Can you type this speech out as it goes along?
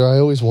I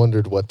always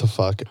wondered what the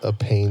fuck a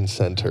pain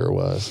center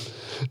was.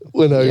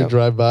 When I would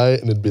drive by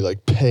and it'd be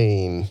like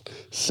pain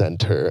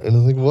center. And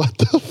I'm like, what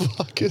the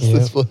fuck is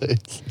this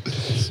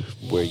place?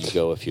 Where you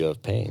go if you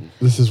have pain.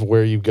 This is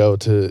where you go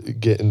to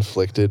get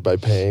inflicted by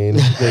pain.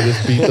 They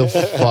just beat the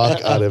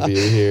fuck out of you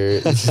here.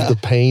 This is the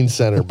pain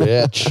center,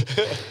 bitch.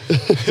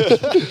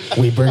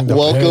 We bring the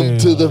Welcome pain.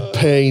 to the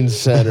pain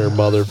center,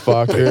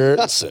 motherfucker.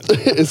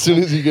 As soon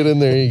as you get in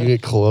there, you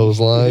get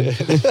clothesline.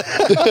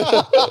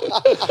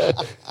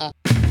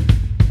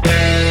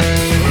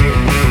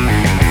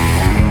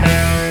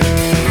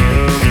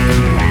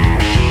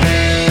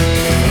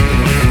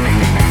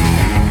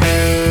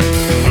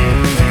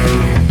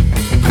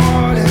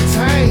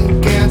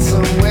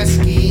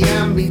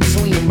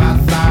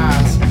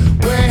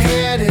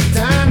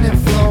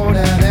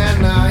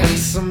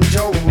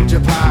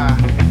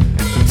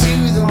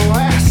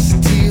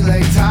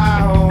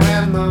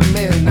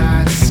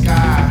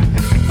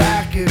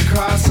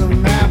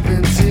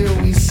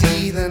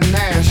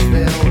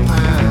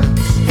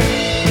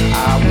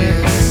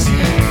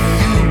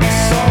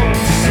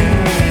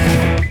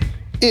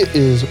 It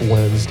is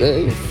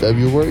Wednesday,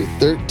 February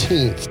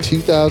 13th,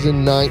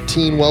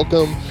 2019.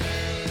 Welcome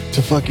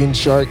to fucking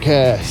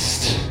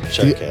Sharkcast.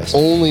 Sharkcast. The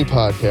only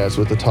podcast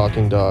with a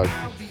talking dog.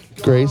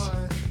 Grace,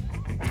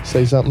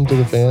 say something to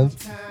the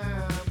fans.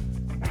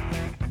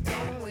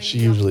 She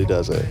usually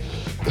does it.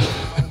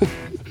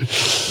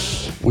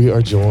 We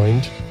are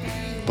joined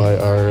by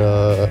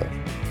our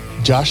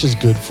Josh's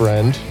good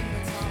friend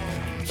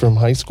from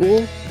high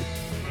school.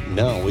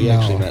 No, we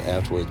actually met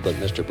afterwards, but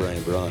Mr.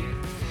 Brian Braun.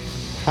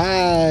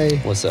 Hi.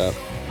 What's up?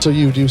 So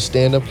you do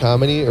stand-up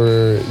comedy,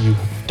 or you've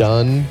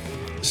done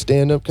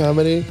stand-up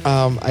comedy?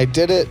 I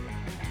did it,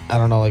 I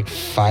don't know, like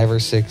 5 or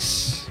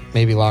 6,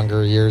 maybe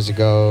longer years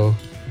ago,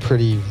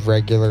 pretty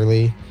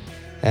regularly.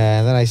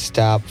 And then I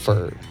stopped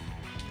for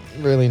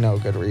really no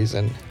good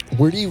reason.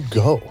 Where do you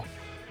go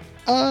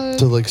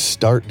to like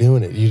start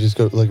doing it? You just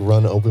go like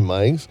run open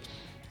mics?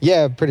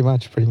 Yeah, pretty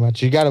much.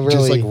 You got to really...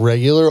 Just like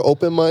regular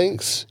open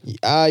mics?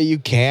 you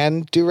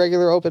can do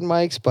regular open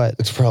mics, but...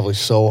 It's probably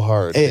so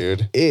hard,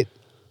 dude. It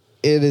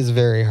is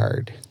very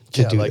hard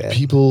to do like that.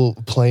 people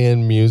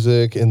playing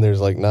music and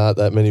there's like not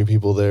that many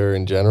people there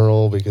in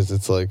general because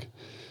it's like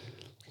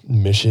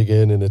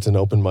Michigan and it's an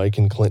open mic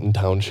in Clinton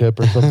Township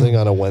or something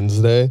on a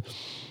Wednesday.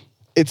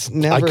 It's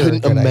never I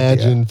couldn't a good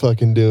imagine idea.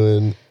 fucking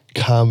doing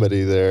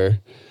comedy there,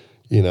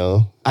 you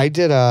know? I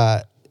did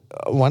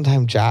one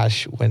time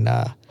Josh,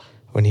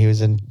 when he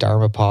was in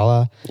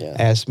Dharmapala,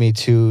 asked me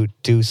to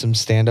do some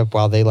stand-up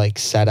while they like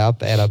set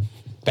up at a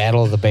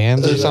Battle of the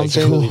Bands or I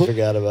something. totally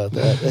forgot about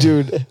that.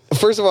 Dude,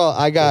 first of all,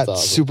 I got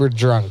awesome. super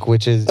drunk,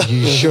 which is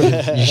you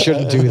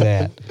shouldn't do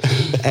that.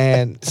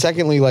 And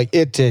secondly, like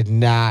it did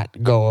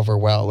not go over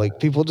well. Like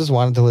people just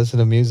wanted to listen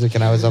to music,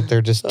 and I was up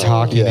there just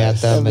talking at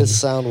them. And And the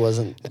sound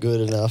wasn't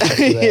good enough for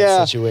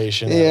that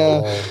situation at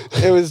all.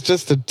 it was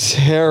just a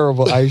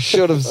terrible. I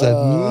should have said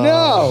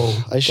no.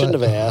 I shouldn't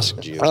have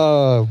asked you.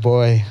 Oh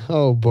boy!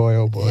 Oh boy!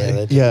 Oh boy! Yeah,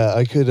 that- Yeah,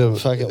 I could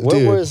have. fucking,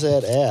 where was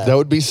that at? That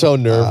would be so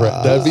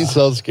nerve-wracking. That'd be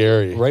so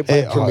scary. right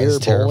by Premier it's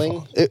terrible.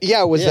 Bowling?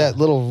 It was that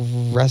little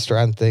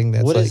restaurant thing.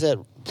 That's What like is that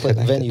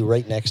connected. venue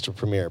right next to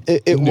Premier?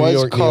 It New was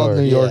York, New called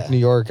New York. York, New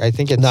York. I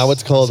think it's Now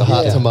it's called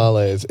Hot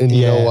Tamales. And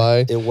you know Yeah.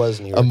 why? It was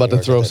New York. I'm about New to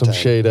York throw at that some time.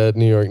 shade at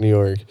New York, New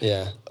York.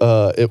 Yeah.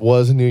 It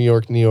was New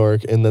York, New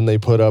York, and then they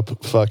put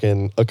up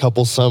fucking a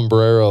couple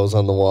sombreros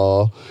on the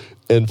wall,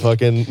 and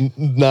fucking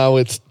now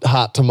it's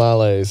Hot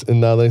Tamales, and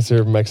now they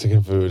serve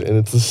Mexican food, and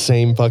it's the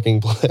same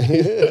fucking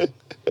place.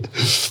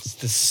 It's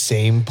the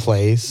same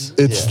place.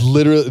 It's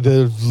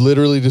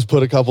literally just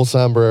put a couple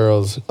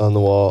sombreros on the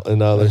wall, and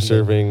now they're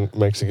serving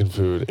Mexican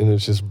food, and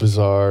it's just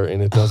bizarre,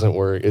 and it doesn't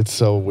work. It's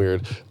so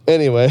weird.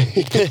 Anyway,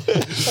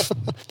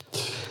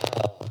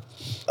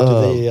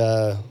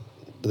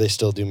 Do they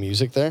still do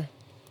music there?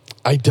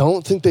 I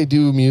don't think they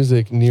do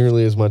music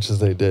nearly as much as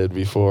they did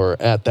before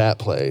at that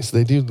place.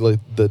 They do like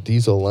the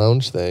Diesel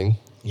Lounge thing.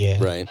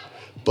 Yeah. Right.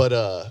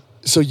 But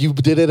so you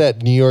did it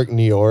at New York,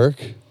 New York?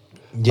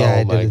 Yeah, Oh I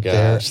did my it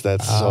there. gosh,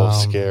 that's so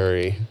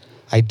scary.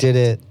 I did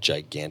it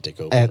Gigantic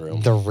open at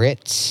room. the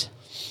Ritz.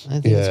 I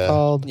think it's Yeah.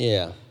 called.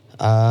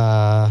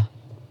 Yeah.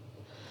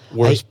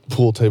 Worst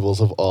pool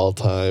tables of all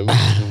time.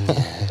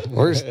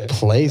 Worst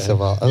place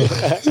of all.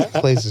 This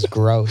place is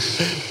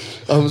gross.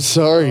 I'm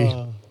sorry.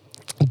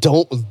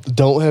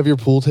 Don't have your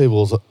pool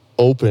tables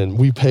open.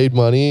 We paid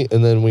money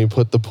and then we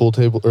put the pool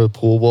table or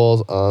pool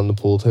balls on the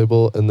pool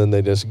table and then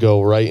they just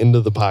go right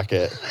into the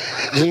pocket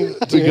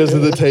because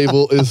the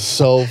table is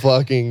so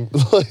fucking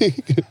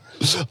like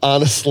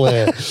on a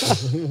slant.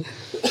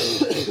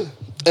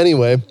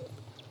 Anyway,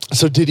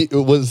 so at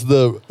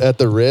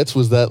the Ritz,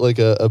 was that like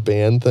a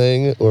band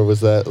thing or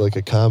was that like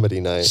a comedy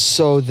night?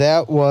 So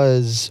that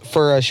was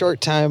for a short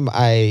time.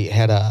 I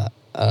had a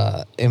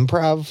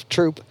improv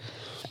troupe.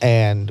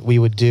 And we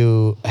would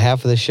do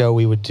half of the show,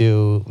 we would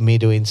do me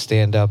doing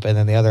stand-up, and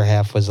then the other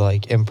half was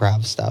like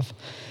improv stuff.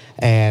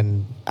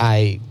 And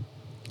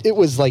it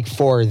was like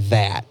for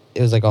that.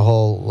 It was like a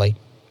whole like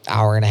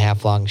hour and a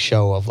half long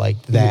show of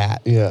like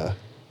that. Yeah.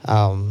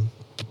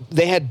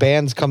 They had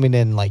bands coming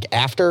in like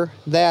after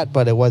that,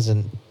 but it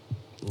wasn't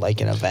like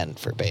an event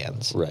for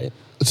bands. Right.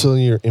 So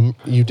you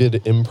did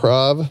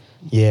improv.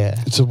 Yeah.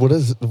 So what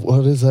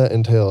does that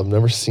entail? I've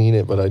never seen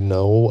it, but I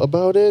know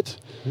about it.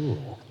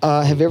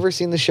 Have you ever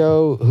seen the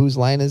show Whose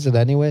Line Is It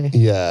Anyway?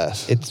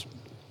 Yes. It's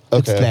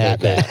Okay,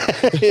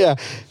 that. yeah,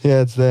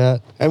 it's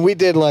that. And we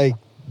did like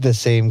the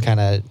same kind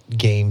of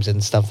games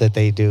and stuff that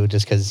they do,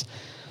 just because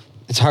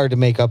it's hard to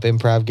make up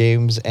improv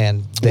games,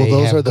 and they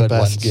those have are the good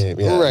best ones. games.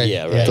 Yeah. Right.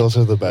 Yeah, right. Those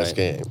are the best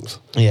Right. games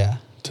Yeah.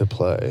 to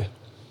play.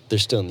 They're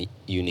still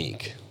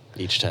unique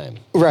each time.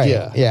 Right.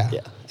 Yeah. Yeah. Yeah.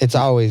 It's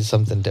always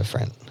something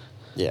different.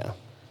 Yeah.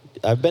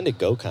 I've been to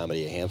Go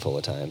Comedy a handful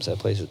of times. That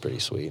place is pretty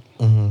sweet.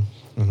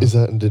 Is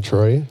that in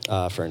Detroit?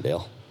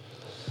 Ferndale.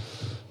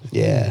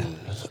 Yeah.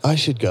 I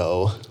should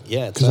go.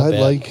 Yeah, it's Because not I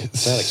bad. like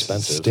It's not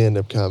expensive.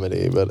 stand-up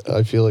comedy, but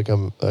I feel like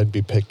I'd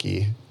be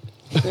picky.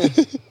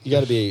 You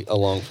got to be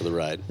along for the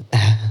ride.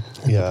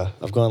 Yeah.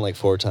 I've gone like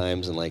 4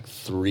 times, and like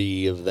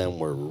 3 of them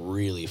were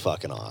really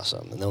fucking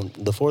awesome. And then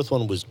the 4th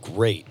one was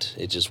great.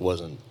 It just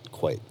wasn't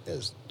quite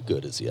as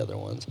good as the other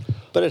ones.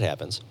 But it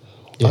happens.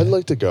 Yeah. I'd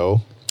like to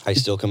go. I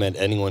still commend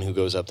anyone who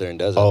goes up there and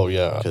does it. Oh,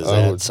 yeah. Because I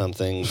that's would-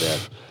 something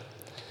that...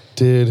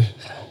 Dude,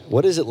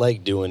 What is it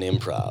like doing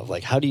improv?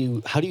 Like, how do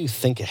you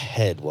think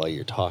ahead while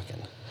you're talking?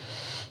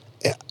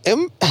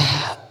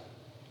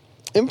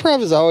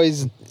 Improv is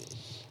always,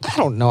 I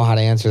don't know how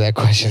to answer that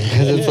question,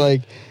 because it's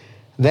like,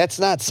 that's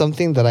not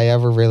something that I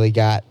ever really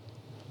got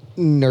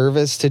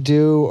nervous to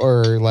do,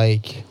 or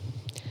like,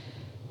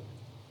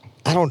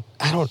 I don't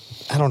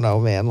know,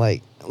 man.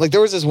 Like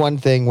there was this one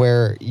thing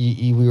where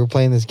we were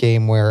playing this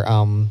game where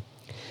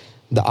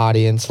the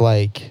audience,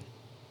 like,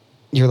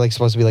 you're like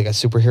supposed to be like a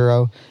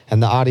superhero,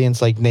 and the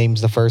audience like names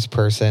the first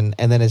person,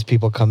 and then as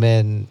people come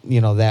in,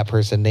 that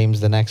person names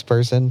the next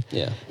person.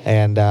 Yeah.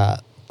 And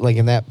like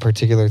in that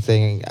particular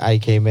thing, I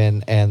came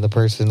in and the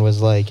person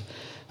was like,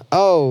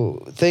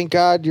 "Oh, thank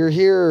God you're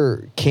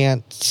here.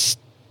 Can't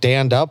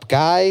stand up,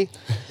 guy."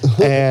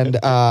 And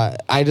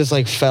I just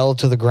like fell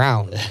to the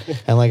ground,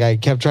 and like I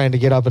kept trying to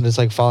get up and just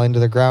like falling to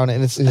the ground,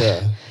 and it's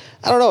yeah.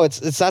 I don't know.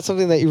 It's not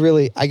something that you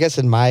really, I guess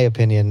in my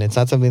opinion, it's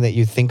not something that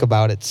you think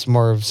about. It's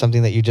more of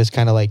something that you just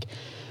kind of like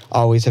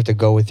always have to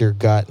go with your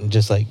gut and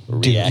just like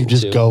do. React You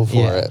just to. go for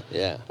Yeah. it.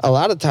 Yeah. A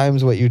lot of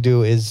times what you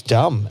do is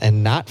dumb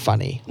and not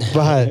funny.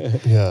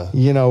 But, Yeah.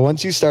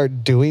 once you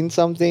start doing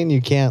something, you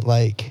can't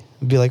like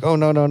be like, oh,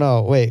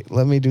 no, wait,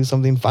 let me do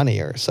something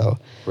funnier. So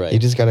Right. you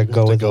just got to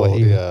go with what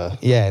you,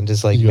 yeah. and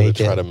just like You make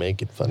gotta try it. to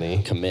make it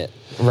funny. Commit.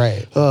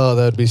 Right. Oh,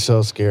 that'd be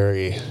so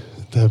scary.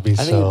 That'd be I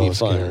think so it'd be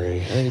fun.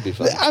 scary. I think it'd be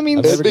fun. I mean,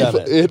 I've It'd never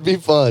done it. it'd be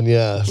fun,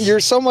 yes. You're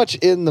so much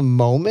in the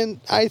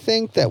moment, I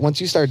think, that once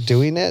you start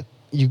doing it,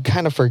 you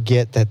kind of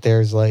forget that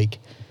there's like,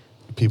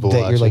 People that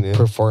you're watching like you.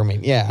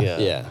 performing. Yeah. Yeah.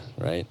 Yeah.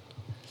 Right.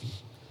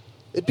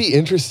 It'd be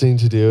interesting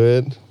to do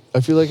it.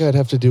 I feel like I'd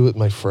have to do it with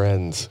my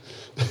friends.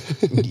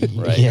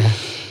 Right. Yeah.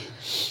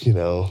 You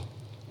know.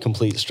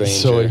 Complete stranger.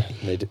 So-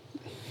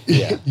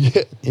 Yeah.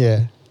 Yeah.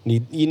 Yeah.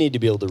 You need to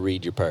be able to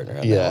read your partner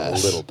on that one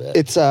Yes. a little bit.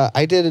 It's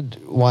I did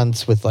it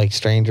once with like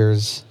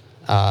strangers.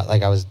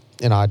 Like I was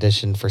in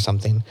audition for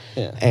something.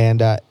 Yeah.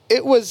 And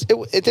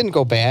it didn't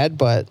go bad,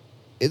 but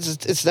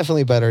it's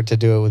definitely better to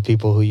do it with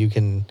people who you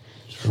can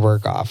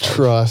work off of.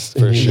 Trust.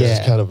 For and you sure.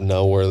 just Yeah. kind of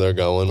know where they're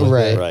going with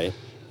Right. it. right.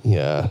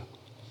 Yeah.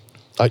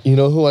 You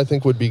know who I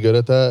think would be good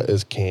at that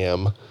is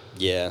Cam.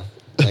 Yeah.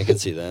 I can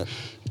see that.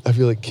 I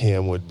feel like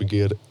Cam would be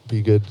good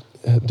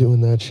at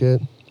doing that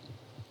shit.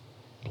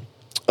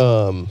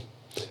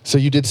 So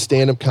you did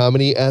stand-up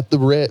comedy at the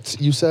Ritz,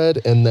 you said,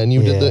 and then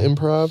you did the Yeah.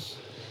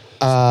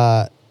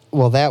 improv?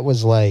 Well, that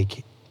was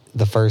like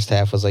the first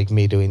half was like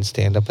me doing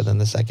stand up, and then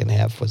the second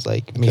half was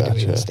like me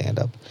doing Gotcha. stand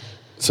up.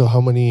 So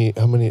how many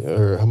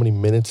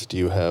minutes do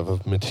you have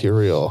of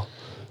material?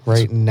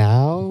 Right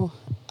now,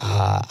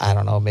 I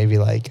don't know, maybe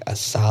like a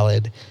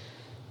solid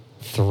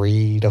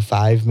 3 to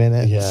 5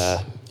 minutes.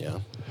 Yeah. Yeah.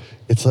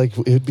 It's like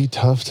it'd be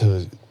tough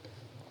to,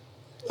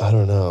 I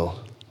don't know,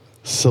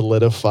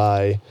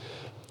 solidify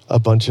a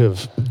bunch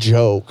of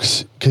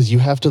jokes because you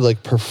have to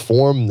like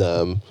perform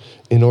them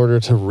in order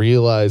to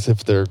realize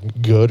if they're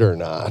good or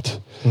not.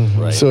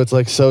 Right. So it's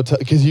like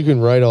because you can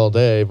write all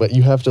day, but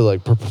you have to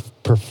like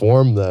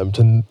perform them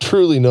to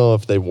truly know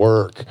if they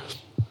work.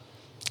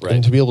 Right.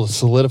 And to be able to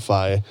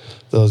solidify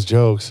those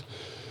jokes,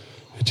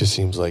 it just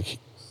seems like,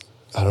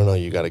 I don't know,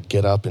 you got to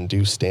get up and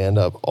do stand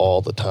up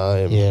all the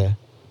time. Yeah.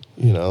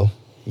 You know?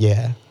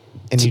 Yeah.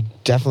 And you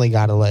definitely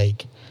got to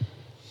like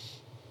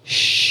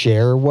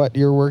share what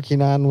you're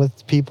working on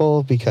with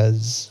people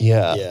because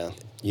Yeah.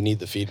 You need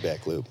the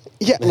feedback loop.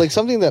 yeah, like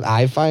something that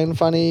I find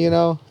funny, you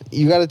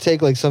got to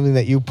take like something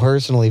that you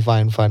personally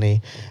find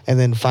funny and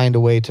then find a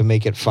way to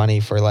make it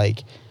funny for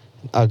like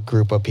a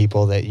group of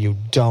people that you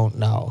don't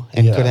know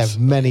and could Yes.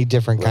 have many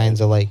different kinds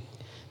of like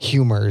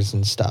humors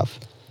and stuff.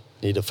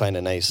 Need to find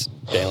a nice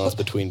balance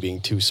between being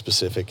too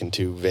specific and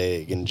too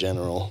vague in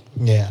general.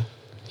 Yeah.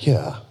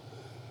 Yeah.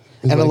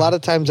 And a lot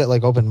of times at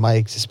like open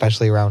mics,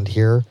 especially around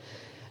here,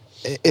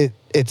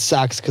 it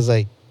sucks because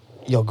like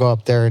you'll go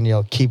up there and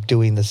you'll keep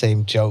doing the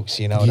same jokes,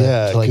 to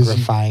like 'cause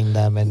refine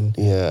them.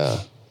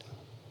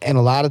 And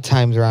a lot of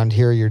times around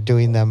here, you're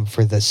doing them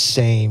for the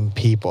same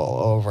people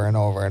over and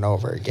over and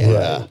over again.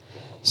 Yeah.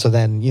 So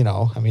then,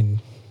 And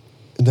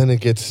then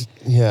it gets,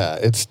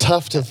 it's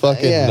tough to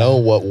fucking know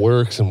what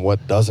works and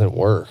what doesn't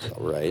work.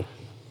 Right.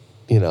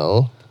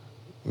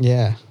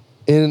 Yeah.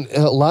 And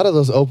a lot of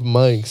those open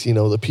mics,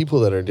 the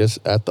people that are just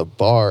at the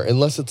bar,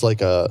 unless it's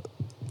like a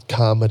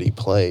comedy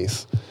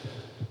place,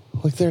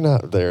 like they're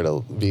not there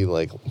to be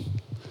like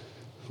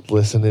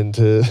listening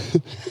to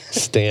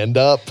stand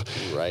up.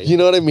 Right. You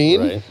know what I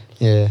mean? Right.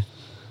 Yeah.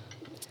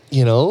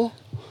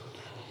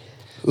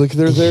 Like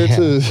they're there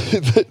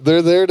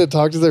they're there to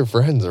talk to their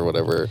friends or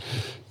whatever.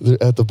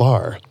 They're at the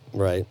bar.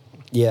 Right.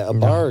 Yeah, a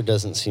bar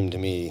doesn't seem to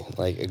me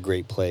like a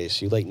great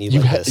place. You need You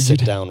like ha- a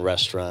sit-down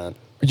restaurant.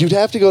 You'd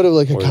have to go to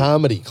like a Or-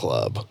 comedy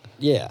club.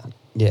 Yeah.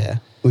 Yeah.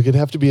 Like it'd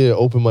have to be an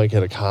open mic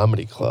at a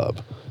comedy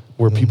club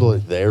where people are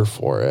there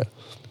for it.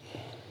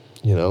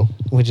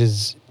 Which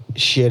is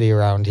shitty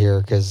around here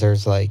because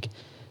there's like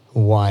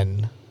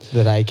one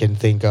that I can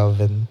think of,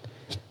 and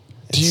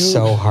it's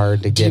so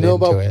hard to Do you get know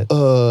into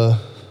about,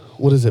 it.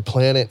 what is it,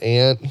 Planet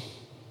Ant?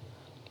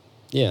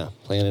 Yeah.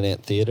 Planet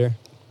Ant Theater.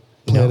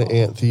 Planet No.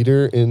 Ant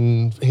Theater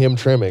in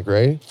Hamtramck,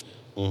 right?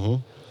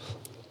 Mm-hmm.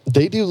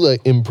 They do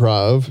like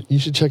improv. You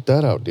should check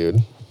that out,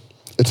 dude.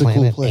 It's a cool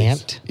Planet place.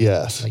 Ant?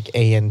 Yes. Like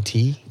ANT.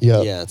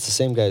 Yeah. Yeah, it's the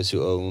same guys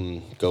who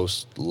own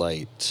Ghost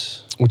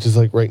Light. Which is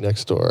like right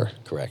next door.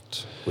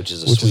 Correct. Which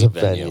is a Which sweet is a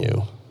venue.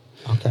 venue.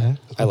 Okay.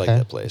 I like Okay.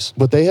 that place.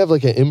 But they have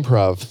like an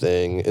improv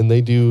thing and they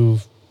do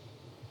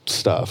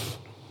stuff.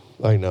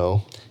 I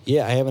know.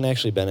 Yeah, I haven't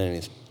actually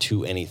been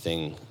to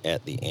anything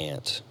at the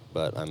Ant,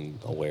 but I'm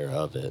aware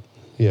of it.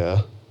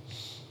 Yeah.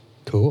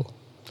 Cool.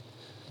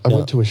 I No.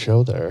 went to a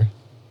show there.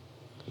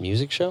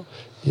 Music show?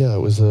 Yeah, it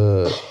was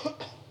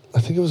I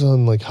think it was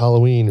on like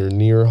Halloween or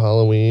near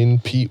Halloween.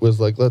 Pete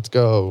was like, "Let's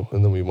go,"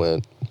 and then we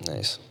went.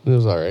 Nice. It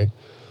was all right.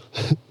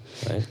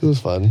 Right. It was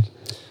fun.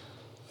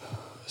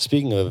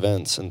 Speaking of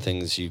events and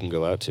things you can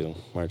go out to,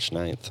 March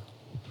 9th.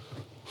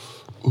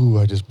 Ooh,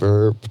 I just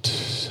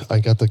burped. I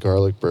got the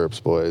garlic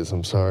burps, boys.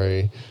 I'm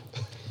sorry,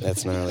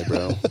 That's gnarly,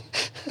 bro.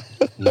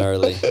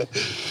 Gnarly.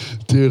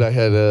 dude.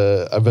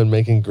 I've been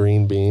making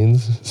green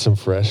beans, some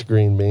fresh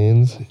green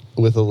beans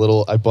with a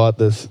little. I bought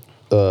this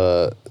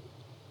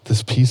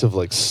this piece of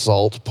like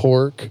salt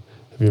pork.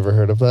 Have you ever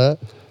heard of that?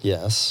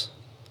 Yes.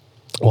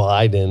 Well,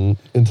 I didn't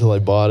until I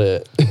bought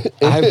it.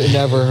 I've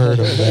never heard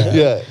of that.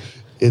 Yeah,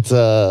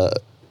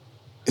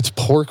 it's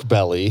pork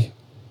belly.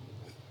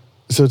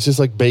 So it's just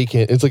like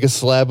bacon. It's like a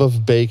slab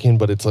of bacon,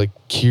 but it's like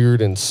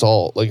cured in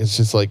salt. Like it's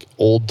just like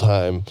old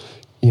time,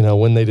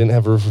 when they didn't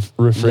have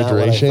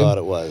refrigeration. Not what I thought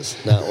it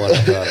was. Not what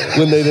I thought it was.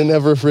 When they didn't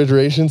have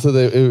refrigeration, so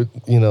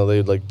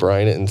they'd like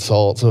brine it in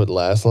salt so it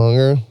lasts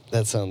longer.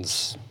 That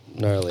sounds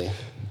gnarly.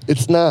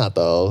 It's not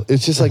though.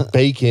 It's just like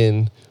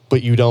bacon,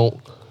 but you don't.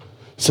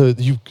 So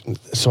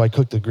I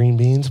cooked the green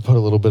beans, put a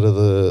little bit of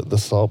the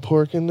salt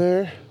pork in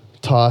there,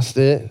 tossed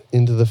it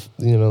into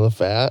the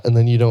fat, and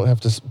then you don't have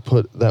to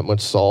put that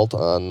much salt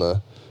on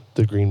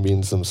the green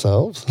beans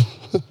themselves.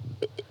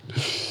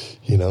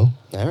 All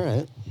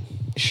right.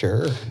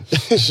 Sure.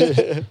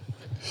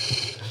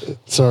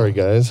 Sorry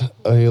guys,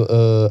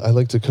 I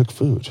like to cook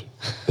food.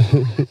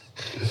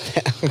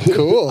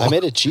 Cool. I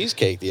made a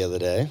cheesecake the other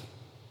day.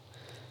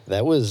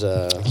 That was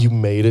You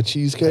made a I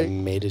cheesecake?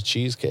 made a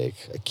cheesecake,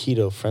 a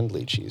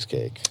keto-friendly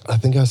cheesecake. I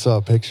think I saw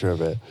a picture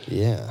of it.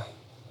 Yeah,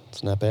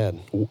 it's not bad.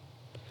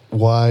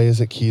 Why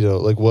is it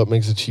keto? Like, what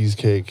makes a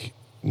cheesecake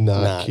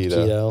not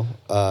keto?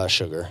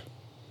 Sugar.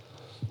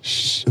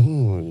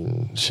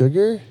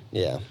 Sugar?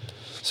 Yeah.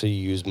 So you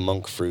use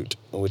monk fruit,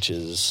 which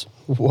is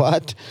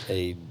What?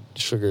 a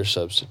sugar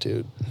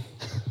substitute.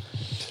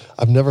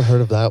 I've never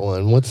heard of that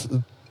one. What's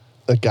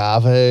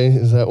agave?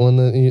 Is that one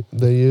that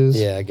they use?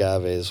 Yeah,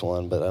 agave is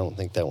one, but I don't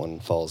think that one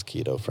falls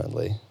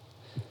keto-friendly.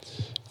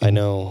 I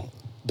know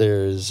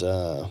there's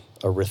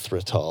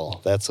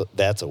erythritol.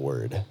 That's a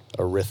word.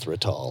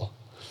 Erythritol.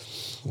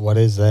 What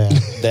is that?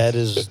 That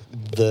is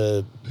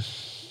the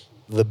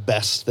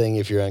best thing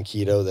if you're on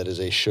keto. That is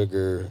a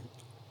sugar.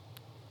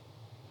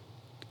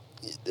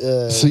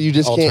 So you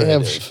just can't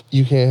alternative.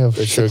 have It's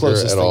the sugar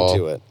closest at thing all.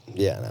 to it.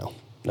 Yeah,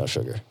 no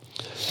sugar.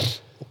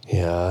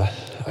 Yeah,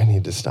 I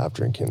need to stop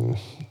drinking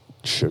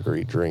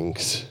sugary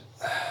drinks.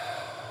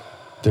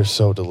 They're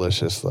so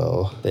delicious,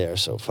 though. They are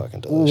so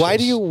fucking delicious. Why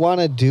do you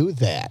want to do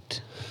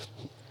that?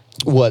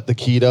 What, the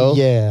keto?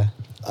 Yeah.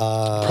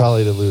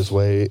 Probably to lose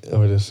weight, I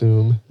would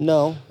assume.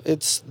 No,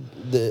 it's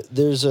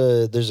there's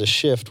a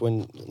shift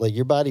when like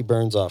your body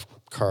burns off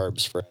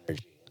carbs for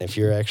energy. If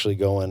you're actually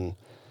going,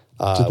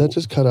 Did that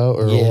just cut out,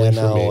 or yeah, only for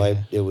no, me?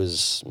 it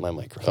was my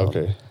microphone.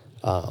 Okay.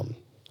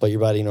 But your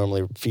body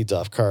normally feeds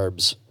off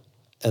carbs,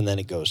 and then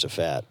it goes to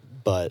fat.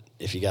 But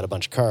if you got a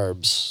bunch of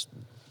carbs,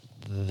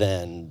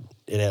 then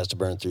it has to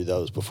burn through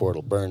those before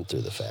it'll burn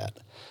through the fat.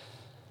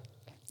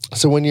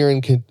 So when you're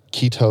in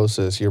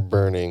ketosis, you're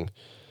burning.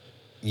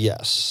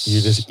 Yes.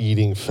 You're just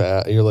eating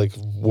fat. You're like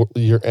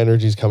your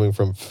energy's coming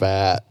from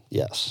fat.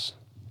 Yes.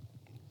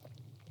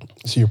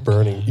 So you're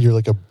burning. You're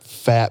like a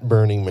fat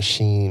burning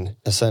machine.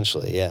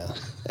 Essentially, yeah.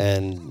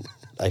 And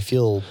I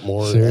feel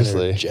more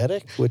Seriously.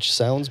 energetic, which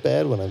sounds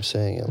bad when I'm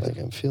saying it. Like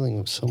I'm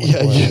feeling so much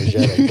Yeah, more you-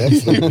 energetic.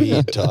 That's the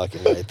weed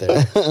talking right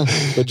there.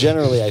 But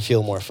generally, I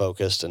feel more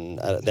focused, and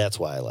that's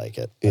why I like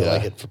it. I Yeah.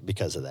 like it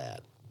because of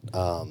that.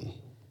 A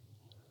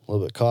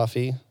little bit of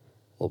coffee,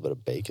 a little bit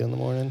of bacon in the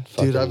morning.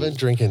 Dude, I've Fucking been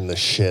drinking the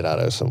shit out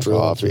of some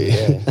drilling through coffee.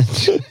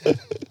 the day.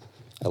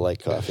 I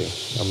like coffee.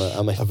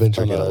 I've been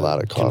drinking I'm a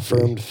lot of coffee.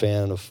 Confirmed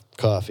fan of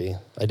coffee.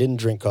 I didn't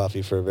drink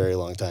coffee for a very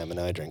long time, and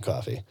now I drink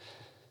coffee.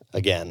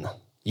 Again,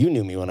 you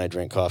knew me when I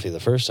drank coffee the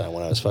first time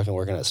when I was fucking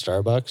working at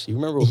Starbucks. You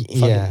remember?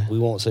 Yeah. We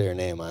won't say her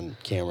name on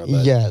camera,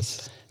 but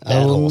Yes. I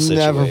that will whole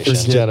never situation.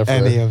 forget Jennifer.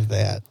 any of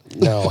that.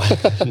 No,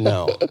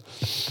 no.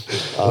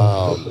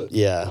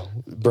 Yeah,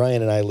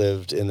 Brian and I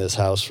lived in this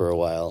house for a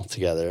while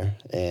together,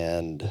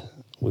 and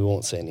we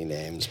won't say any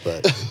names,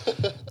 but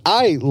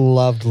I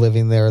loved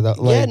living there, though.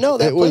 Like, no,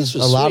 that it was place a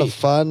was lot of sweet.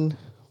 fun,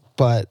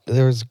 but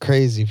there was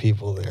crazy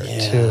people there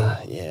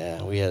too.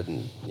 yeah, we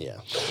hadn't, yeah.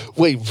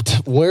 Wait,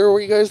 where were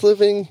you guys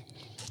living?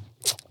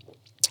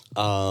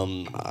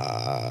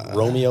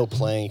 Romeo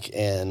Plank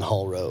and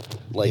Hull Road,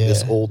 like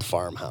this Yeah. old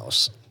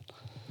farmhouse.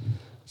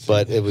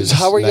 But it was.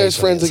 How were you nice guys on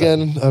the friends inside.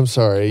 again? I'm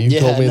sorry. You Yeah,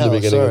 told me in the no,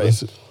 beginning sorry. of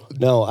this.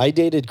 No, I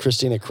dated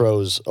Christina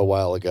Crows a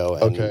while ago,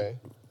 and Okay.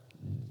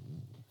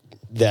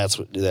 that's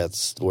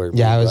where. me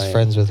Yeah, I and was Brian-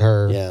 friends with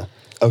her. Yeah,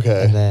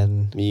 Okay. And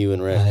then me, you,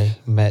 and Rick. I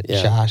met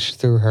Yeah. Josh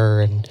through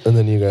her, and And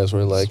then you guys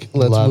were like,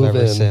 let's love move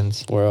ever in.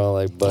 since. We're all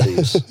like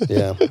buddies.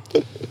 Yeah,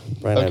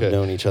 Brian and I Okay. have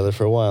known each other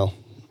for a while.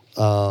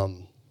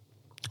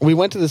 We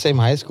went to the same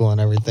high school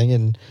and everything,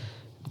 and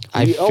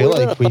I we feel were in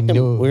like a we fucking-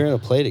 knew. we were in a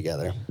play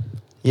together.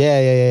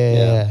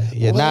 Yeah.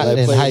 What? Not I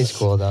in played- high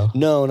school though.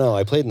 No,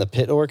 I played in the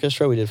pit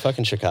orchestra. We did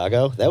fucking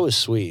Chicago. That was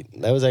sweet.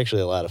 That was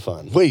actually a lot of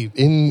fun. Wait,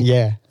 in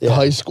Yeah.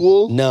 high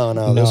school? No,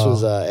 this No.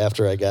 was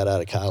after I got out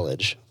of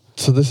college.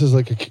 So this is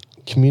like a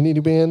community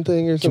band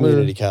thing or something?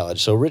 Community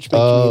college. So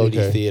Richmond Oh, Community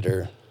okay.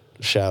 Theater,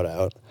 shout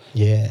out,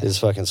 Yeah. is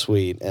fucking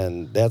sweet.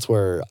 And that's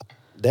where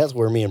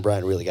me and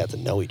Brian really got to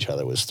know each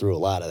other, was through a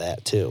lot of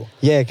that too.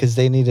 Yeah, because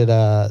they needed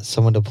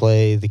someone to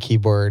play the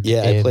keyboard.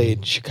 Yeah, I in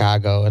played-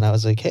 Chicago, and I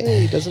was like,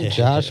 "Hey, doesn't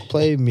Josh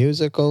play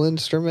musical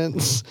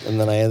instruments?" And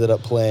then I ended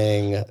up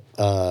playing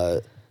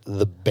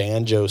the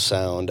banjo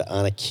sound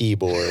on a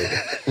keyboard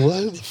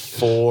What?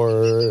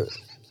 for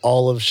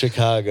all of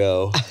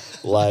Chicago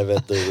live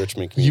at the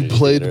Richmond You Community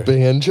played Theater.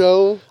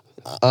 banjo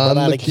But on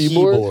the a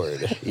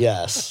keyboard?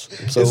 Yes.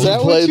 So Is You that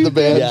what played you the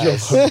did? banjo.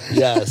 Yes,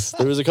 yes.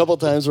 There was a couple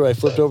times where I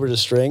flipped over to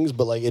strings,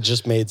 but like it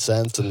just made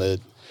sense, and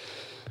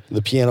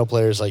the piano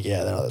player's like,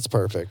 "Yeah, no, that's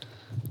perfect."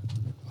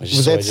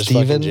 Was I that just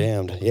fucking Steven?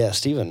 jammed. Yeah,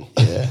 Steven.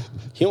 Yeah,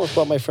 he almost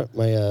bought my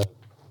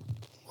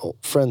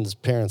friend's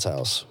parents'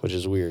 house, which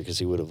is weird because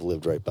he would have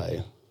lived right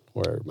by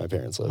where my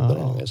parents lived. But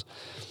Oh. anyways,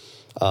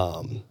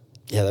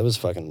 yeah, that was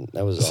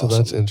So awesome.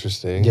 that's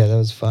interesting. Yeah, that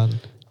was fun.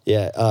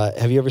 Yeah,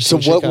 have you ever So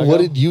seen Chicago? what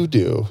did you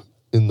do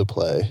in the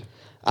play?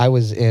 I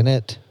was in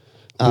it.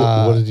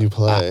 What did you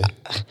play?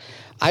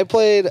 I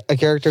played a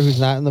character who's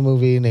not in the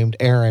movie named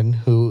Aaron,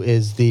 who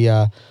is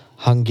the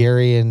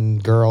Hungarian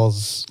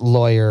girl's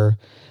lawyer,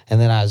 and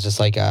then I was just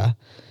like a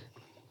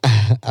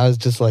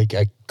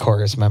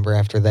chorus member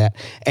after that.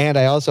 And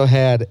I also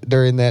had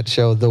during that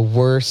show the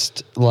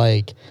worst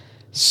like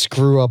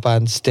screw up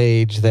on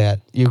stage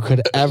that you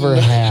could ever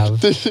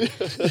have.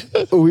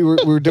 we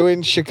were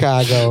doing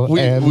Chicago,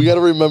 and we got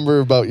to remember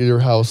about your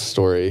house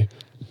story,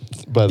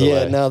 by the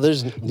Yeah, way. no,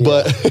 there's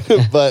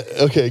But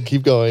okay,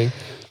 keep going.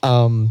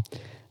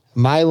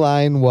 my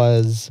line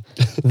was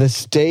the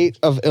state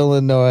of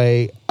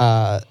Illinois.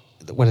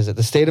 What is it?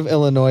 The state of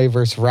Illinois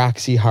versus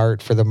Roxy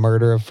Hart for the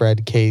murder of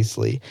Fred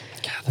Casely.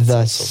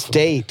 The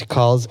state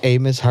calls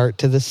Amos Hart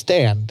to the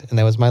stand, and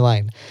that was my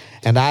line.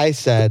 And I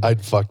said,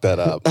 I'd fuck that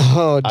up.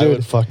 "Oh, I dude,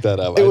 would fuck that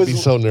up. it I'd was- be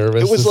so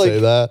nervous it was to like say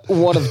that.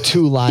 one of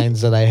two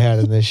lines that I had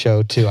in this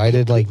show too. I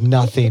did like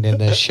nothing in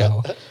this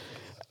show,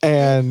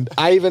 and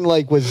I even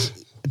like was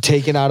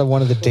taken out of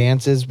one of the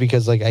dances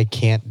because like I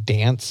can't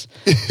dance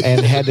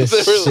and had to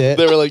sit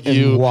they were like, and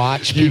you-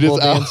 watch you people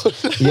just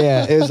dance.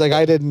 Yeah, it was like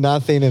I did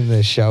nothing in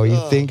this show. You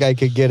think I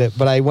could get it,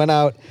 but I went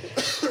out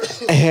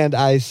and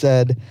I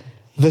said,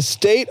 the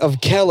state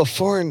of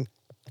California,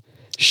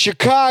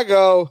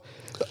 Chicago.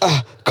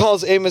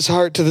 Calls Amos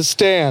Hart to the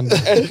stand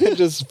and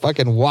just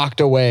fucking walked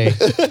away.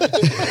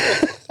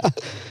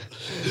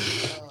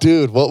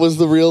 Dude, what was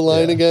the real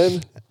line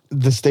again?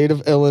 The state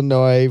of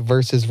Illinois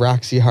versus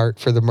Roxy Hart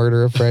for the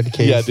murder of Fred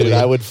Casely. Yeah, dude,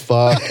 I would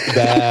fuck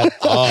that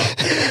up.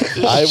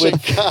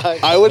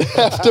 I would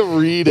have to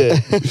read it.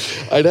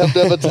 I'd have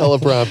to have a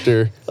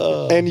teleprompter.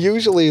 And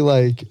usually,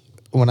 like,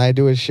 when I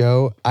do a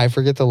show, I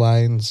forget the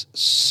lines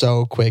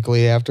so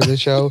quickly after the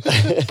show,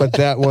 but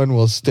that one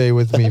will stay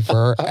with me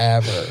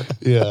forever.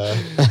 Yeah.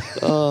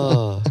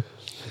 Oh,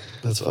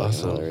 That's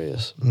awesome.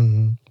 hilarious.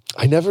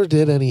 I never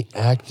did any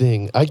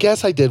acting. I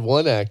guess I did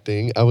one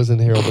acting. I was in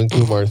Harold and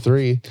Kumar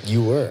 3.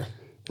 You were.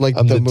 Like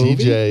I'm the, movie?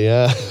 DJ,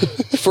 yeah.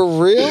 For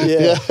real?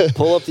 Yeah.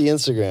 Pull up the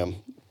Instagram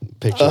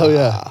picture. Oh,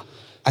 yeah.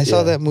 I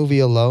saw that movie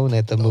alone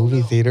at the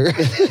movie theater.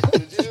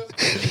 Did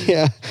you?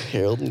 Yeah.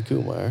 Harold and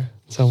Kumar.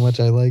 That's how much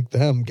I like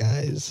them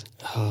guys.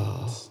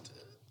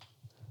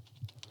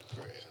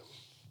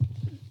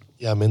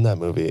 Yeah, I'm in that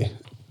movie.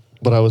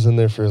 But I was in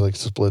there for like a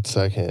split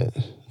second.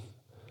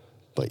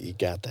 But you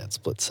got that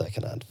split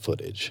second on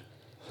footage.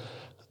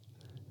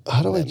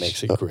 How do That I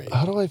makes it great.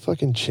 How do I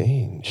fucking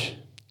change?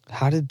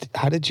 How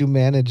did you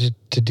manage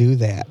to do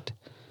that?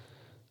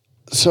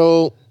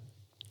 So,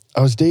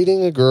 I was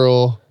dating a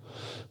girl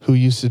who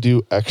used to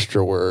do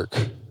extra work.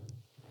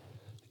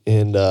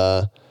 And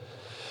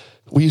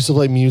we used to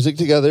play music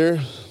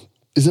together.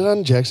 Is it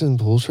on Jackson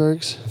Pool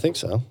Sharks? I think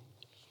so.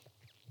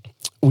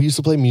 We used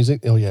to play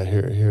music. Oh, yeah,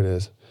 here it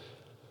is.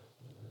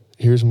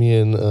 Here's me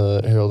and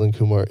Harold and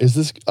Kumar. Is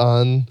this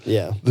on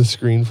Yeah. the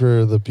screen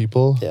for the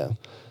people? Yeah.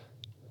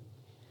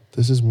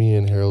 This is me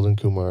and Harold and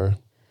Kumar.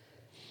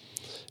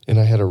 And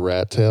I had a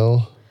rat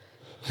tail.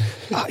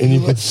 And you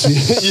could see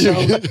so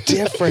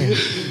different.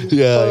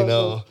 Yeah, I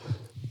know.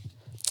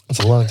 It's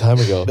a long time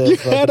ago. That's You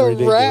fucking had a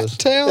ridiculous. rat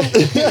tail?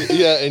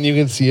 Yeah, and you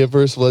can see it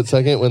for a split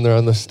second when they're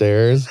on the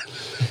stairs.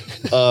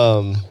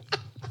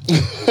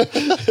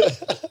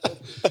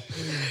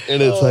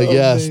 And it's like,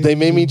 yes, they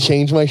made me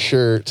change my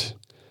shirt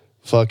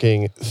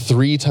fucking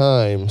 3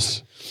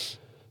 times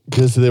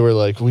because they were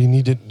like, we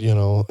need to,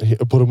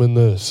 put them in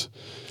this.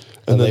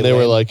 And then they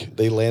were like,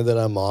 they landed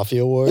on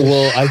Mafia Wars.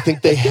 well, I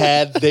think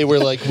they were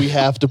like, we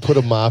have to put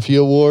a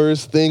Mafia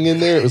Wars thing in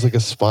there. It was like a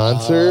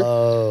sponsor.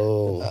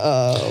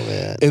 Oh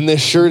man. And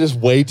this shirt is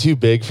way too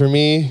big for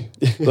me.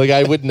 Like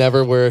I would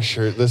never wear a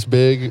shirt this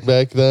big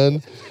back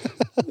then.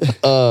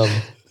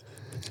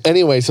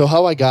 Anyway, so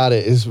how I got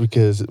it is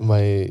because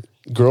my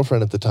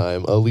girlfriend at the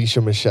time,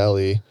 Alicia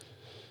Michele,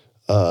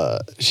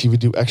 she would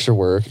do extra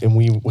work and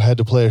we had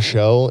to play a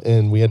show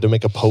and we had to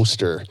make a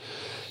poster.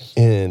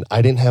 And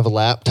I didn't have a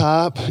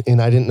laptop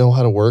and I didn't know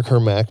how to work her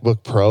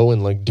MacBook Pro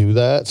and like do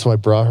that. So I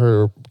brought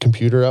her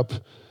computer up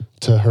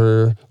to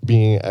her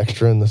being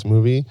extra in this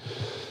movie.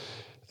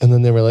 And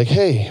then they were like,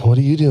 hey, what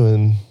are you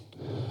doing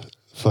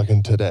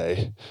fucking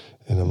today?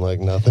 And I'm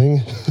like,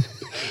 nothing.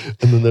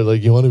 And then they're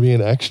like, you want to be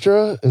an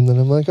extra? And then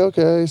I'm like,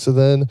 okay. So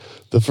then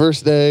the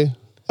first day,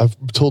 I've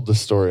told this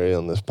story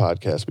on this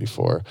podcast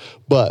before,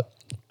 but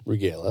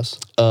Regale us.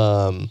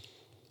 the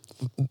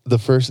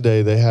first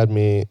day they had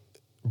me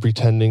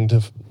pretending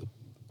to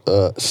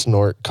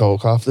snort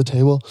coke off the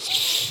table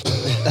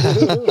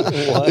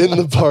in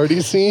the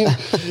party scene.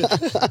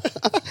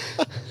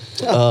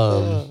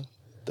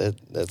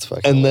 That's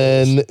fucking. And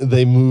hilarious. then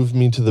they moved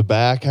me to the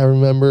back, I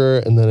remember.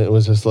 And then it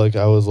was just like,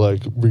 I was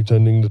like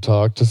pretending to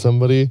talk to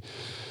somebody.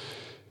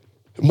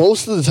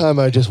 Most of the time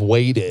I just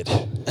waited.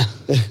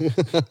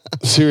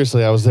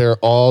 Seriously, I was there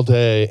all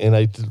day and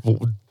it's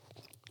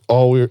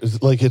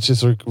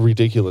just like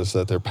ridiculous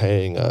that they're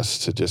paying us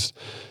to just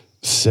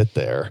sit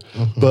there.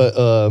 Mm-hmm.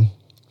 But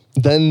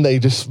then they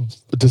just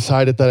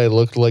decided that I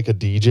looked like a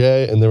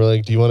DJ and they were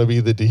like, do you want to be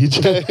the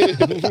DJ?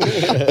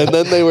 And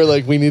then they were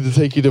like, we need to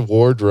take you to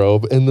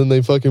wardrobe. And then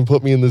they fucking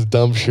put me in this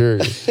dumb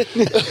shirt.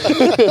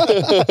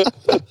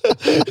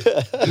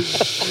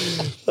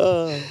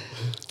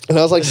 And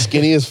I was like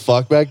skinny as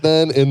fuck back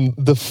then. And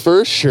the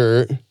first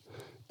shirt,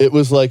 it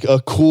was like a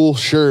cool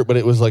shirt, but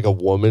it was like a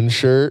woman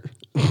shirt.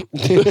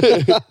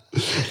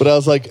 But I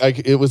was like,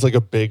 it was like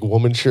a big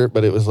woman shirt,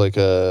 but it was like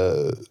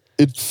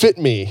it fit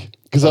me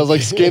because I was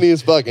like skinny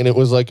as fuck. And it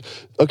was like,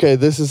 okay,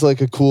 this is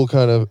like a cool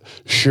kind of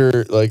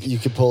shirt. Like you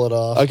could pull it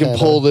off. I can kinda.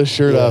 pull this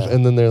shirt Yeah. off.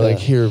 And then they're like,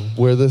 Yeah. here,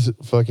 wear this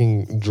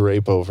fucking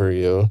drape over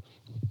you.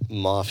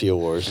 Mafia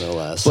Wars, no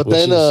less. But which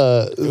then,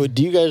 is-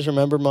 do you guys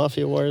remember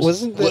Mafia Wars?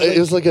 Wasn't well, that it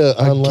was like a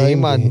online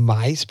game on thing.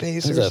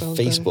 MySpace It or was a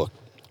something? Facebook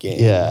game.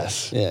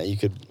 Yes. Yeah, you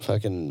could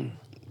fucking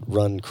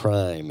run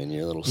crime in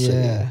your little city.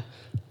 Yeah.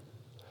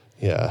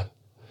 Yeah.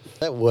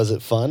 Was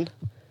it fun?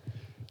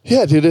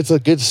 Yeah, dude, it's a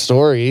good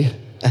story.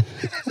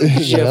 Did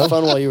you You know? have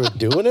fun while you were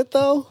doing it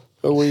though,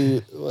 or were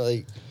you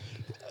like?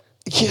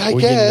 Yeah, I were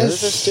guess.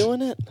 you nervous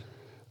doing it?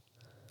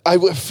 I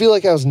feel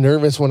like I was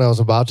nervous when I was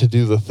about to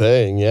do the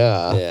thing.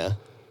 Yeah. Yeah.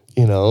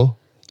 You know,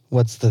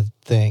 What's the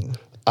thing?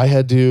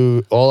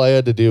 all I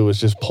had to do was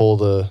just pull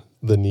the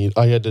needle.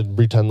 I had to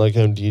pretend like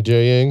I'm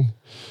DJing,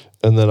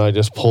 and then I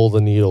just pull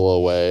the needle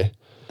away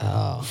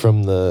Oh.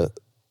 from the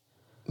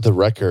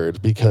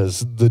record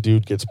because the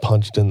dude gets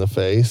punched in the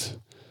face.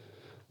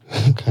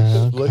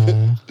 Okay.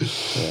 okay.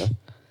 Yeah.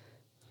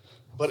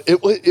 But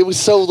it was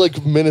so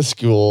like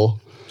minuscule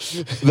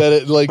that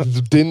it like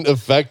didn't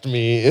affect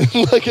me in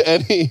like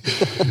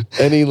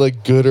any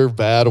like good or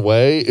bad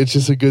way. It's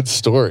just a good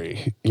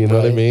story. You know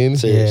what I Right. mean?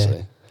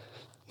 Seriously.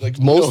 Like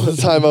most of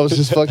the time I was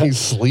just fucking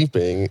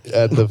sleeping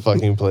at the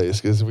fucking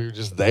place because we were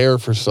just there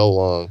for so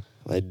long.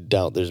 I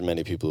doubt there's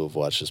many people who have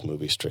watched this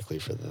movie strictly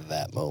for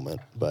that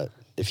moment. But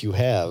if you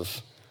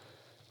have,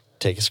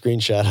 take a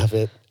screenshot of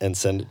it and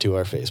send it to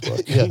our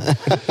Facebook.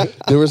 Yeah.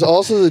 There was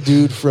also the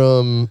dude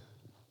from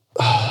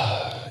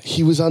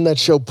he was on that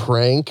show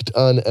Pranked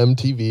on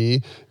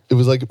MTV. It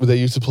was like they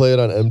used to play it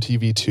on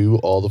MTV2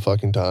 all the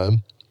fucking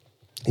time.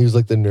 He was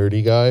like the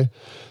nerdy guy.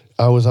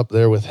 I was up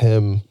there with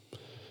him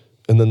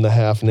and then the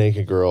half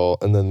naked girl,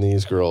 and then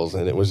these girls,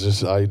 and it was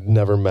just I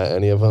never met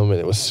any of them, and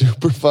it was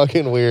super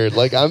fucking weird.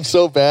 Like I'm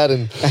so bad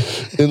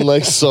in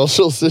like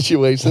social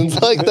situations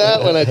like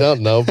that when I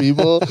don't know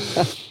people,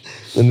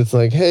 and it's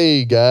like,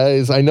 hey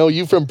guys, I know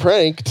you from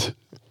Pranked,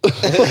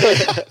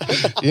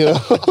 you know.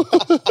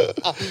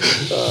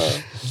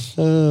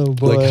 Oh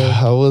boy. Like,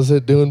 how was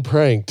it doing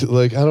Pranked?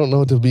 Like, I don't know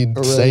what to be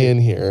saying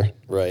here.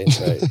 Right.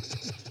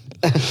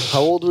 How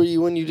old were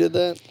you when you did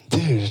that?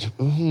 Dude,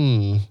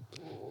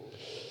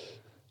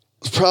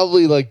 it's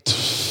probably like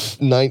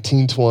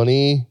 19,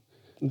 20.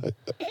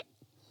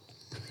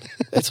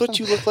 That's what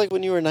you looked like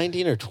when you were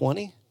 19 or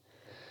 20?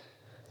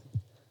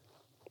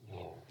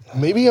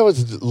 Maybe I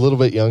was a little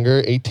bit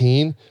younger,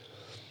 18.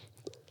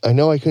 I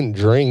know I couldn't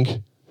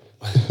drink.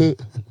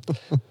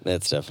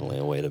 That's definitely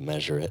a way to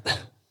measure it.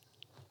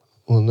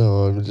 Well,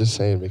 no, I'm just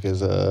saying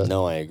because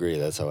No, I agree.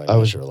 That's how I I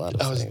was measure a lot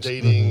of I was things.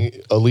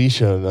 dating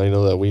Alicia, and I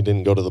know that we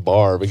didn't go to the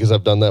bar because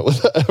I've done that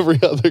with every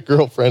other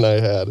girlfriend I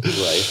had.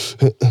 Right.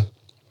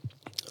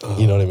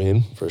 You know what I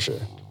mean? For sure.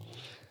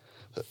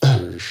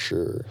 For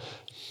sure.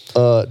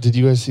 Did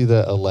you guys see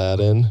that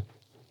Aladdin?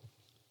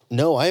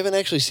 No, I haven't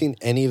actually seen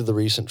any of the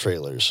recent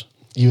trailers.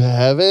 You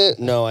haven't?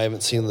 No, I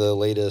haven't seen the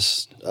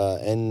latest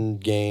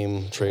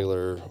Endgame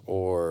trailer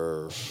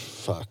or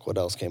what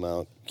else came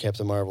out?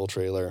 Captain Marvel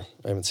trailer.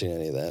 I haven't seen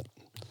any of that.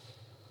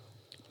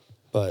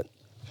 But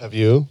Have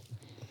you?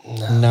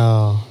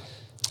 No.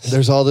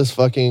 There's all this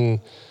fucking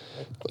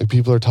like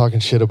people are talking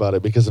shit about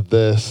it because of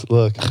this.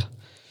 Look.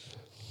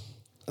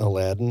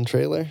 Aladdin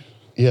trailer?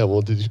 Yeah,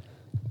 well did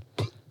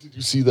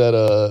you see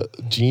that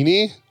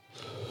genie?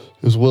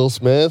 It was Will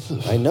Smith.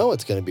 I know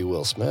it's going to be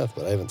Will Smith,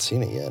 but I haven't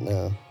seen it yet.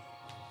 No.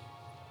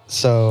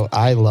 So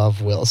I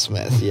love Will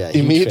Smith. Yeah,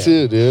 Me huge fan.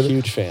 too, dude.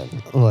 Huge fan.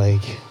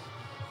 Like,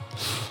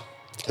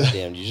 God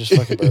damn, did you just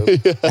fucking burp?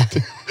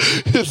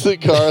 It's the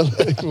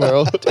garlic,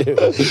 bro.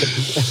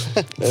 That's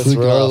It's the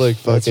rough. garlic,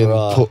 That's fucking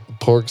rough.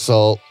 pork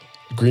salt,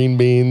 green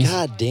beans.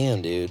 God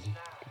damn, dude.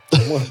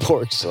 I want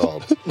pork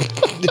salt.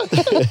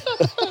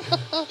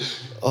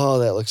 Oh,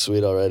 that looks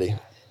sweet already.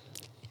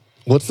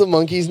 What's the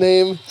monkey's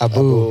name?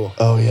 Abu.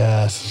 Oh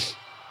yes.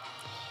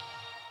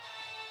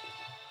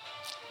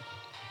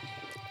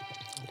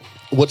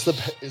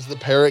 Is the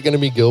parrot going to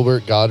be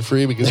Gilbert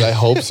Godfrey? Because I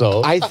hope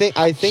so. I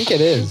think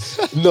it is.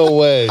 No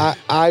way.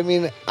 I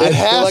mean, I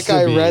has feel like to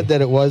I be. read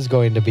that it was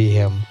going to be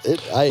him.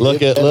 Look.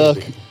 better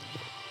be.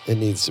 It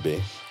needs to be. You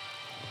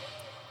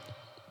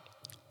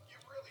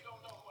really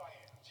don't know who I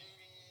am.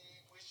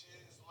 Genie,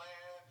 wishes, land,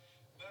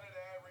 none of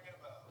that ringing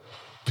a bell.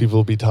 People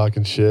will be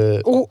talking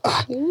shit.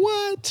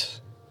 What?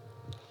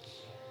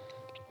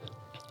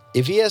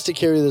 If he has to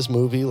carry this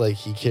movie like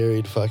he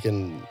carried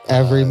fucking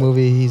Every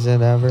movie he's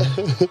in ever.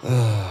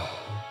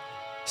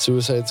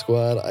 Suicide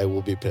Squad, I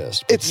will be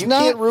pissed. It's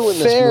not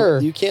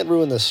fair. You can't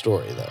ruin this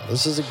story, though.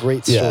 This is a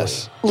great story.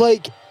 Yes.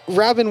 Like,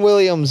 Robin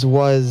Williams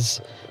was,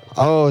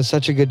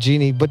 such a good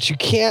genie, but you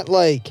can't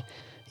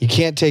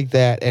take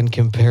that and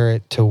compare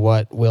it to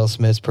what Will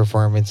Smith's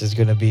performance is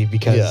going to be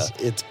because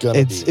Yeah. It's gonna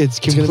be. it's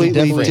completely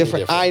different.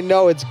 different. I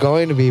know it's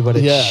going to be, but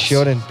it Yes.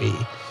 shouldn't be.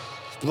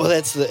 Well,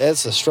 that's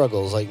the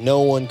struggle. Is like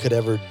no one could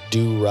ever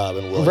do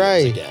Robin Williams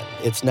Right. again.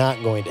 It's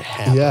not going to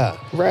happen. Yeah.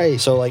 Right.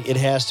 So like it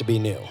has to be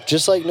new.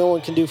 Just like no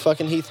one can do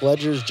fucking Heath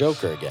Ledger's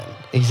Joker again.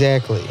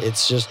 Exactly.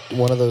 It's just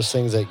one of those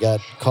things that got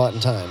caught in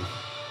time.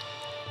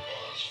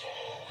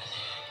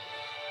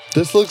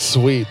 This looks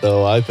sweet,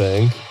 though, I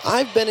think.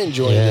 I've been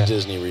enjoying Yeah. the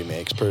Disney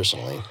remakes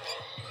personally.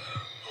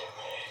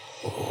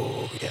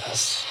 Oh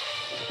yes,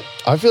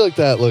 I feel like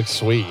that looks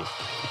sweet.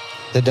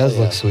 That does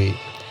yeah. look sweet.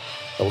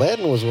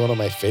 Aladdin was one of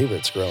my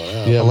favorites growing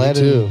up. Yeah. me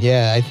Aladdin, too.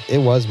 yeah, it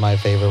was my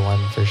favorite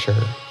one for sure.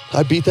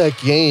 I beat that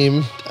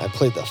game. I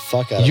played the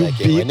fuck out of You that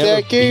game. I beat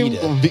never that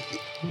game? beat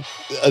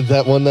it.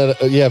 That one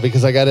yeah,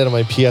 because I got it on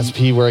my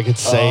PSP where I could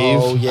save.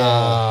 Oh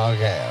yeah,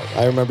 Okay.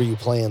 I remember you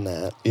playing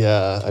that.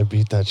 Yeah, I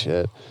beat that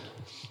shit.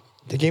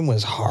 The game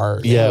was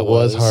hard. Yeah, it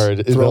was hard.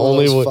 The Throwing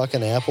only those wa-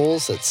 fucking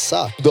apples that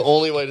suck. The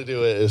only way to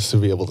do it is to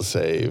be able to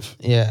save.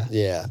 Yeah.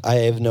 Yeah, I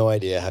have no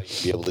idea how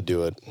you'd be able to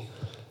do it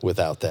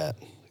without that.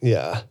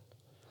 Yeah.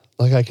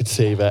 Like I could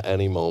save at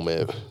any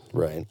moment.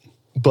 Right.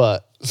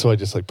 But so I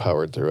just like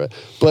powered through it.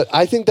 But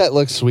I think that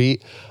looks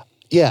sweet.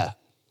 Yeah.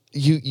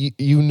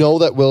 You know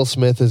that Will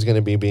Smith is going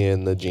to be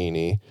being the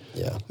genie.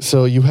 Yeah.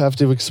 So you have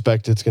to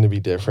expect it's going to be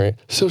different.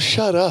 So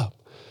shut up.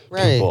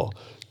 Right. People.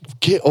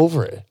 Get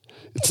over it.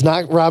 It's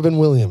not Robin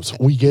Williams.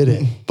 We get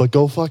it. But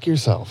go fuck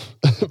yourself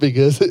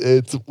because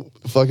it's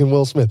fucking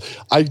Will Smith.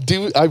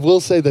 I will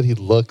say that he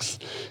looks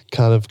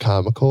kind of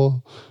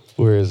comical.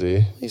 Where is he?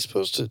 He's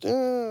supposed to.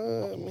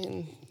 I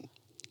mean,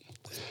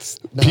 it's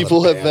not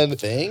People a have bad been-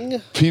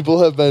 thing.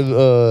 People have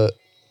been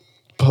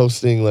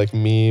posting like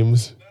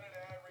memes.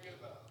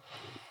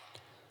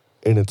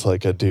 And it's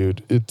like a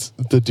dude. It's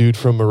the dude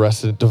from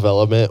Arrested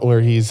Development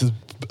where he's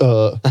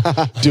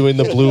doing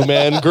the Blue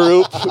Man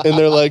Group, and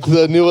they're like,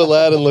 the new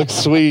Aladdin looks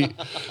sweet.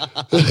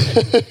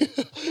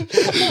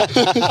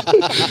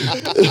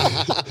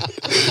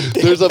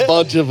 There's a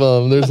bunch of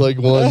them. There's like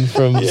one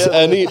from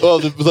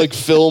like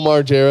Phil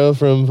Margera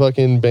from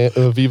fucking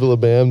Viva La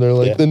Bam. They're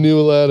like the new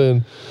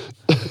Aladdin.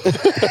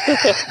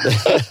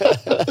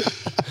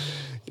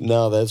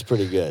 No, that's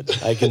pretty good.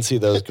 I can see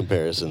those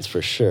comparisons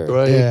for sure.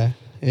 Right? Yeah.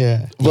 But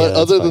Yeah, that's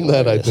other than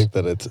that, I hilarious. think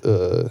that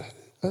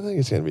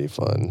it's gonna be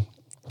fun.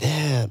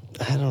 Yeah,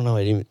 I don't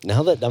know.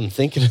 Now that I'm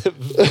thinking of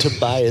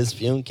Tobias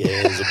Funke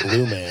as a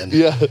Blue Man,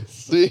 Yeah.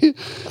 See.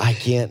 I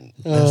can't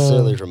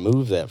necessarily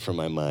remove that from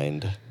my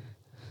mind.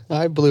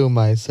 I blew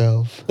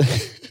myself.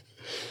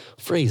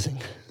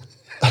 Phrasing.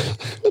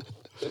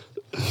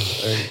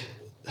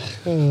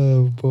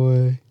 Oh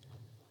boy.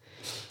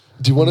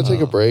 Do you want to take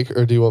a break,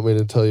 or do you want me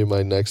to tell you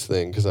my next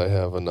thing? Because I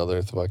have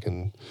another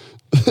fucking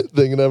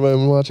thing that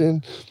I'm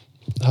watching.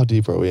 How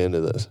deep are we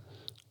into this?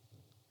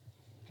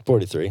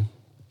 43.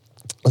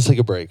 Let's take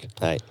a break.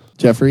 All right.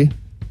 Jeffrey,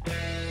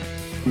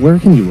 where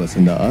can you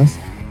listen to us?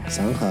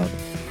 SoundCloud,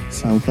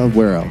 SoundCloud,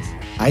 where else?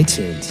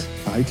 iTunes.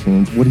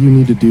 iTunes. What do you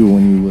need to do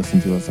when you listen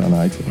to us on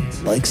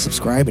iTunes? Like,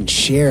 subscribe, and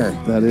share.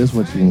 That is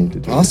what you need to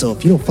do. Also,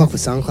 if you don't fuck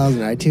with SoundCloud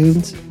and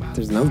iTunes,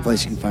 there's another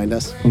place you can find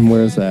us. And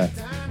where's that?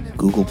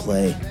 Google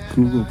Play,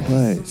 Google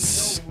Play.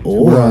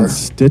 Or We're on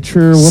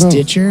Stitcher. What else?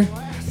 Stitcher,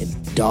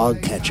 and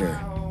Dogcatcher.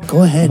 Go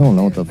I ahead. don't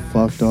know what the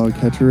fuck dog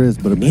catcher is,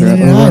 but Neither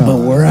apparently did I, we're but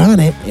on. we're on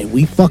it, and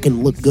we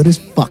fucking look good as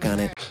fuck on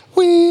it.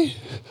 We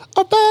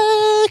are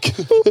back.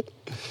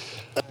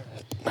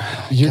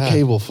 Your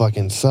cable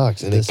fucking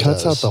sucks, and This it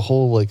cuts does. out the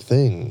whole like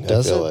thing.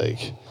 Does I feel it? like.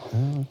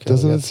 Okay,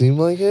 Doesn't we it got- seem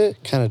like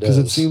it? Kinda Because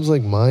it does. seems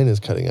like mine is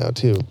cutting out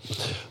too.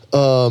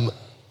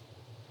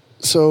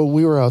 So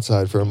we were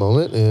outside for a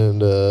moment,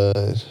 and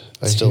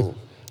I Still-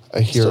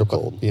 hear still about,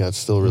 cold. Yeah, it's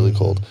still really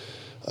cold.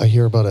 I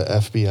hear about an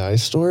FBI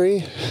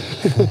story.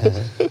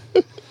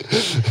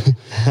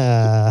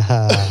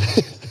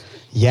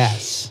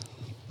 Yes.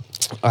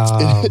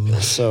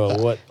 So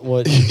what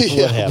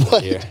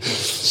happened here?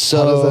 So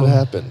How does that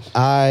happen?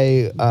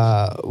 I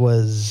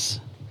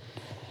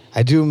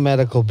I do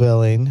medical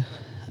billing,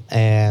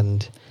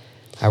 and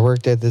I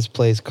worked at this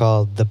place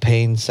called the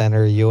Pain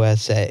Center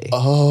USA.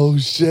 Oh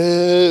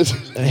shit!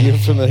 You're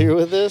familiar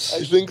with this?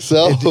 I think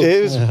so. It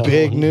is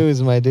big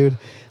news, my dude.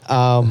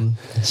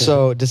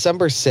 So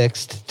December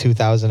 6th,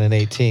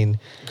 2018,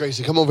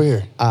 Gracie, come over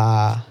here.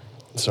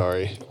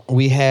 Sorry.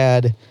 we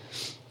had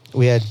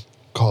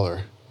Call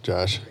her,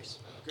 Josh.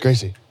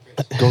 Gracie,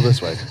 go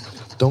this way.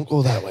 Don't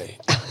go that way.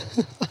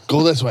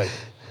 Go this way.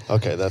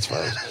 Okay, that's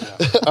fine.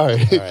 All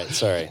right. All right,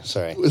 sorry.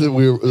 The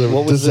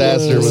What was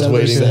disaster it? was December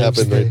waiting to 6th.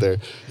 happen right there.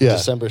 Yeah.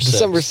 December 6th.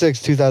 December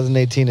 6th,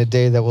 2018, a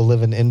day that will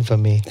live in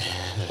infamy.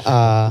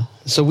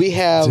 So we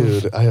have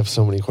Dude, I have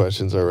so many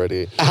questions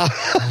already.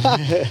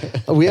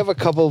 we have a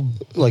couple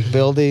like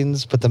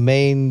buildings, but the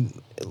main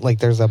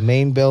there's a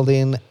main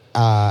building,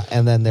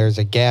 and then there's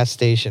a gas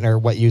station, or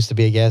what used to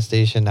be a gas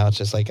station. Now it's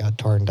just like a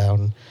torn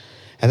down.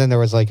 And then there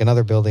was like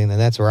another building, and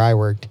that's where I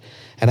worked.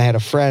 And I had a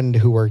friend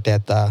who worked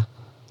at the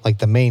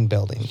main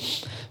building.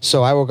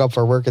 So I woke up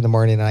for work in the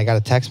morning, and I got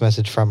a text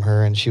message from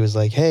her, and she was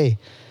like, "Hey,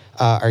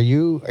 are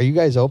you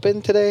guys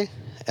open today?"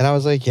 And I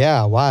was like,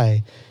 "Yeah,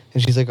 why?"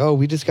 And she's like, "Oh,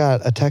 we just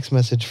got a text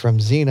message from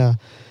Xena."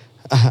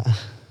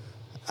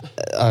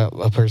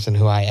 A person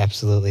who I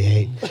absolutely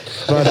hate.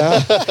 But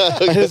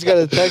I just got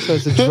a text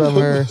message from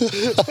her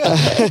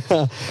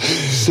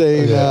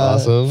saying, Okay,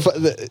 awesome.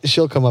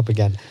 she'll come up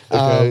again,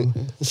 Okay.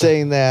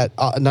 saying that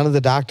none of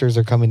the doctors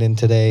are coming in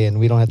today and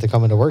we don't have to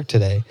come into work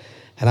today.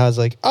 And I was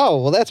like,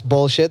 oh, well, that's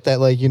bullshit that,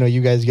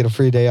 you guys get a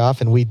free day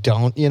off and we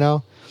don't,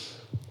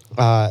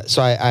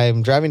 So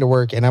I'm driving to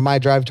work, and on my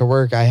drive to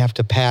work, I have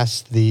to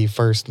pass the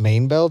first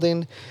main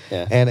building.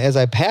 Yeah. And as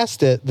I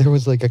passed it, there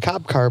was like a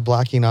cop car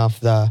blocking off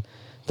the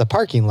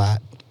parking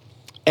lot.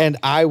 And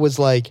I was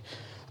like,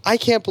 I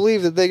can't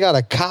believe that they got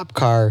a cop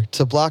car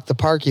to block the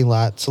parking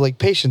lot so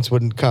patients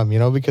wouldn't come,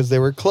 because they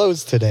were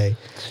closed today.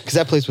 Because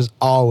that place was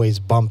always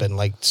bumping,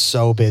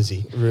 so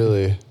busy.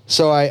 Really?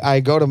 So I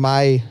go to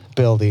my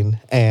building,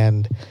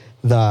 and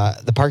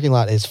the parking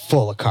lot is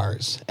full of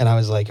cars. And I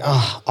was like,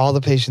 oh, all the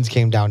patients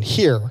came down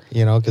here,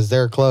 because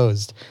they're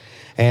closed.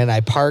 And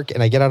I park,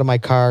 and I get out of my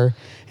car,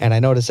 and I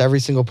notice every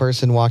single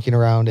person walking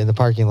around in the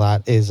parking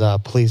lot is a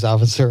police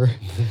officer.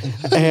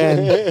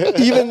 And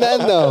even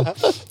then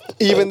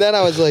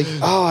I was like,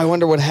 oh, I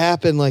wonder what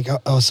happened.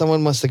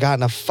 Someone must have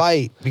gotten a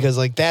fight, because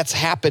that's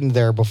happened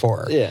there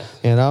before. Yeah.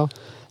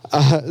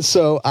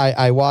 So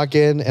I walk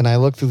in, and I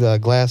look through the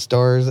glass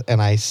doors,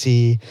 and I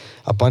see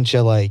a bunch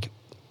of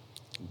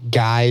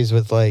guys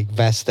with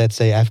vests that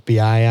say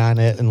FBI on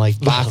it, and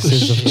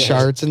boxes of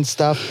charts and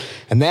stuff.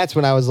 And that's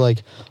when I was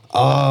like,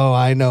 oh,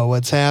 I know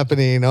what's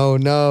happening. Oh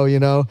no,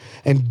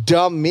 and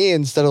dumb me,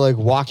 instead of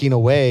walking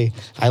away,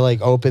 I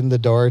opened the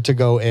door to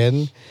go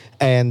in,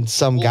 and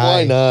some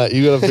guy. Why not?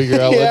 You gotta figure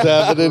out what's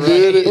Yeah, happening,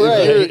 dude.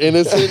 right. If you're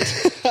innocent,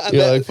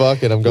 You're like,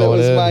 fuck it, I'm That going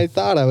was in. my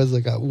thought. I was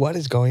like, what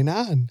is going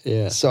on?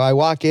 Yeah. So I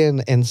walk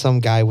in and some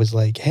guy was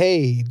like,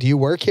 hey, do you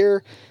work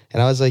here?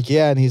 And I was like,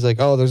 yeah. And he's like,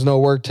 oh, there's no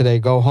work today.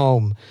 Go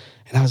home.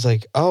 And I was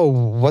like, oh,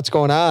 what's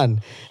going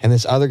on? And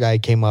this other guy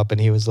came up and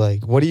he was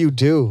like, what do you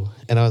do?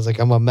 And I was like,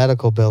 I'm a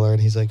medical biller.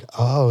 And he's like,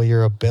 oh,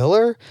 you're a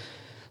biller?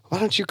 Why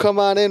don't you come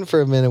on in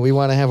for a minute? We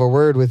want to have a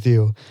word with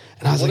you.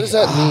 And I was What like,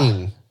 does that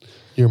mean?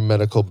 Your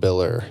medical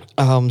biller.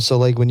 So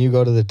like when you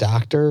go to the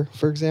doctor,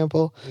 for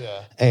example,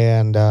 Yeah.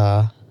 and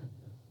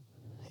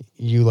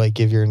you like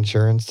give your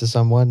insurance to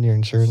someone, your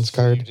insurance You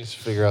card. just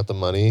figure out the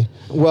money.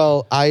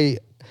 Well, I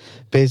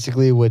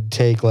basically would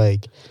take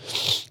like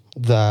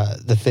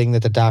the thing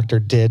that the doctor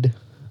did,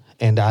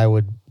 and I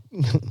would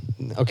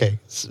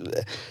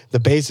the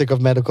basic of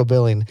medical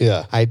billing.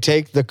 Yeah. I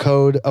take the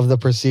code of the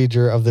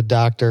procedure of the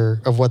doctor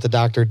of what the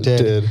doctor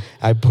did.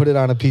 I put it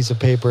on a piece of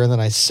paper, and then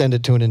I send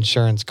it to an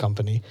insurance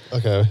company.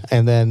 Okay.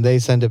 And then they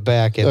send it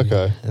back, and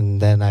Okay.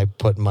 and then I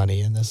put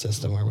money in the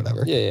system or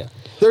whatever. Yeah.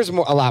 There's a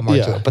lot more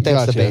Yeah, to it, but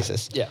that's the gotcha.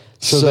 basis. Yeah.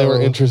 So they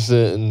were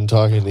interested in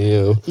talking to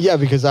you. Yeah,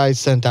 because I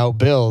sent out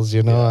bills,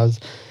 you know.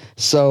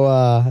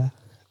 Yeah.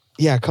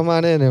 Yeah, come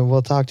on in and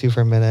we'll talk to you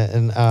for a minute.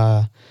 And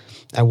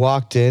I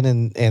walked in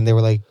and they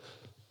were like,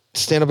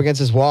 stand up against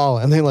this wall,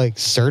 and they like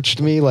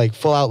searched me like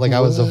full out like I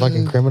was a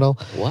fucking criminal.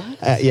 What?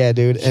 Yeah,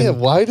 dude. And, Yeah,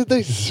 why did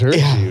they search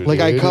you? like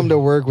I dude? come to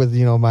work with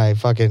my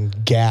fucking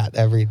gat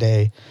every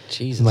day.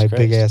 Jesus my Christ.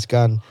 big ass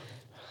gun.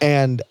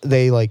 And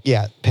they like,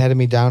 patted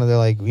me down and they're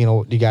like,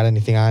 you got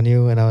anything on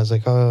you? And I was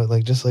like, oh,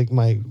 like just like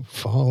my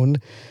phone.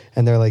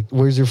 And they're like,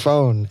 where's your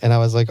phone? And I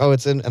was like, oh,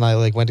 it's in. And I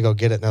like went to go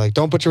get it. And they're like,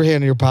 don't put your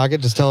hand in your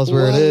pocket. Just tell us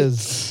where it What?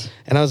 is.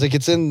 And I was like,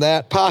 it's in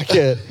that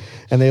pocket.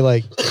 And they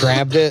like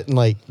grabbed it and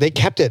like they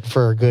kept it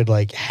for a good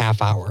like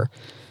half hour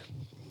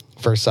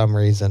for some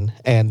reason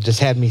and just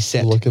had me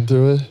sit. looking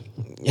through it.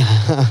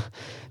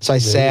 So I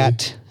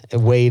sat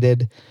and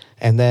waited,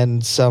 and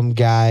then some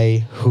guy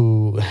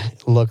who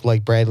looked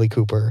like Bradley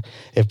Cooper,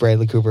 if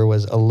Bradley Cooper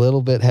was a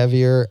little bit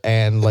heavier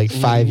and like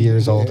 5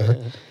 years older,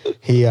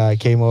 he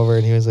came over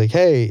and he was like,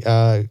 hey,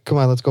 come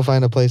on, let's go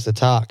find a place to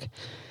talk.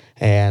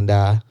 And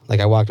like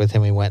I walked with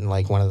him, we went in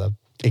like one of the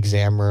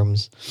exam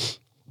rooms.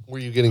 Were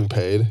you getting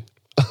paid?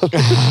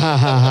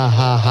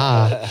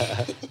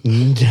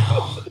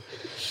 No,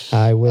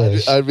 I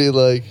wish. I'd be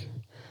like,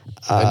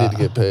 I need to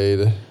get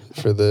paid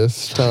for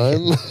this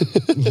time.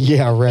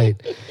 Yeah, right.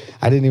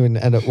 I didn't even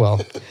end up well.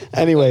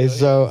 Anyway,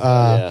 so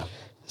Yeah.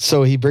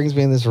 so he brings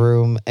me in this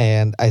room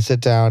and I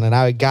sit down and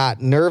I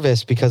got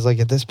nervous because like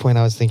at this point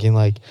I was thinking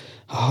like,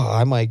 oh,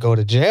 I might go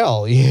to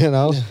jail, you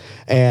know?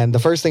 And the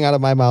first thing out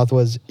of my mouth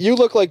was, you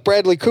look like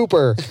Bradley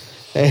Cooper.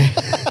 And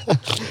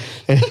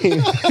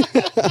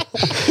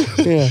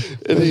yeah.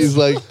 And he's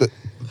like,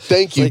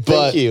 thank you, Like, but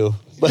thank you.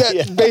 But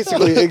Yeah,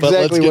 basically But let's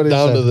exactly get what he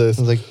down said. to this.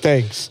 I was like,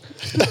 thanks.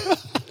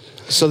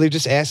 So they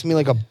just asked me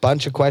like a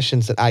bunch of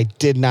questions that I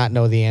did not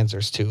know the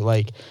answers to.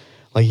 Like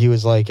he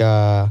was like,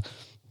 I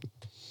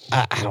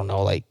don't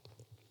know, like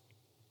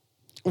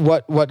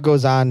what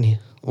goes on,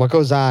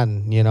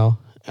 you know?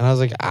 And I was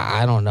like,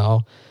 I don't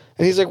know.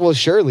 And he's like, well,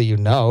 surely you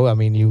know. I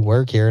mean, you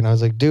work here. And I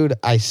was like, dude,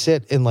 I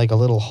sit in like a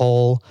little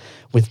hole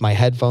with my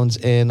headphones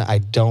in. I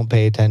don't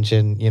pay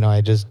attention. You know,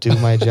 I just do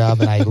my job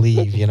and I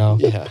leave, you know?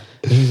 Yeah.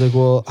 And he's like,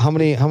 well, how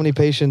many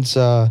patients,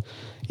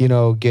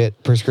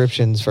 get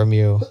prescriptions from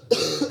you?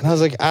 And I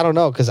was like, I don't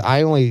know. Cause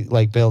I only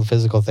like build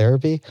physical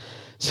therapy.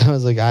 So I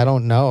was like, I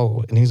don't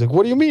know. And he's like,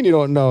 what do you mean you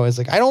don't know? It's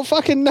like, I don't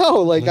fucking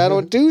know. Like, I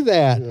don't do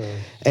that. Yeah.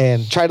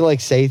 And try to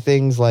like say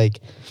things like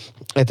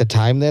at the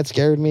time that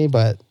scared me.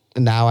 But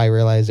now I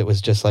realize it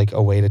was just like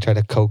a way to try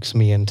to coax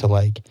me into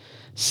like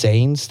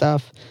saying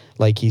stuff.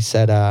 Like he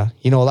said, a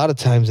lot of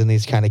times in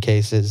these kind of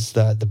cases,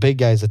 the big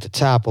guys at the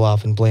top will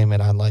often blame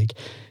it on like,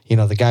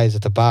 the guys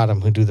at the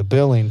bottom who do the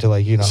billing to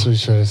like, so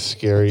he's trying to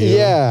scare you.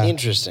 Yeah.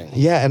 Interesting.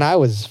 Yeah, and I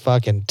was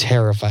fucking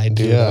terrified,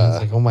 dude. Yeah. I was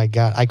like, oh my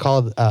God. I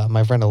called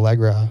my friend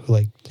Allegra, who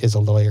like is a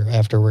lawyer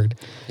afterward,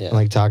 and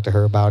like talked to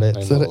her about it.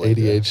 Is that an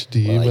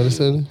ADHD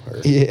medicine?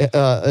 Yeah,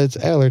 it's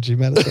allergy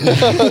medicine.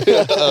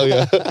 Oh,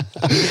 yeah.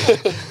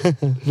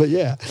 But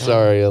yeah.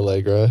 Sorry,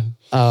 Allegra.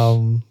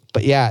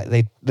 But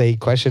yeah, they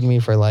questioned me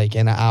for like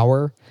an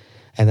hour,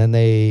 and then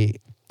they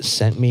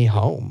sent me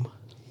home.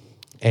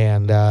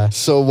 And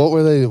So what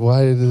were they?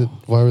 Why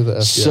were the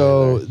FBI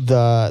so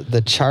there?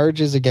 the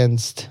charges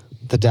against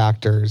the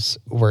doctors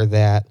were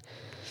that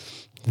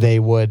they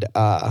would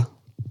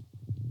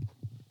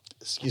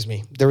excuse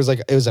me, it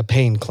was a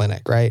pain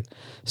clinic, right?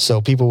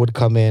 So people would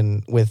come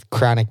in with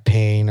chronic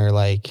pain or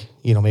like,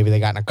 maybe they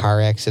got in a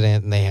car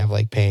accident and they have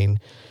like pain.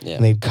 Yeah.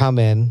 And they'd come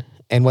in,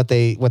 and what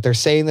they're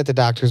saying that the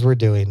doctors were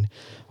doing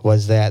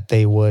was that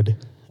they would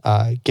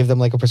give them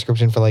like a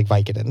prescription for like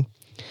Vicodin.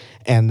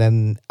 And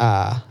then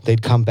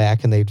they'd come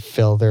back and they'd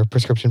fill their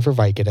prescription for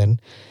Vicodin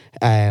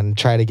and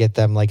try to get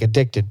them like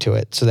addicted to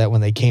it, so that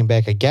when they came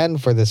back again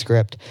for the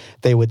script,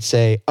 they would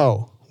say,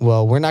 oh,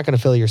 well, we're not going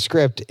to fill your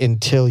script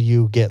until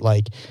you get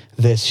like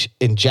this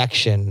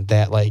injection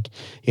that like,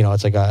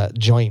 it's like a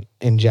joint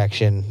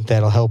injection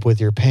that'll help with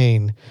your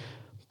pain.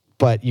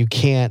 but you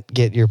can't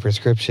get your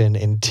prescription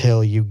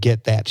until you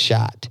get that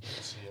shot.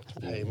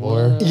 Pay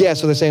more. Yeah,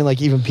 so they're saying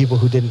like even people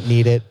who didn't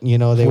need it, you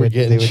know, they Were would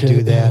getting do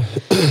shit. that,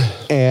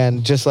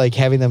 and just like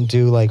having them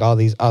do like all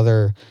these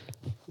other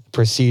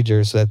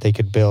procedures so that they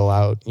could bill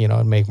out, you know,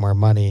 and make more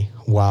money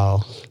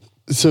while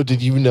So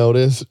did you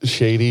notice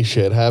shady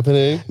shit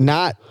happening?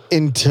 not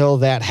until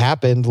that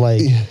happened.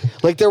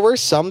 Like there were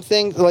some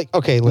things like,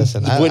 okay,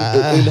 listen,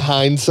 In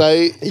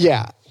hindsight,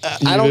 yeah, I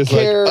you're don't just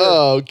like, care.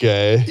 oh,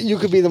 okay. You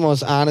could be the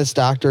most honest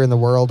doctor in the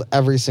world.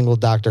 Every single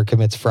doctor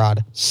commits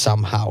fraud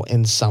somehow,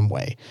 in some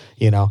way,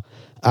 you know,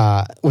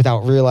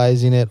 without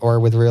realizing it or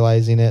with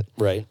realizing it.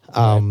 Right.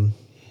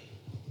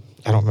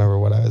 I don't remember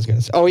what I was going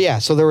to say. Oh yeah,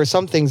 so there were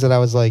some things that I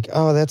was like,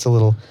 oh, that's a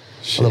little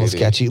Shady.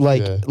 sketchy.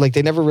 Like Yeah. like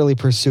they never really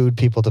pursued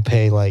people to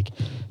pay like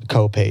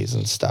co-pays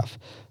and stuff,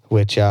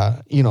 which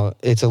you know,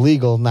 it's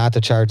illegal not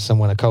to charge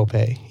someone a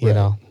copay, you Right.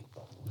 know.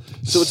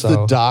 So it's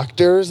the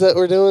doctors that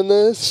were doing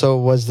this? So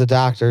it was the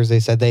doctors.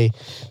 They said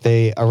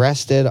they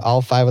arrested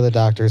all 5 of the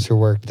doctors who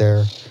worked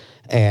there,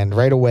 and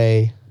right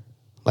away,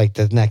 like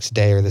the next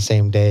day or the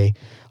same day,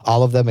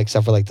 all of them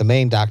except for like the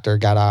main doctor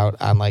got out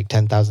on like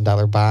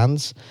 $10,000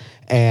 bonds,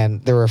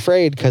 and they were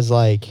afraid because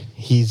like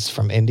he's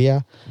from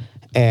India,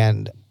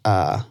 and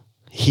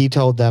he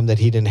told them that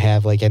he didn't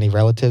have like any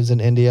relatives in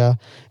India,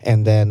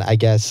 and then I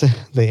guess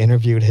they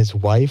interviewed his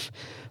wife,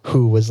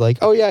 who was like,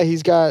 oh yeah,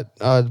 he's got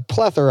a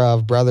plethora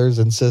of brothers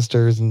and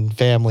sisters and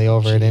family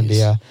over in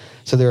India.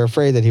 So they were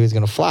afraid that he was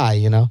going to fly,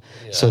 you know?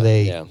 So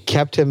they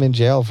kept him in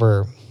jail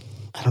for,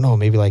 I don't know,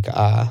 maybe like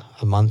a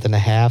month and a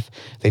half.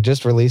 They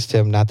just released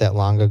him not that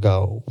long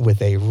ago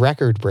with a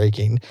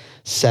record-breaking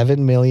 $7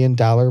 million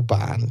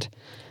bond.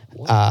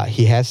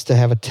 He has to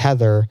have a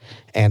tether,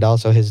 and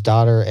also his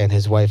daughter and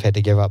his wife had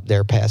to give up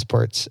their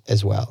passports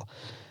as well.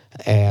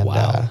 And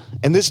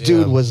and this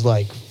dude was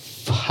like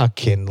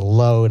fucking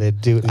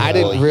loaded, dude. I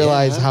didn't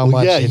realize how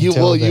much. Yeah,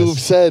 until you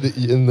this. said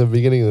in the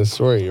beginning of the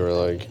story, you were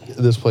like,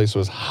 this place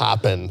was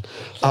hopping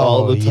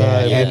all the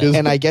time. Yeah. Because-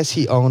 And I guess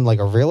he owned like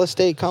a real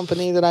estate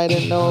company that I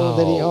didn't know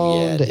that he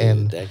owned. Yeah, dude,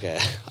 and that guy.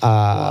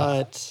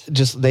 What?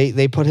 just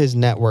they put his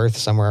net worth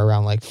somewhere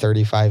around like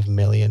 $35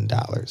 million.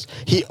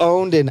 He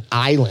owned an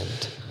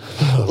island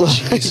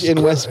like,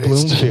 in West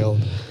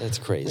Bloomfield. That's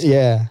crazy.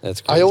 Yeah.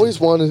 That's crazy. I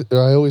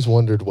always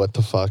wondered what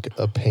the fuck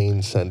a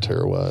pain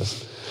center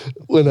was.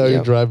 When I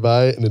would drive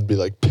by and it'd be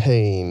like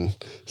pain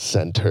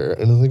center.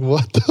 And I'm like,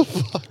 what the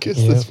fuck is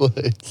this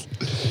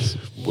place?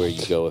 Where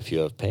you go if you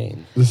have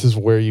pain. This is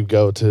where you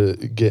go to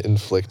get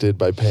inflicted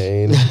by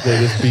pain. They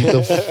just beat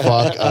the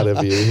fuck out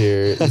of you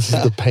here. This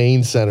is the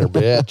pain center,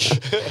 bitch.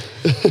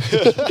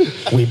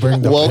 We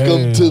bring the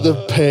Welcome to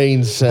the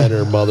pain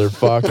center,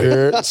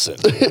 motherfucker.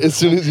 As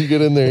soon as you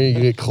get in there, you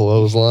get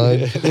clothesline.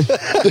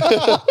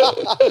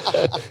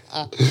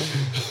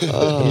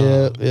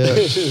 yeah.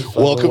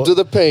 Welcome to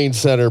the pain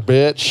center,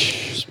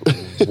 bitch.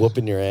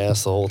 Whooping your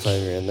ass the whole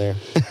time you're in there.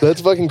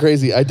 That's fucking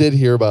crazy. I did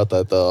hear about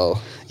that though.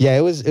 Yeah,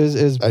 it was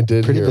I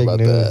did pretty hear big about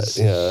news.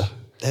 that. Yeah.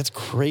 That's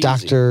crazy.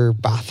 Dr.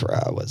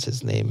 Bathra was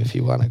his name if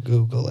you want to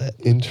Google it.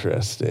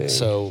 Interesting.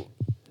 So,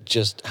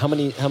 just how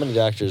many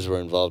doctors were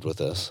involved with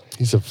this?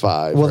 He said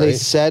 5. Well, right? they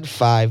said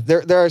 5.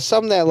 There are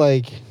some that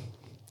like,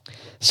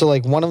 so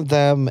like one of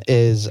them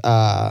is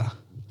I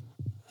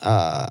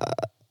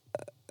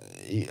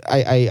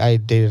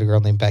dated a girl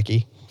named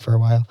Becky for a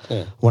while.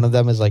 Yeah. One of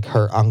them is like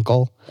her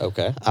uncle,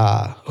 Okay.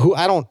 who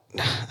I don't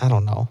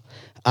know.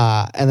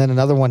 And then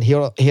another one, he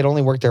had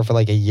only worked there for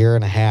like a year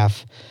and a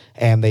half,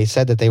 and they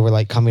said that they were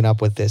like coming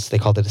up with this. They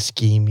called it a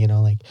scheme, you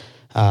know, like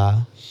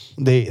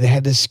they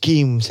had this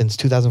scheme since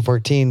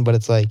 2014, but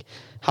it's like,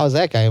 how is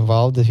that guy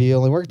involved if he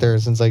only worked there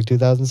since like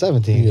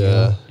 2017? you Yeah.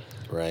 know?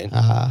 Right.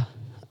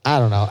 I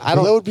don't know. I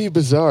Well, that don't. would be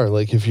bizarre.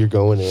 Like if you're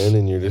going in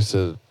and you're just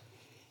a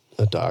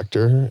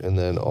doctor, and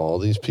then all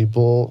these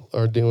people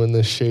are doing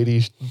this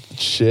shady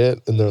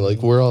shit, and they're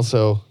like, we're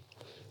also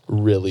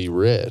really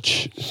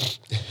rich.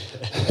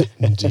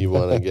 Do you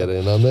want to get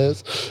in on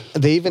this?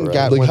 They even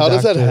got Like, one how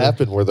does that doctor-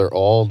 happen where they're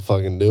all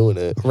fucking doing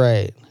it?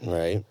 Right.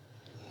 right.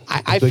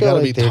 I They feel gotta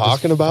like be they're just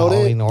talking about it?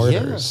 following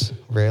orders.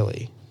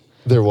 Really.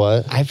 They're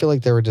what? I feel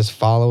like they were just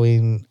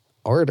following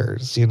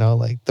orders, you know,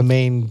 like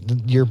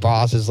your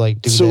boss is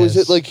like, do So this.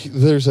 is it like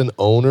there's an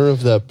owner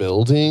of that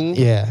building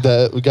Yeah.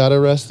 that got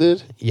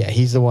arrested? Yeah,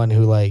 he's the one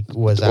who like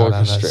was out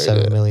on a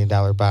Orchestrated. $7 million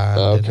bond.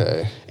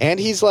 Okay. And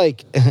he's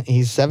like,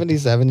 he's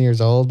 77 years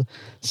old.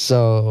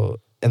 So,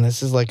 and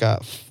this is like a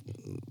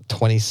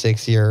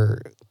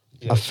 26-year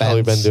offense.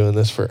 Probably been doing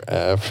this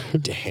forever.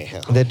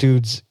 Damn. That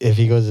dude's, if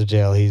he goes to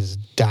jail, he's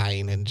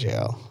dying in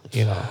jail,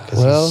 you know, because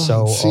Well, he's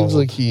so it seems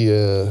old. like he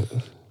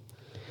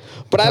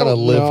but I kind of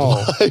don't lived know.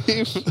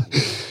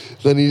 life.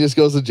 Then he just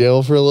goes to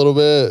jail for a little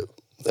bit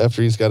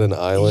after he's got an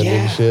island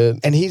and shit.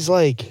 And he's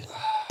like,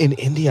 in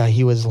India,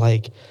 he was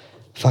like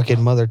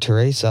fucking Mother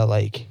Teresa,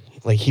 like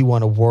he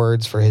won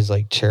awards for his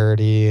like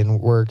charity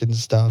and work and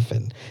stuff,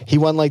 and he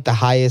won like the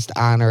highest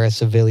honor a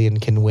civilian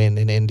can win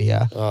in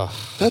India.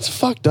 That's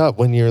fucked up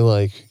when you're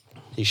like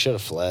He should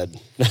have fled.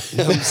 I'm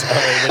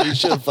sorry, but he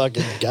should have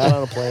fucking got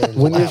on a plane and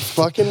When you're left.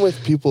 fucking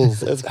with people's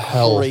That's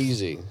health,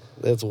 crazy.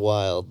 That's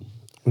wild.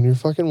 when you're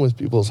fucking with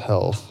people's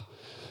health,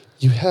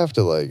 you have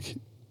to like,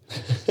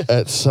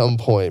 at some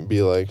point,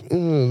 be like,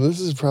 this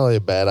is probably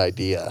a bad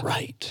idea.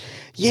 Right.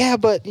 Yeah,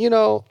 but you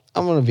know,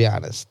 I'm gonna be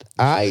honest.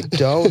 I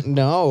don't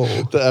know.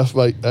 The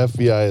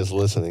FBI is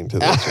listening to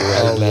this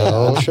right yeah,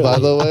 now. I'm sure By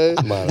they- the way,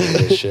 Monitor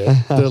this shit.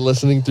 they're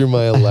listening through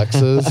my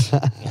Alexas.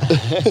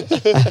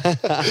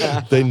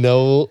 They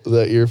know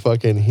that you're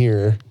fucking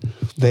here.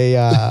 They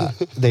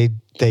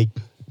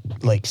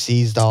like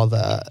seized all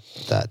the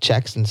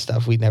checks and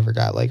stuff. We never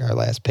got like our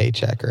last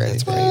paycheck or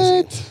anything.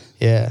 What?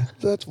 Yeah.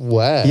 That's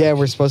whack. Yeah,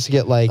 we're supposed to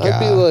get like I'd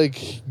be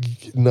like,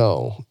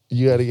 no,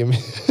 you got to give me.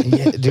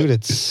 yeah, dude,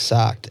 it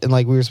sucked. And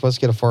like we were supposed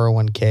to get a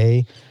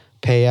 401k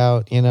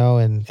payout, you know,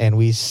 and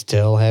we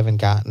still haven't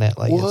gotten it.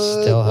 Like What?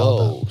 it's still held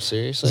Whoa, up.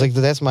 seriously? It's like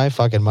that's my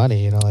fucking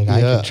money, you know. Like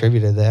I Yeah.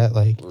 contributed that.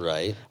 Like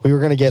right. we were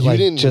gonna get You like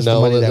didn't just the know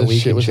money that that this we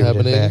shit was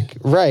contributed happening? back.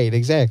 Right,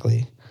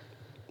 exactly.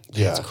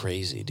 Yeah. That's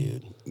crazy,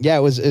 dude. Yeah,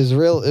 it was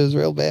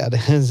real bad.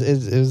 It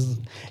was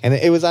and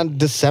it was on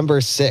December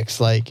 6th,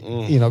 like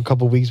you know, a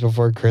couple weeks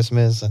before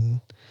Christmas, and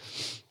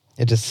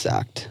it just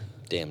sucked.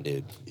 Damn,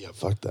 dude. Yeah,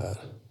 fuck that.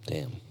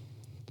 Damn.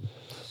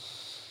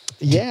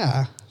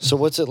 Yeah. So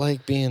what's it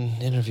like being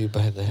interviewed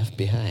by the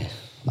FBI?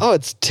 Oh,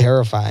 it's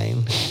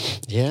terrifying.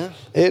 Yeah?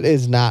 It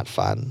is not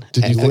fun.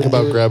 Did you think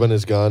about grabbing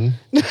his gun?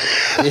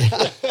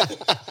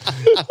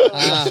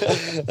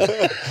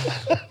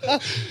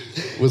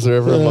 Was there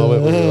ever a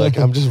moment where you're like,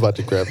 I'm just about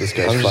to grab this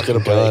guy's I'm just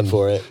fucking going to break gun?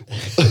 for it.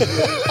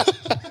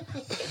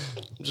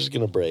 I'm just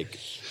going to break.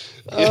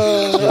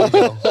 I'm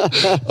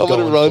gonna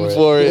Going run for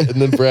for it.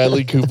 And then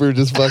Bradley Cooper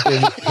just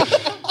fucking,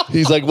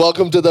 he's like,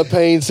 welcome to the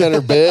pain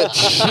center,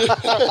 bitch.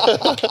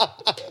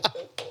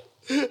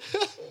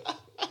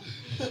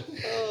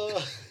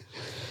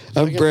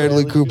 I'm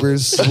Bradley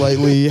Cooper's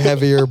slightly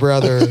heavier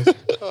brother.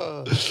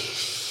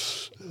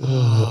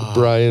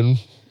 Brian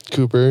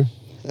Cooper.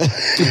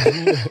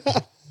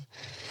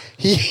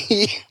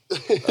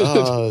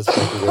 Oh, that's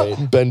fucking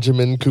great.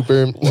 Benjamin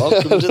Cooper.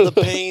 Welcome to the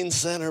pain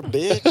center,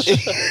 bitch.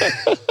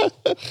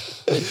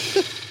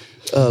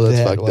 Oh, that's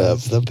That fucked up.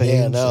 was the pain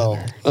Yeah, no.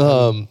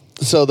 center.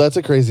 So that's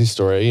a crazy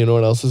story. You know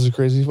what else is a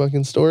crazy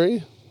fucking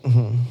story?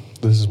 Mm-hmm.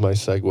 This is my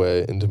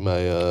segue into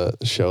my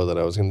show that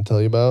I was going to tell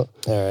you about.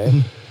 All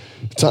right.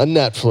 It's on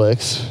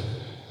Netflix,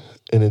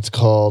 and it's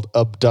called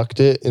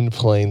Abducted in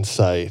Plain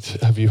Sight.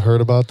 Have you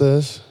heard about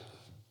this?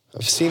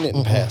 I've seen it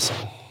in passing.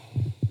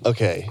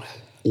 Okay,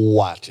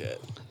 watch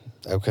it.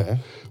 Okay.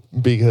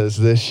 Because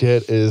this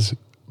shit is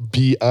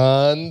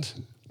beyond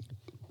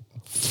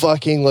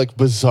fucking like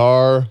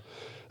bizarre.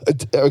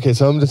 Okay,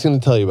 so I'm just going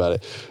to tell you about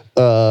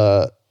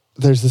it.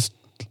 There's this.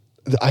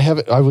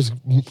 I was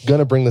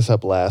gonna bring this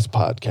up last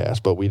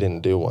podcast, but we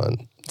didn't do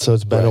one. So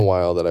it's been a Right.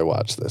 while that I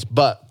watched this.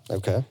 But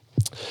Okay.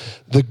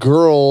 the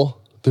girl,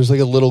 there's like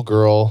a little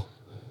girl,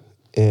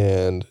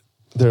 and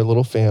they're a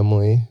little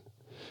family,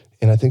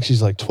 and I think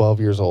she's like 12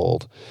 years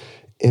old.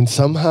 And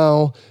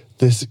somehow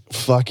this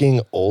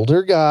fucking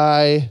older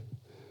guy,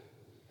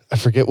 I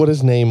forget what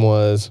his name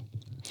was,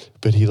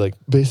 but he like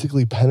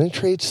basically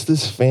penetrates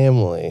this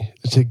family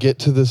to get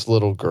to this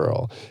little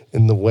girl.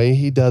 And the way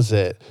he does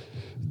it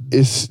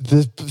is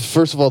this,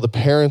 first of all, the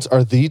parents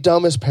are the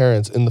dumbest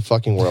parents in the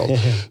fucking world.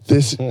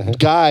 This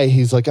guy,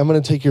 he's like, I'm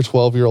going to take your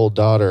 12-year-old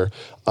daughter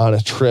on a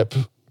trip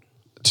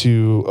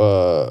to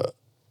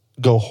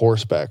go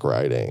horseback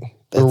riding.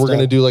 Or we're going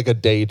to do like a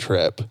day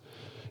trip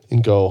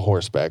and go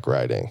horseback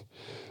riding.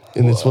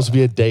 And it's supposed to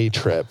be a day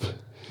trip.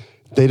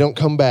 They don't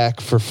come back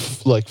for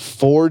like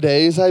 4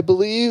 days, I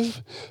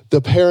believe.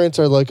 The parents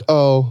are like,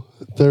 oh,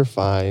 they're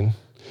fine.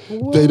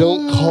 They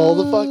don't call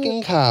the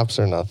fucking cops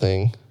or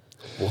nothing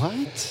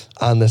What?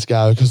 on this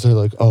guy because they're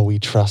like, oh, we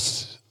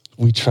trust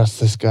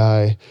this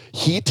guy.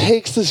 He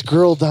takes this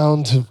girl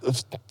down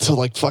to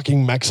like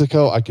fucking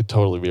Mexico. I could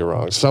totally be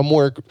wrong.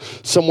 Somewhere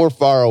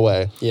far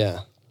away. Yeah.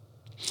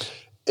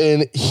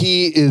 And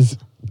he is,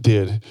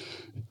 dude,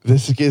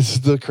 this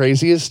is the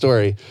craziest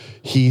story.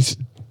 He's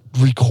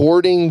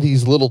recording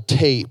these little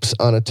tapes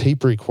on a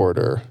tape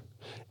recorder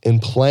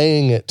and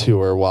playing it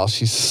to her while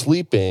she's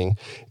sleeping.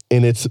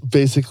 And it's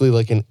basically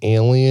like an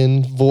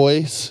alien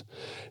voice.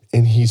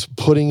 And he's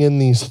putting in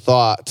these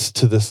thoughts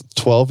to this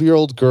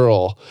 12-year-old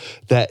girl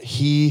that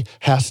he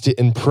has to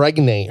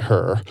impregnate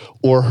her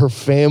or her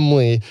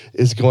family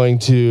is going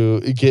to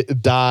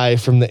die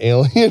from the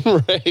alien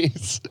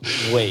race.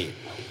 Wait.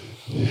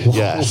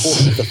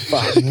 Yes. What the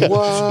fuck?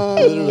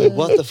 Literally,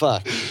 what the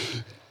fuck?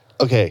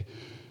 Okay.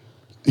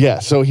 Yeah,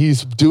 so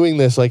he's doing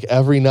this like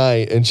every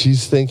night, and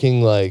she's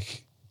thinking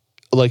like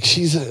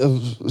she's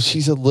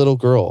a little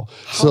girl.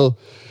 So,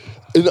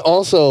 and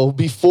also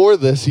before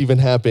this even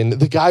happened,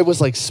 the guy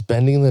was like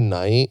spending the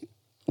night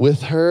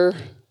with her.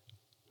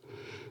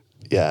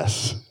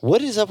 Yes,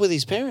 What is up with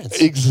these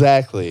parents?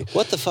 exactly.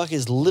 What the fuck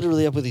is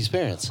literally up with these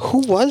parents? Who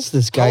was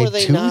this How guy are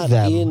they to not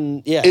them?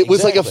 in? Yeah, It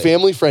was like a exactly.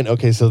 family friend.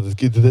 Okay, so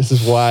this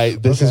is why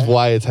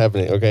it's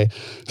happening. Okay,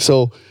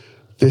 so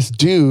this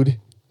dude,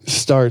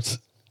 starts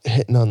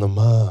hitting on the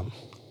mom.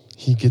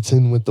 He gets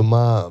in with the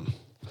mom.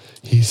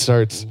 He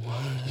starts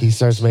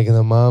making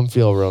the mom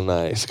feel real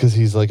nice because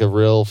he's like a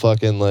real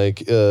fucking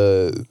like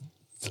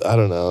I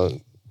don't know.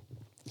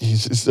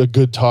 He's just a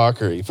good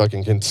talker. He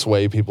fucking can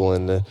sway people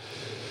into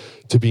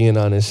being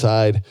on his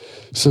side.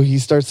 So he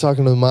starts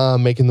talking to the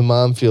mom, making the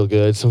mom feel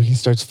good. So he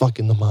starts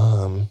fucking the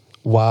mom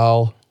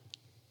while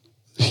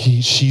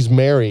she's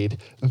married.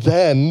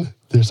 Then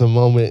there's a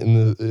moment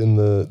in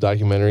the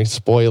documentary,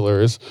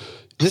 spoilers.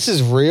 This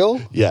is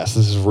real? Yes,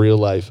 this is real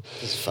life.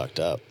 It's fucked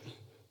up.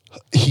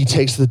 He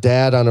takes the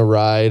dad on a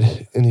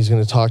ride and he's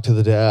going to talk to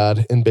the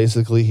dad. And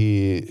basically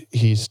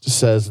he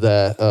says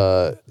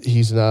that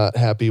he's not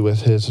happy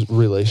with his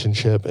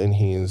relationship and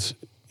he's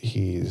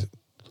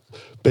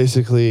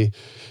basically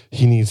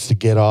he needs to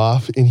get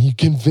off, and he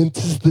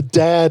convinces the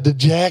dad to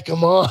jack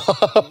him off.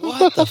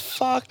 What the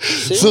fuck?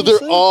 So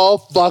they're all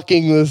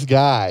fucking this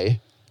guy.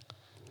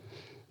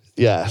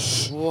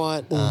 Yes.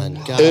 What on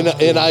God?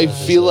 And I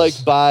feel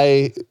like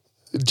by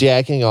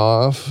jacking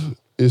off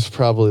is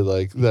probably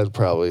like, that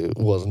probably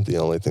wasn't the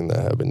only thing that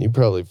happened. You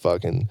probably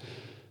fucking,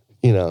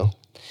 you know.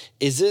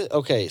 Is it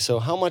okay? So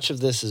how much of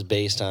this is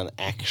based on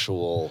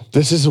actual?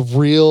 This is a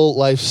real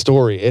life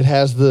story. It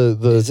has the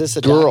Is this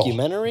a girl.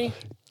 documentary?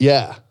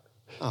 Yeah.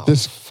 Oh,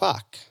 This-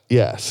 fuck.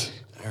 Yes.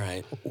 All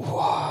right.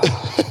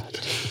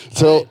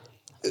 So,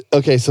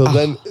 okay, so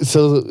then,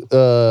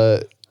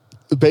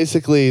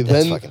 basically,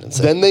 That's then fucking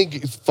insane. then they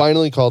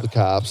finally call the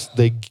cops.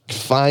 They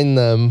find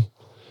them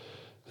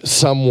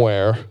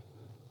somewhere.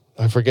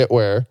 I forget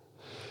where.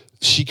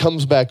 She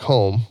comes back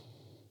home.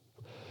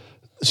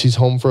 She's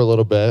home for a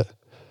little bit,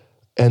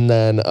 and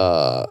then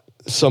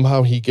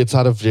somehow he gets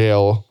out of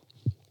jail,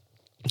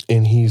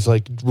 and he's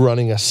like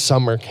running a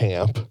summer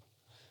camp.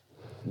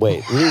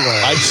 Wait. Rewind.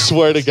 I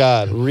swear to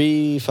God.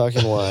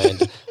 Fucking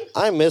wind.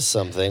 I missed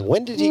something.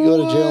 When did he go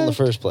to jail in the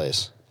first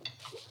place?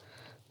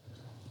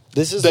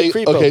 This is the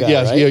creepo guy,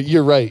 yes, right? yeah,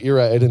 you're right. You're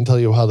right. I didn't tell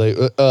you how they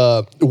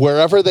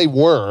wherever they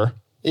were,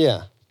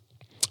 Yeah.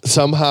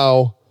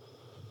 somehow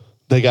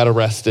they got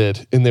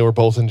arrested and they were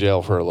both in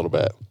jail for a little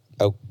bit.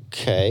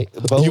 Okay.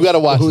 You got to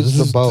watch Who's this. the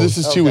This is, both? this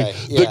is 2 Okay,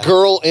 weeks. yeah. The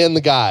girl and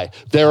the guy,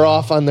 they're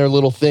off on their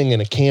little thing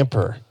in a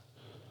camper.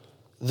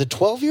 The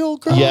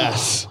 12-year-old girl?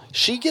 Yes.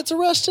 She gets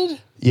arrested?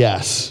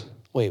 Yes.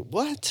 Wait,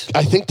 what?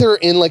 I think they're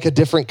in like a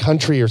different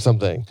country or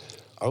something.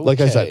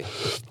 Like I said,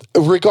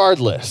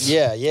 regardless.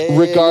 Yeah.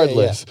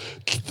 Regardless,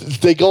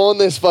 they go on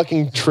this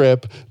fucking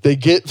trip. They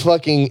get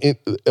fucking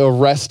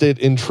arrested,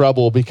 in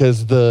trouble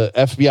because the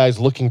FBI is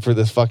looking for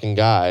this fucking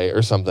guy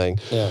or something.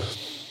 Yeah.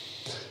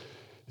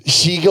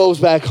 She goes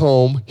back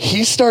home.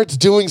 He starts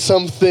doing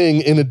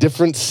something in a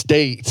different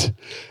state,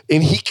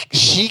 and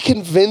she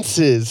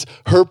convinces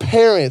her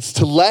parents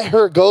to let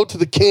her go to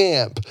the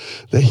camp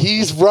that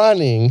he's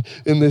running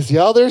in this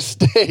other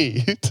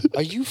state.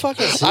 Are you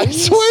fucking serious? I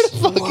swear to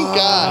fucking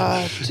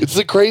God, it's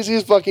the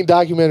craziest fucking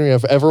documentary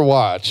I've ever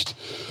watched.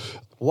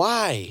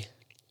 Why?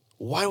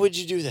 Why would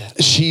you do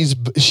that?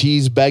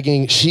 She's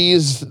begging. She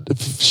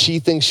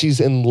thinks she's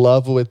in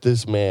love with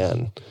this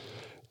man,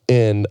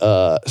 and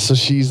so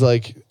she's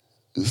like,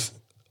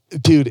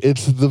 dude,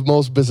 it's the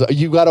most bizarre.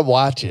 You got to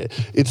watch it.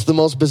 It's the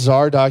most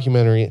bizarre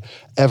documentary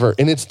ever,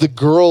 and it's the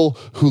girl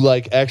who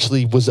like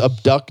actually was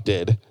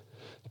abducted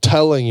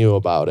telling you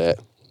about it.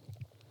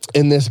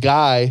 And this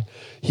guy,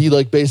 he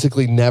like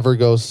basically never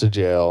goes to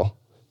jail.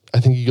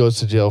 I think he goes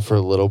to jail for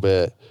a little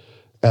bit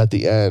at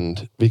the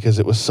end because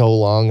it was so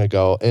long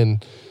ago.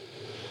 And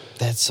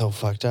That's so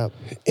fucked up.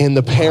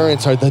 the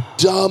parents are the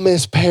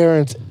dumbest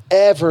parents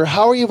ever.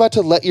 How are you about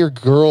to let your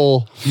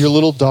girl, your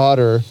little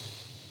daughter,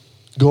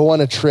 go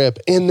on a trip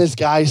and this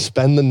guy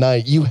spend the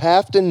night? You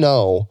have to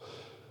know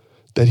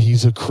that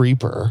he's a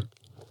creeper.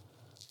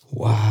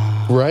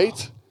 Wow.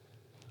 Right?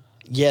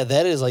 Yeah,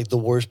 that is like the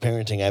worst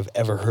parenting I've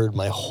ever heard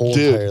my whole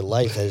Dude. entire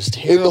life. That is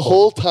terrible. And the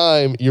whole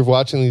time you're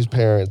watching these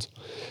parents,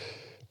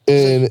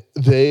 and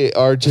they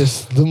are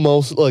just the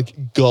most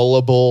like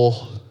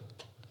gullible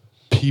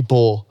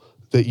people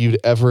that you'd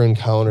ever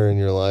encounter in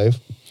your life.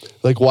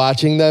 Like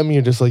watching them,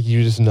 you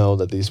just know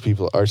that these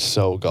people are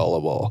so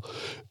gullible.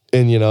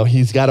 And you know,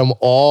 he's got them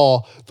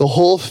all, the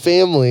whole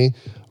family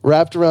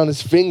wrapped around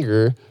his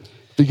finger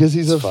because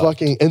he's a fucked.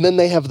 fucking, and then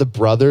they have the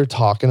brother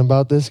talking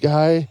about this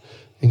guy.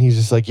 And he's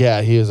just like,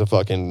 yeah, he is a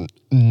fucking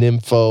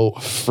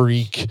nympho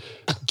freak.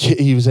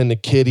 He was into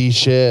kitty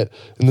shit.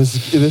 And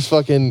this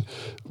fucking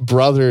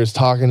brother is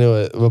talking to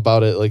it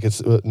about it like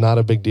it's not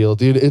a big deal.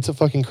 Dude, it's a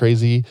fucking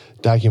crazy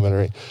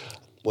documentary.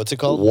 What's it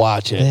called?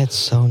 Watch it. That's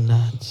so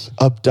nuts.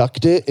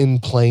 Abduct it in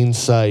plain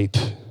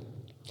sight.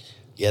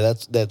 Yeah,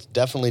 that's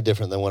definitely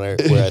different than where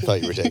I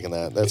thought you were taking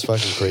that. That's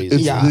fucking crazy.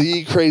 It's Yeah.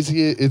 the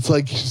crazy. It's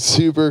like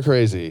super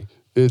crazy.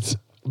 It's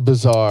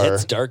bizarre.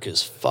 That's dark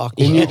as fuck.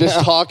 And bro. you're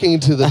just talking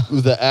to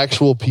the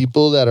actual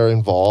people that are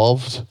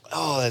involved.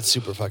 Oh, that's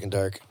super fucking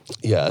dark.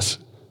 Yes.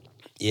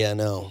 Yeah,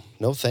 no,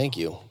 thank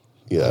you.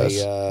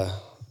 Yes.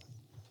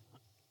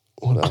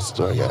 What else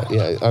do I got?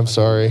 Yeah, I'm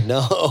sorry.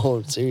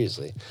 No,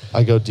 seriously.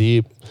 I go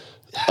deep.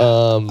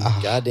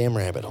 Goddamn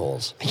rabbit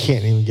holes. I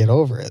can't even get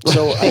over it.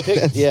 So I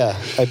picked,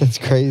 That's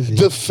crazy.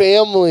 The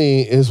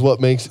family is what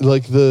makes,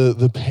 like,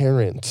 the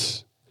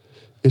parents.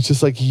 It's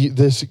just like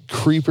this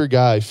creeper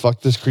guy.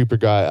 Fuck this creeper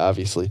guy,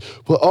 obviously.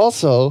 But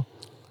also,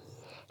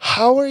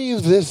 how are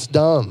you this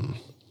dumb?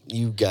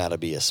 You gotta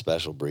be a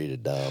special breed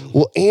of dumb.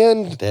 Well,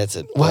 and That's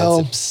well,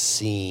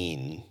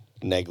 obscene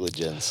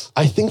negligence.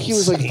 I think he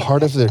was like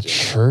part of their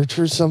church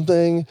or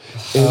something.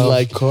 And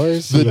like, of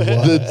course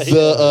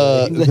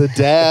the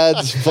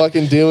dad's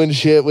fucking doing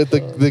shit with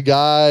the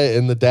guy,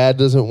 and the dad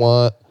doesn't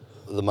want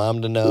The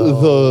mom to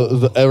know.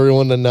 the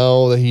everyone to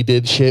know that he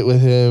did shit with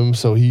him,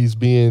 so he's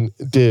being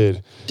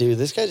dude. Dude,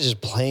 this guy's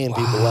just playing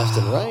people left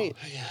and right.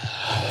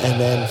 And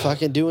then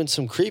fucking doing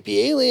some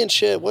creepy alien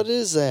shit. What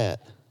is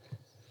that?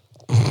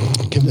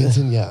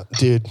 Convincing, yeah,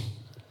 dude.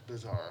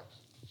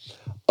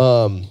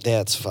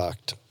 That's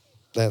fucked.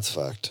 That's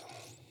fucked.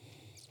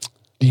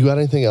 Do you got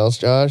anything else,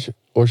 Josh?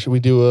 Or should we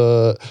do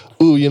a?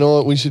 Ooh, you know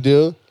what we should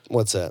do?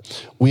 What's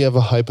that? We have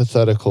a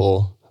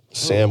hypothetical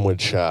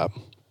sandwich shop.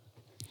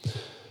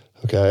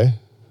 Okay,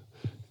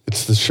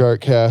 it's the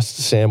Sharkcast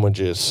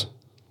sandwiches.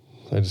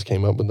 I just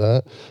came up with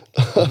that.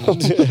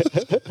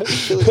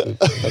 Okay,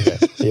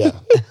 yeah.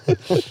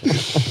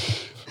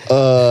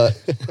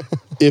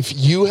 If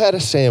you had a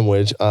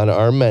sandwich on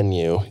our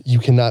menu, you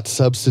cannot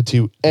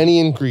substitute any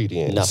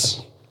ingredients.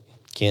 Nothing.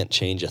 Can't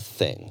change a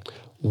thing.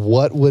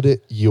 What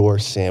would your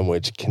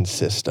sandwich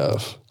consist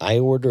of? I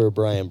order a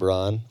Brian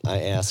Braun.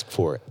 I ask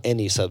for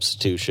any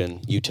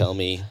substitution. You tell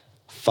me,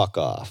 fuck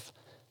off.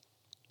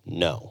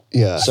 No.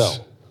 Yes. So,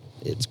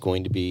 it's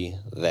going to be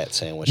that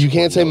sandwich. You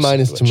can't or say no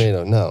minus sandwich.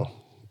 tomato. No.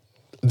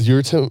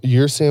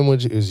 Your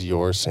sandwich is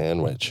your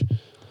sandwich.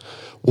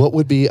 What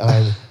would be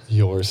on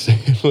your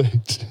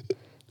sandwich?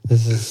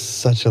 This is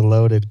such a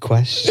loaded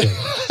question.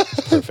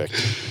 Perfect.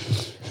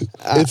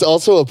 It's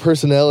also a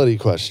personality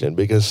question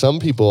because some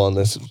people on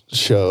this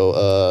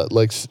show,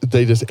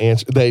 they just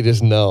answer, they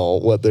just know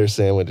what their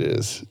sandwich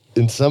is,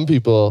 and some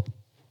people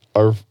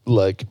are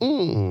like,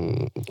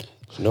 No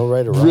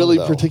right or wrong. really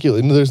though.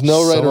 particular. There's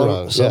no right or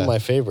wrong. Some Yeah. of my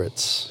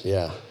favorites.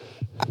 Yeah.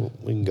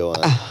 We can go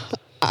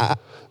on.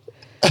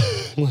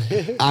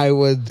 I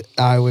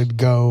would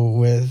go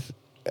with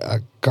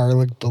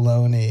garlic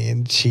bologna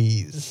and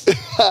cheese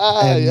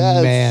and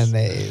Yes.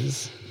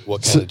 mayonnaise.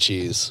 What kind of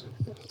cheese?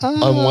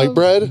 On white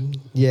bread?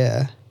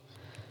 Yeah.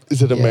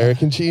 Is it Yeah.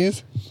 American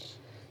cheese?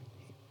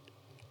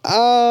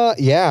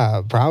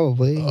 Yeah,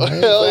 probably. right?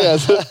 Hell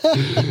yes.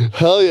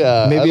 Hell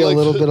yeah. Maybe I'd a like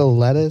little bit of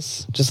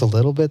lettuce, just a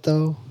little bit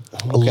though.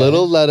 A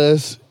little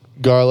lettuce,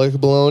 garlic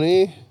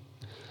bologna,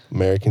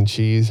 American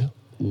cheese,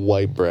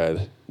 white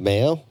bread.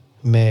 Mayo?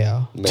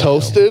 Mayo.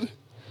 Toasted?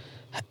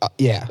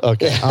 Yeah.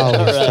 Okay.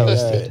 Always All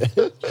toasted.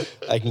 right.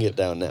 I can get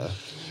down now.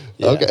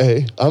 Yeah,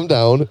 Okay. I'm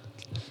down.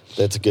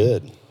 That's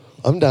good.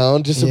 I'm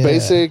down. Just a Yeah.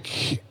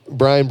 basic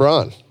Brian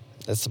Braun.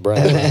 That's the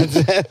Brian Braun.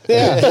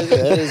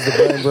 That is the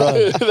Brian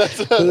Braun.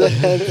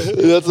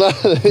 That's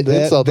not an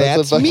insult.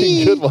 That's that's a fucking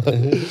me. good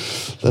one.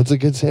 That's a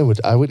good sandwich.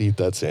 I would eat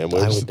that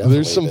sandwich. I would definitely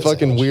There's some eat that fucking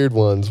sandwich. weird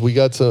ones. We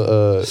got some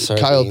Kyle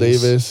Sardines.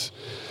 Davis.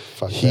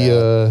 Fuck He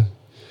that.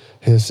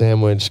 his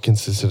sandwich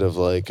consisted of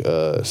like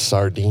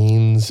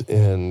sardines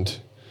and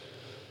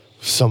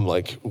some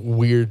like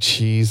weird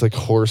cheese, like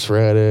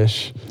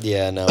horseradish.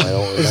 Yeah, no, I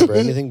don't remember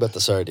anything but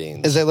the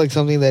sardines. Is that like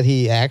something that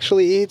he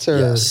actually eats or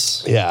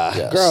Yes. Yeah.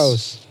 Yes.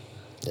 gross?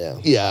 Yeah.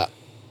 Yeah.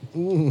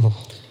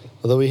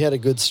 Although we had a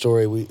good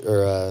story,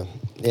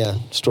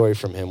 story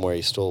from him where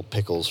he stole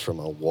pickles from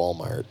a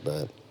Walmart,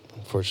 but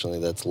unfortunately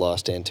that's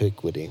lost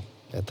antiquity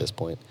at this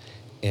point.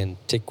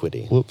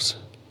 Antiquity. Whoops.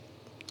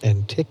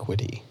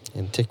 Antiquity.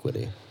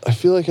 Antiquity. I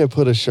feel like I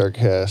put a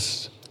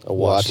Sharkcast A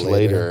watch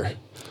later.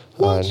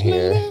 on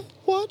here. Later.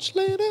 Watch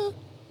later.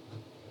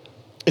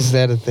 Is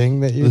that a thing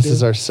that you This do?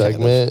 is our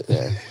segment.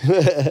 Yeah.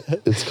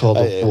 It's called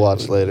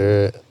Watch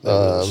Later.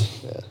 Yeah.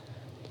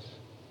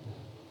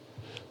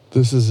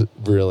 This is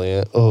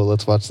brilliant. Oh,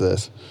 let's watch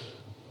this.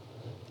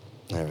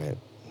 All right.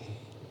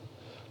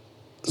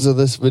 So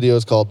this video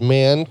is called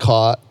Man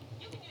Caught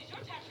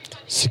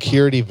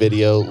Security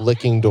Video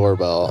Licking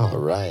Doorbell. All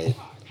right.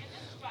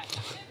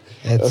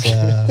 It's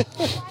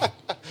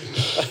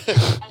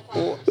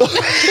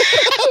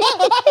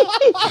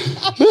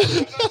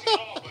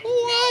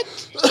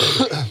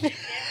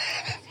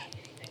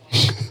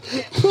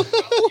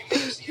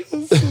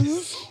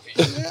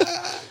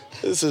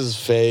This is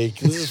fake.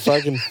 This is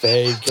fucking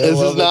fake. This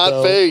is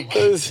not fake.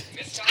 This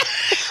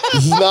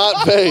is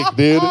not fake,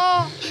 dude.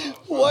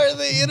 Why are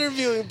they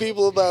interviewing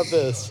people about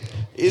this?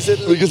 Is it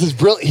Because it's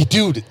brilliant.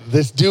 Dude,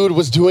 this dude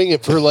was doing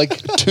it for like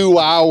 2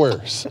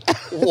 hours.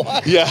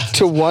 what? Yeah.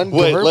 to one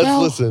Wait,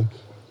 doorbell? let's listen.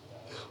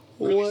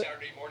 Early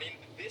Saturday morning,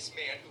 this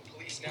man, who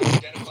police now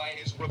identify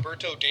as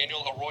Roberto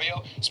Daniel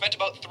Arroyo, spent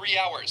about 3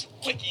 hours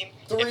licking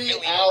and 3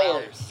 milling hours.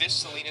 around this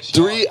Salinas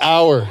 3 dog.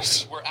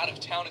 hours. Were out of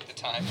town at the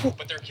time,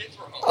 but their kids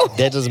were home.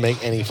 That doesn't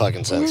make any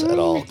fucking sense at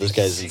all. This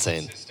guy's The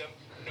insane. system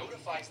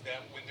notifies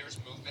them when there's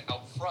movement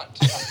out front.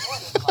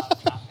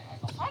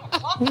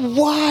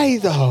 Why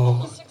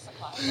though?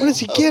 What does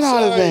he get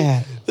out of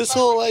that? This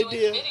whole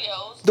idea.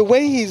 The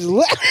way he's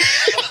The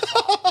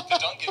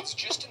Duncans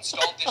just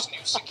installed this new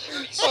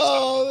security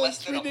system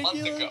less than a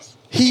month ago.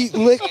 He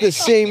licked the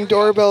same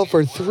doorbell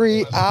for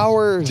 3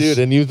 hours. Dude,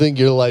 and you think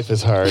your life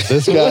is hard.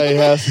 This guy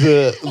has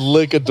to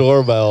lick a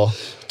doorbell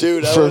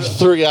Dude, for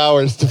 3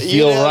 hours to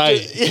feel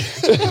right.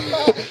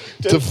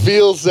 To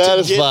feel To get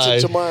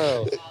satisfied. to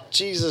tomorrow.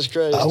 Jesus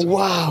Christ.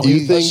 Wow. You A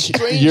think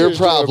stranger's your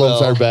problems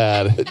doorbell. are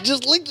bad.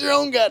 Just lick your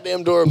own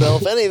goddamn doorbell,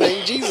 if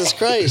anything. Jesus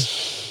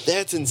Christ.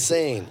 That's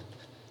insane.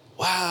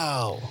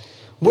 Wow.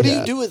 What do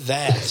Yeah. you do with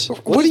that?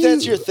 What What do if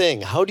that's you- your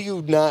thing? How do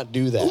you not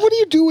do that? What do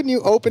you do when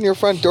you open your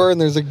front door and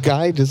there's a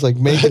guy just like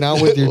making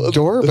out with your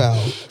doorbell?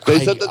 They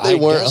I- said that they I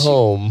weren't guess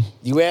home.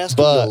 You ask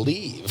But- him to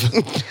leave.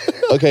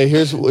 Okay,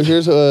 here's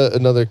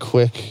another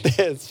quick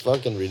It's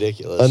fucking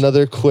ridiculous.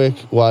 another quick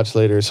watch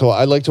later. So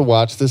I like to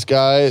watch this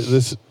guy.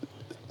 This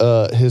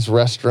his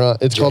restaurant.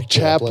 It's Jack called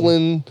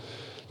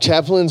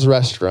Chaplin's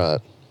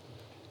Restaurant.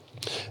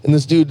 And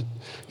this dude,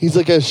 he's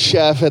like a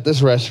chef at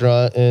this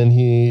restaurant, and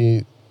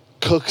he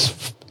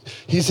cooks.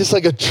 He's just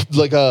like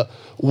a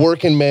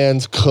working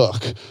man's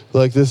cook.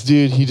 Like this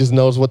dude, he just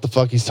knows what the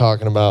fuck he's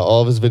talking about.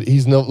 All of his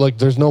videos,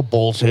 there's no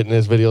bullshit in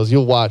his videos.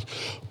 You'll watch,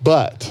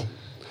 but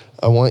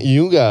I want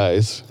you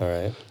guys All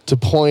right. to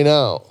point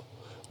out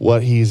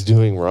what he's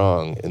doing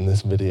wrong in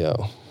this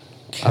video.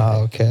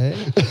 Okay.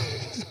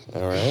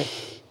 All right.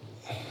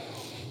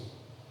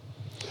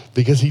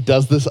 Because he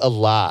does this a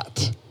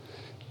lot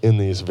in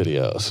these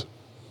videos.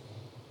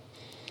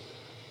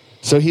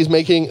 So he's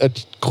making a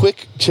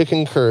quick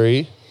chicken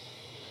curry.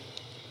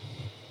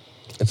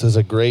 It says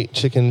a great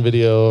chicken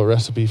video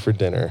recipe for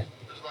dinner.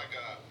 It's like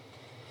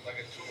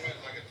a 2-minute,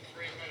 like a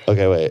 3-minute.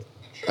 Okay, wait.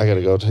 I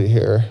gotta go to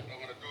here.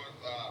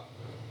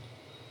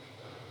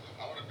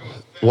 I want to do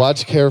it.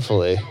 Watch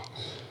carefully.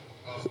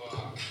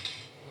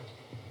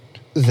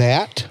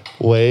 That?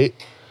 Wait.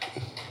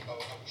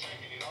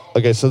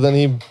 Okay, so then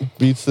he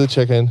beats the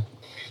chicken.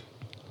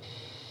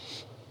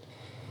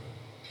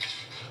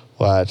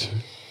 Watch.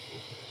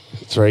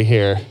 It's right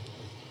here.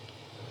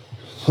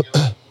 It's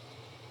like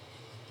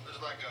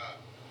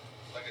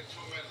a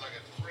 2-minute, like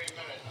a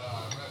 3-minute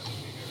recipe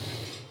here.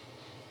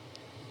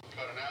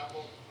 Cut an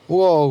apple.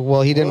 Whoa,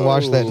 well, he didn't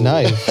wash that Whoa.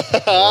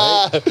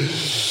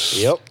 knife.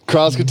 Yep.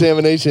 Cross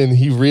contamination.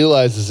 He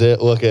realizes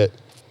it. Look at.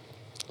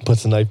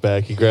 Puts the knife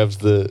back. He grabs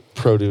the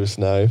produce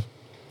knife.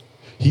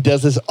 He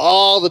does this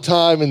all the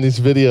time in these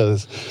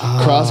videos.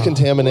 Cross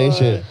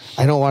contamination.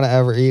 I don't want to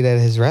ever eat at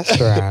his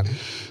restaurant.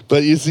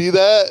 But you see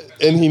that?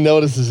 And he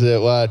notices it.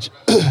 Watch.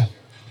 Cut an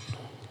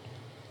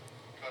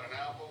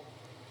apple.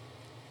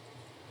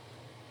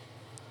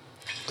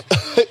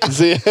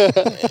 See?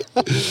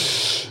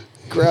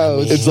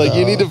 Gross. It's like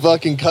you need to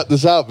fucking cut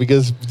this out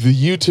because the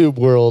YouTube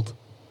world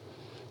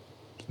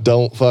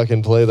don't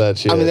fucking play that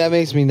shit. I mean, that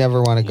makes me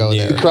never want to go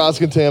Yeah. there. Cross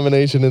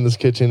contamination in this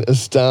kitchen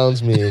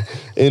astounds me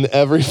in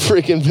every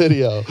freaking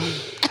video.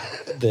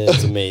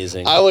 That's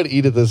amazing. I would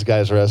eat at this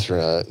guy's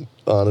restaurant,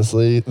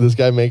 honestly. This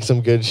guy makes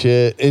some good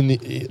shit and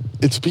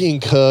it's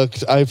being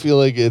cooked. I feel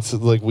like it's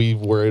like we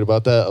worried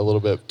about that a little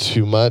bit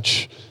too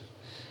much.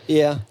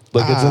 Yeah.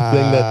 Like it's a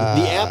thing that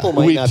The apple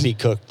might we- not be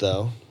cooked,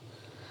 though.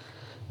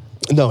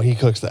 No, he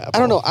cooks the apple. I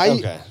don't know.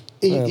 Okay.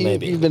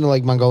 Maybe. You've been to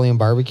like Mongolian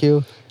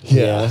barbecue.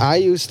 Yeah. I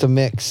used to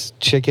mix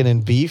chicken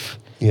and beef.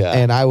 Yeah.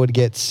 And I would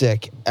get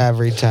sick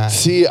every time.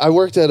 See, I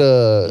worked at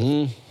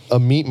a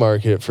meat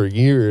market for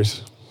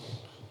years,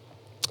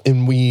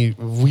 and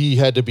we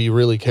had to be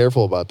really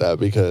careful about that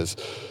because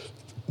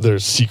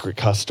there's secret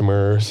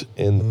customers,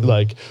 and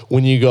like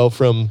when you go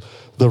from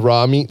the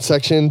raw meat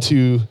section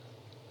to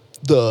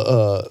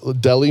the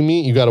deli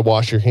meat, you got to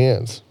wash your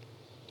hands.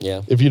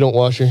 Yeah. If you don't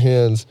wash your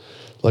hands,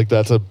 like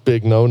that's a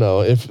big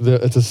no-no. If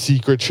it's a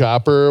secret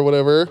shopper or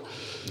whatever,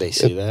 They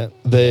see that.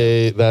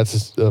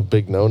 that's a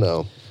big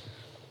no-no.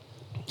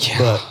 Yeah.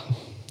 But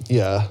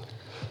yeah,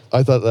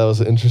 I thought that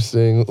was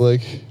interesting.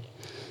 Like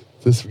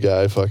this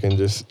guy fucking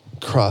just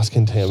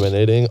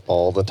cross-contaminating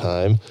all the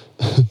time.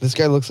 This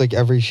guy looks like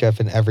every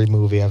chef in every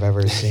movie I've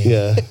ever seen.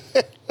 Yeah.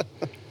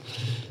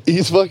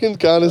 He's fucking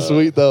kind of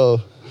sweet though.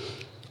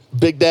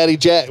 Big Daddy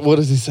Jack. What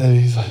does he say?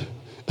 He's like,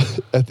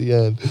 at the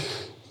end.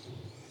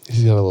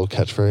 He's got a little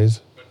catchphrase.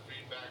 Good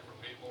feedback from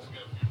people.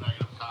 Get a few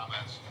negative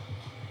comments.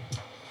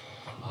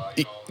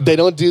 They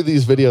don't do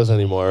these videos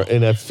anymore,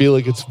 and I feel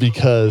like it's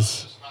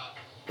because. It's not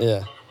Yeah.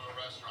 cooking for a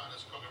restaurant.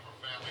 It's cooking for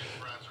family and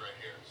friends right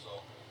here. So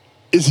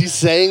Is he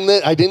saying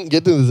that? I didn't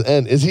get to this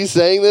end. Is he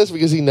saying this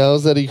because he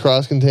knows that he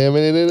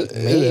cross-contaminated it?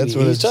 Maybe. That's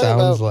what He's it talking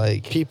sounds about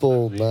like.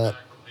 People not.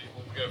 from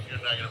people. Get a few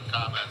negative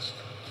comments.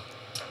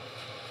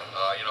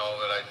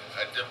 That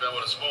I dipped in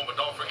with a spoon, but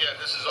don't forget,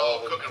 this is all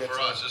cooking for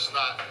us. This is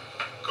not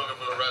cooking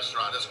for the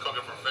restaurant. This is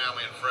cooking for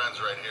family and friends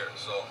right here.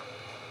 So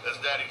that's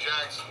Daddy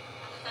Jack's.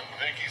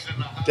 Vicky's in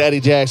the house. Daddy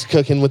Jack's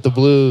cooking with the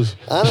blues.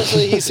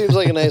 Honestly, he seems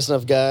like a nice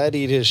enough guy. I'd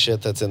eat his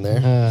shit that's in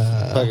there.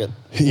 Fuck it.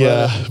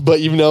 Yeah, but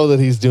you know that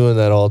he's doing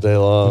that all day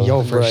long.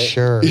 Yo, for Right.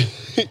 sure.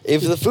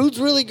 If the food's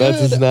really good,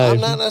 That's his knife.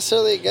 I'm not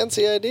necessarily against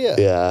the idea.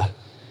 Yeah.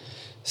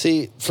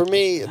 See, for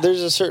me,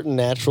 there's a certain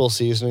natural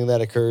seasoning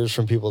that occurs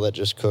from people that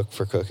just cook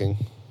for cooking.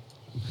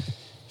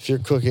 If you're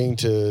cooking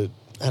to,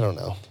 I don't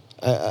know,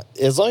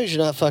 as long as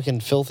you're not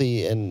fucking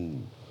filthy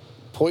and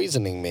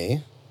poisoning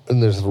me.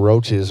 And there's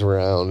roaches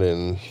around,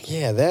 and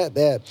Yeah,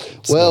 that.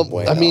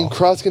 well, I mean,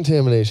 cross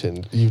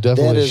contamination. You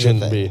definitely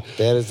shouldn't be.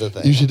 That is the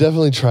thing. You should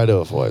definitely try to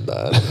avoid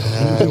that.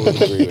 I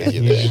would agree with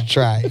you You there. should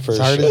try For as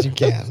hard sure. as you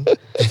can.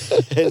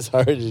 As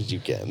hard as you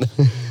can.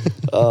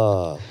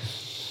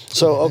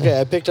 So, okay,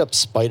 I picked up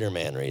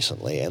Spider-Man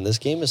recently, and this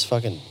game is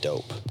fucking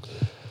dope.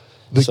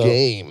 The So-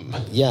 game.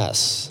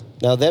 Yes.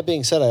 Now, that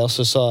being said, I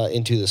also saw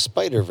Into the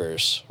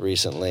Spider-Verse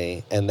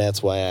recently, and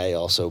that's why I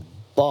also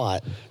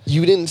bought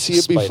You didn't see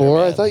it before?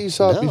 Spider-Man. I thought you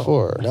saw it No.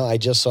 before. No, I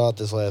just saw it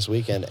this last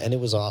weekend, and it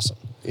was awesome.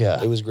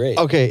 Yeah. It was great.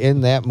 Okay,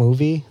 in that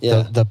movie,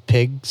 Yeah. the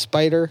pig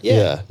spider,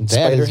 Yeah. that is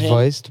Spider-Ham.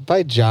 voiced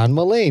by John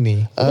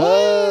Mulaney. Okay.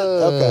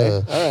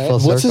 All right. Full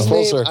What's his circle.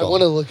 name? Full circle. I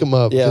want to look him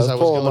up. Yeah, 'cause let's I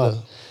was pull him gonna-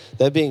 up.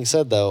 That being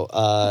said, though,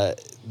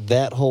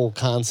 that whole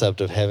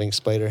concept of having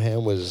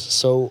Spider-Ham was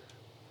so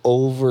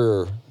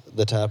over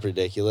the top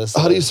ridiculous.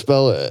 How that do I you was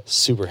spell it?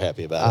 super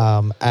happy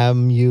about it.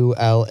 Mulaney.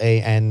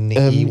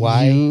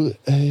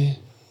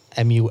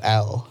 M-U-A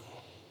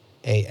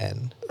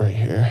Mulan. right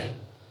here.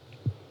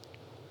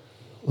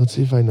 Let's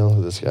see if I know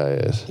who this guy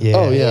is. Yeah.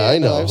 Oh, yeah, I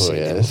know I've who seen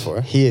he him is.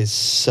 before. He is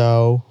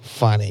so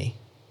funny.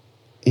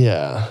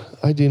 Yeah,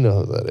 I do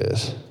know who that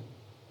is.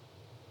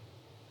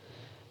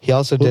 He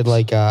also did Whoops.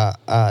 like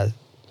a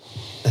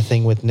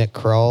thing with Nick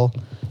Kroll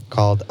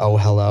called Oh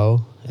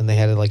Hello, and they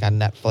had it like on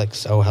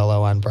Netflix. Oh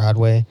Hello on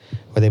Broadway,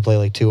 where they play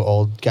like two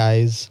old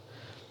guys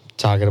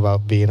talking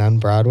about being on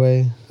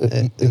Broadway.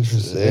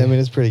 Interesting. I mean,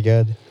 it's pretty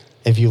good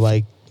if you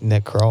like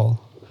Nick Kroll.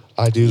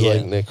 I do Yeah.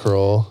 like Nick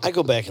Kroll. I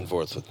go back and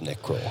forth with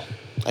Nick Kroll.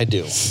 I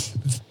do.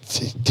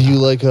 Do you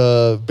like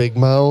Big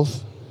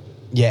Mouth?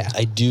 Yeah,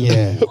 I do.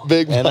 Yeah.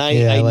 Big And Mouth. I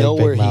Yeah, I like know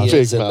Big where Mouth. he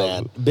is Big in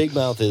Mouth. that. Big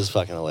Mouth is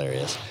fucking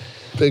hilarious.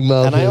 Big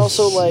Mouth. And I is-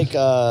 also like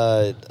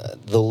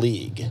The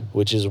League,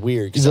 which is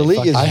weird. 'cause The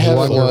League is I haven't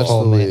wonderful, watched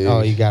The man. League.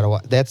 Oh, you gotta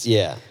watch. That's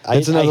Yeah.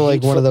 That's I another hate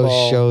like one of those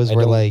football. shows I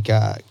where don't like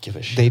give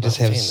a shit they about just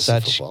have fantasy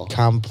such football.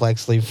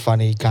 complexly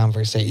funny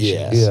conversations.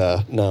 Yeah.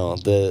 Yeah. No,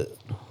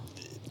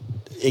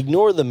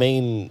 ignore the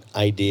main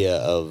idea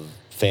of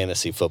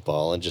fantasy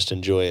football and just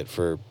enjoy it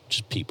for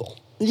just people.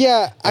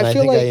 Yeah, And I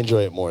feel think like I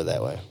enjoy it more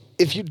that way.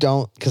 if you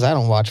don't, because I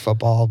don't watch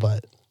football,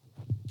 but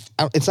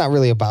it's not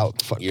really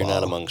about football. You're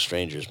not among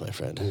strangers, my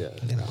friend. Yeah.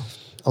 You know,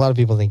 a lot of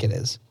people think it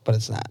is, but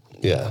it's not.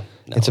 Yeah.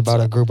 No, it's about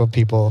not. a group of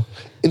people.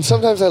 And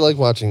sometimes I like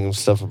watching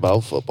stuff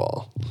about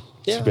football.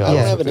 Yeah, to be I honest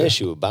don't have with an you.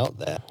 issue about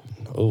that.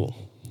 Oh,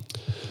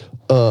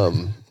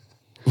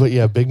 But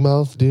yeah, Big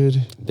Mouth,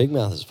 dude. Big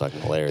Mouth is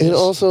fucking hilarious. And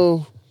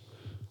also,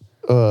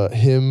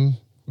 him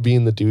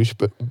being the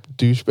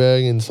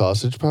douchebag in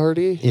Sausage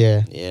Party.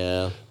 Yeah,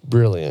 yeah.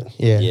 Brilliant.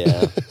 yeah.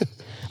 Yeah.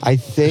 I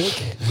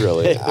think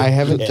Brilliant. I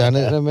haven't done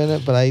it in a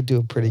minute, but I do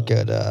a pretty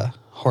good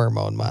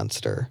hormone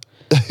monster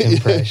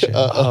impression.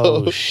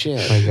 Oh,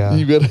 shit. Like,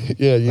 You gotta,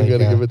 yeah, you like,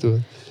 gotta give it to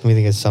him. Let me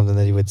think of something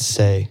that he would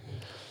say.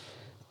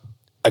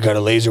 I got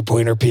a laser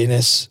pointer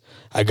penis.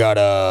 I got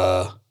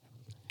a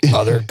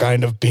other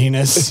kind of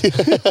penis.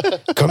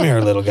 Come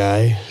here, little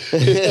guy.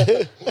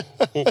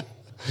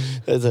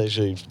 That's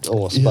actually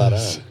almost spot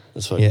Yes. on.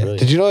 That's fucking Yeah. brilliant.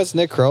 Did you know it's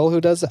Nick Kroll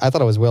who does it? I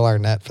thought it was Will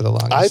Arnett for the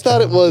longest I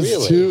thought it time. was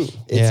Really? too.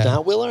 It's Yeah.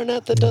 not Will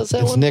Arnett that does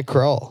that It's one? Nick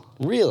Kroll.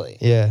 Really?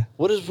 Yeah.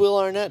 What does Will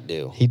Arnett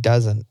do? He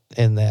doesn't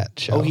in that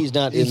show. Oh, he's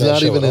not He's in that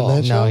not show even at in all.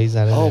 that show? No, he's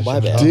not in Oh, that my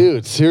show. bad.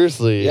 Dude,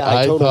 seriously, Yeah,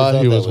 I I totally thought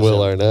thought he that was was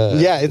Will him. Arnett.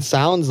 Yeah, it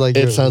sounds like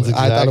It sounds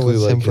I thought it was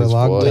exactly him like for a his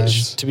long voice. time.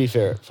 Which, to be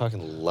fair,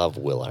 fucking love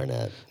Will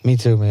Arnett. Me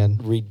too, man.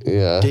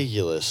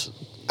 Ridiculous.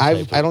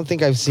 I don't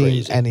think I've seen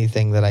crazy.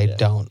 anything that I Yeah.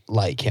 don't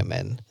like him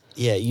in.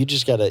 Yeah, you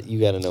just gotta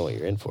know what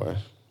you're in for,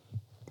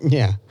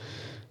 Yeah.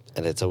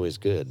 and it's always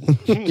good.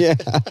 Yeah.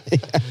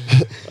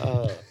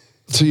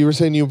 So you were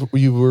saying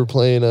you were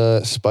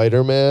playing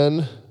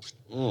Spider-Man?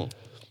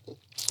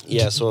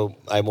 Yeah, so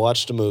I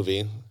watched a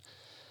movie,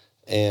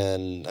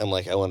 and I'm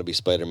like, I want to be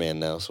Spider-Man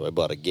now, so I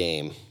bought a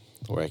game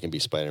where I can be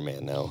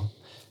Spider-Man now,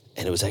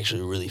 and it was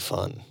actually really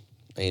fun.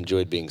 I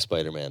enjoyed being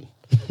Spider-Man.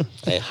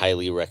 I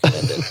highly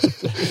recommend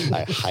it.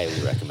 I highly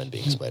recommend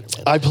being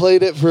Spider-Man. I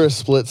played it for a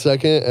split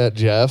second at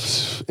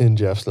Jeff's, and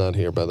Jeff's not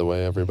here, by the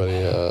way, everybody.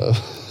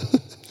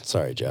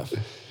 Sorry, Jeff.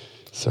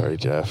 Sorry,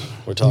 Jeff.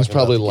 We're talking He's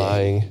probably about the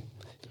game. lying.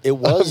 It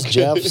was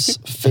Jeff's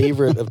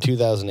favorite of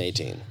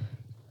 2018.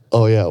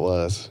 Oh, yeah, it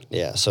was.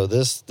 Yeah, so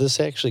this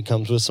actually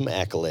comes with some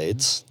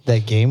accolades.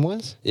 That game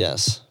was?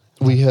 Yes.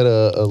 We had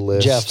a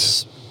list.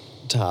 Jeff's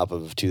top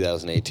of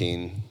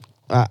 2018.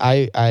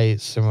 I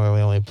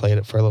similarly only played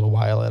it for a little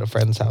while at a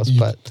friend's house,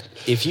 but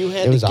If you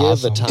had It to was give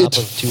awesome. a top It's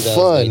of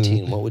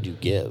 2018, fun. what would you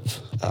give?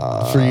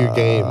 for your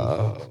game.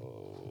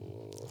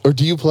 Or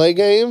do you play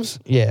games?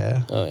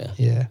 yeah. Oh, yeah.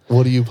 Yeah.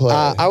 What do you play?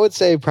 I would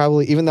say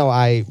probably, even though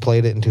I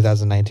played it in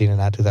 2019 and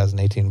not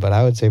 2018, but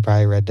I would say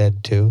probably Red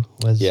Dead 2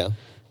 Yeah.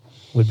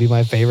 would be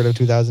my favorite of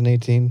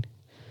 2018.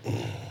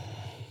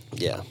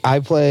 Yeah. I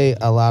play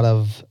a lot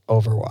of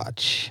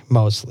Overwatch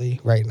mostly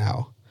right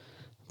now,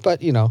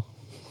 but you know,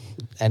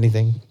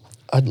 anything?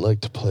 I'd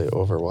like to play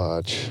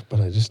Overwatch,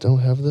 but I just don't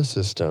have the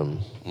system.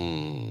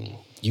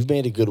 You've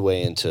made a good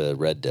way into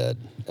Red Dead,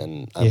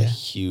 and I'm a Yeah.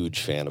 huge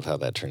fan of how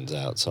that turns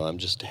out. So I'm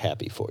just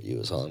happy for you.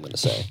 Is all I'm going to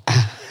say.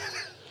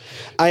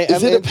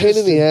 Is it a pain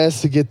in the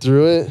ass to get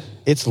through it?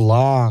 It's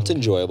long. It's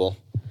enjoyable.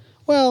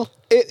 Well,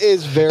 it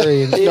is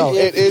very no,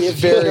 it is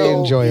if you very know-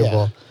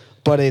 enjoyable, yeah.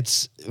 but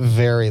it's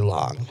very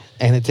long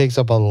and it takes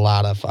up a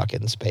lot of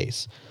fucking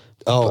space.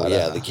 Oh But,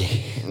 yeah, the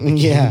game. The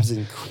yeah. game's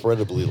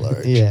incredibly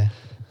large. Yeah.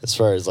 As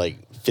far as like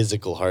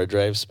physical hard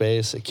drive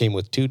space, it came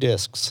with 2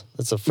 discs.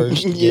 That's the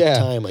first Yeah.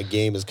 time a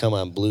game has come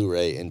on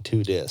Blu-ray in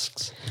 2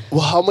 discs.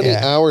 Well, how many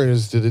Yeah.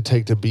 hours did it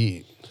take to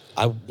beat?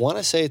 I want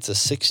to say it's a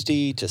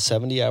 60 to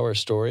 70 hour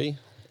story.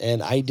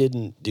 And I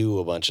didn't do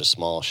a bunch of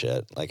small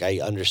shit. Like,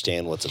 I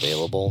understand what's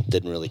available.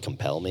 Didn't really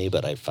compel me,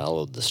 but I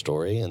followed the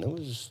story, and it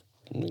was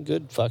a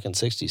good fucking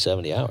 60,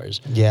 70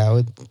 hours. Yeah, I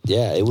would,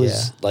 Yeah, it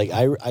was Yeah. like,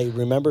 I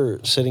remember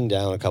sitting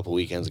down a couple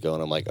weekends ago,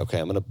 and I'm like, okay,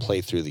 I'm going to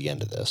play through the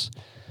end of this.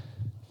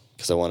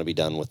 Because I want to be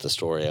done with the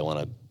story. I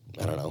want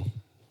to, I don't know,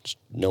 just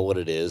know what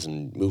it is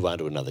and move on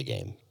to another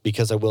game.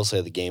 Because I will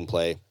say the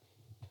gameplay,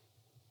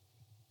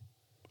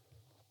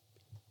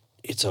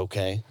 it's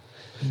okay.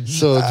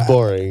 So it's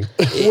boring.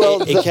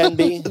 Well, it can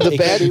be. the It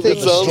bad can be, thing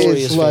but the story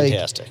is is like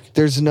fantastic.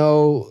 there's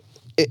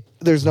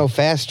no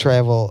fast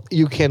travel.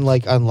 You can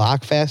like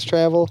unlock fast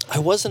travel, I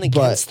wasn't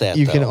but against that.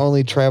 you can though.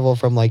 only travel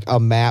from like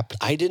a map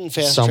I didn't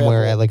fast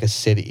somewhere travel. at like a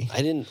city.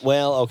 I didn't.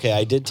 Well, okay,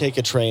 I did take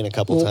a train a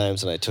couple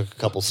times, and I took a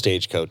couple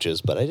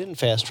stagecoaches, but I didn't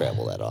fast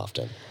travel that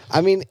often.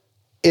 I mean,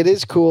 it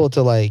is cool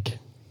to like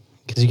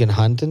because you can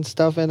hunt and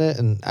stuff in it,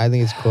 and I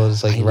think it's cool to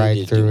just like I need ride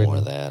to through do more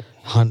and of that.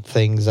 hunt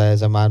things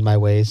as I'm on my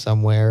way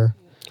somewhere.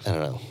 I don't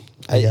know.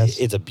 I guess.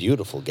 It's a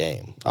beautiful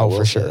game. Oh, I will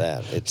for say sure.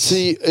 That it's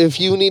See, if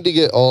you need to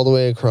get all the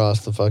way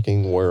across the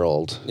fucking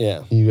world,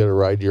 yeah. you got to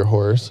ride your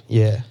horse.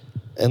 Yeah.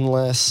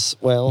 Unless,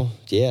 well,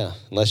 yeah.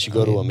 Unless you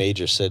go to a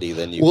major city,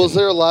 then you. Well, can, is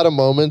there a lot of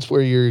moments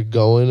where you're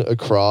going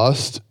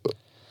across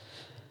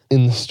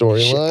in the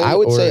storyline? I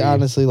would or say you-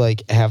 honestly,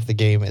 like half the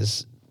game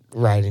is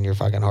riding your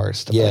fucking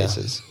horse to Yeah.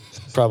 places.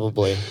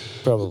 probably.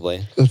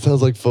 That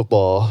sounds like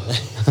football.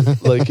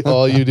 Like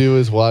all you do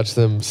is watch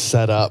them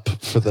set up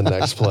for the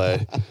next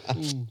play.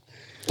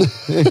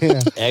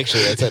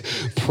 Actually, that's a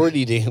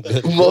pretty damn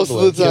good. Most of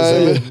the equivalent, 'cause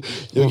time, then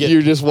you'll get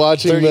you're just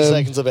watching 30 them.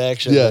 seconds of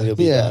action, Yeah. and you'll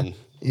be Yeah. done.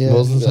 Yeah.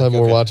 Most of the time,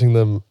 we're Okay. watching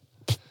them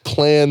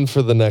plan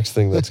for the next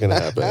thing that's going to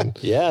happen.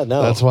 Yeah,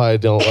 no. That's why I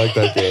don't like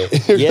that game.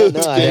 Yeah, no,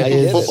 I get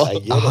it. Football. I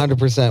get it.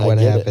 100% I what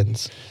get it.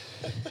 happens.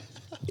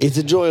 It's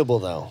enjoyable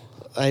though.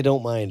 I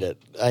don't mind it.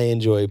 I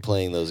enjoy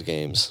playing those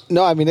games.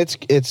 No, I mean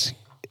it's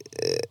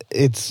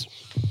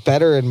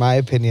better in my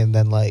opinion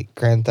than like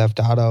Grand Theft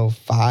Auto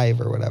 5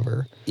 or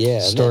whatever. Yeah,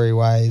 and Story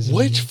wise.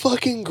 Which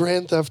fucking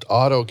Grand Theft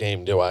Auto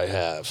game do I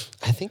have?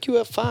 I think you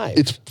have 5.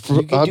 It's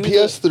You can on do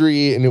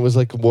PS3, and it was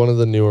like one of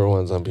the newer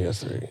ones on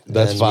PS3.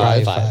 That's Then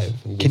five. five.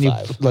 Can you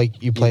 5.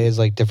 like you play as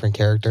like different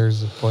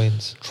characters at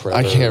points?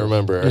 I can't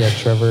remember. Yeah,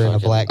 Trevor and a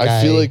Fucking- black guy.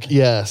 I feel like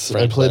yes.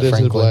 I played as the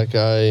Franklin. black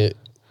guy.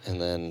 And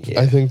then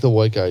I think the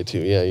white guy too.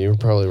 Yeah, you're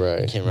probably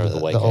right. I can't remember the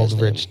white the guy's old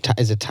name. rich.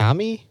 Is it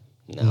Tommy?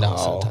 No, it's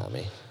not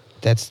Tommy.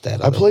 That's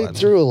that. I other played one.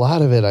 through a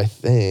lot of it, I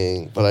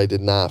think, but I did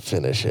not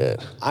finish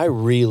it. I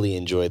really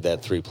enjoyed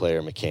that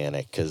 3-player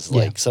mechanic because,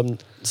 Yeah. like,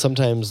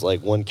 sometimes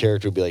like one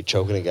character would be like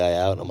choking a guy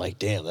out, and I'm like,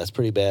 damn, that's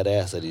pretty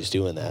badass that he's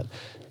doing that. And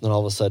then all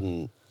of a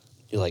sudden,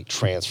 you like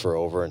transfer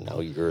over, and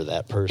now you're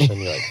that person.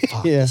 You're like,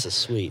 fuck, Yeah. this is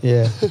sweet.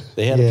 Yeah.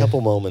 They had Yeah. a couple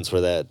moments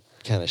where that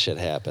kind of shit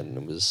happened.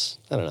 It was,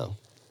 I don't know,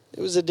 it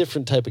was a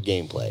different type of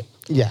gameplay.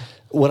 Yeah.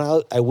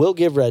 What I will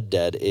give Red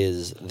Dead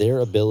is their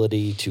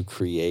ability to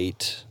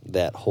create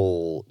that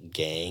whole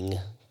gang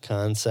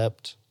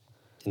concept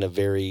in a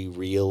very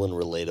real and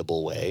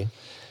relatable way.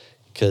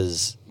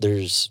 Because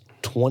there's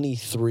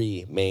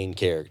 23 main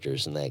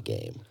characters in that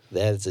game.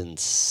 That is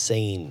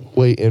insane.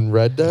 Wait, in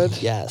Red Dead?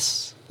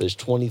 Yes, there's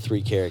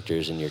 23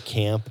 characters in your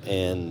camp,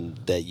 and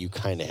that you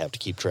kind of have to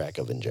keep track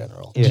of in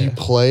general. Yeah. Do you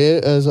play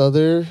it as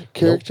other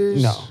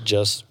characters? No.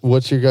 Just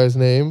What's your guy's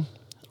name?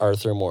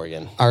 Arthur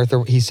Morgan.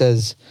 Arthur, he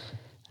says,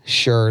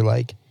 sure,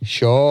 like,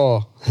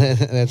 sure.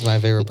 That's my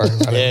favorite part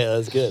about it. Yeah,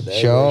 that's good. That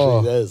Sure.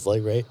 actually does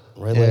like right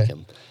Yeah. like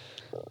him.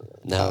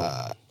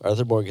 No,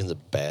 Arthur Morgan's a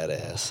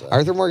badass.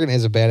 Arthur Morgan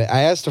is a bad.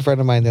 I asked a friend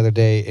of mine the other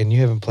day, and you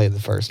haven't played the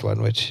first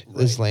one, which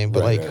is lame,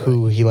 but Right, like right,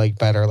 who he liked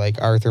better,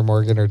 like Arthur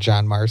Morgan or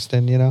John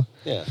Marston, you know?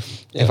 Yeah.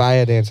 If I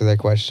had to answer that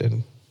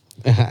question,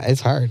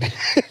 it's hard.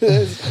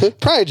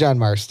 Probably John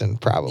Marston,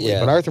 probably. Yeah.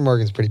 But Arthur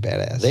Morgan's pretty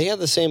badass. They had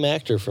the same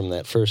actor from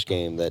that first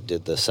game that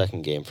did the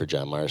second game for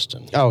John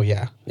Marston. oh,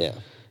 yeah. Yeah.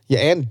 Yeah,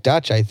 and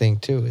Dutch, I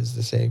think, too, is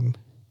the same.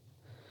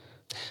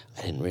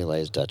 I didn't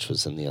realize Dutch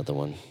was in the other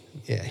one.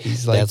 Yeah,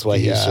 he's like. That's why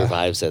the, he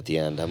survives at the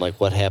end. I'm like,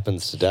 what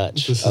happens to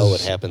Dutch?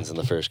 It happens in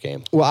the first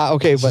game. Well,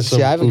 okay, but Some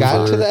see, I haven't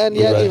gotten to Uber the end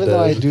yet, Red even though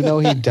I Dead do know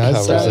he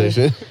does. die.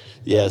 Conversation.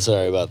 Yeah,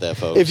 sorry about that,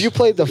 folks. If you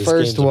played the This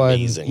first game's one,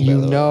 amazing, by you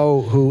the way.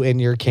 know who in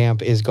your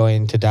camp is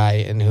going to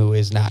die and who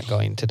is not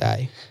going to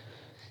die.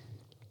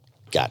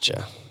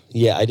 Gotcha.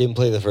 Yeah, I didn't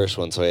play the first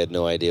one, so I had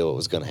no idea what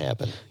was going to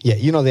happen. Yeah,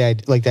 you know the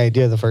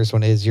idea of the first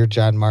one is you're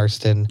John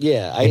Marston.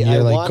 Yeah, and I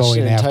you're like watched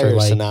going an after entire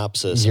like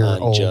synopsis your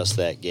on old just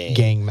that game.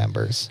 gang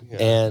members.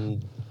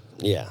 And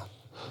yeah.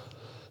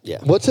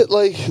 What's it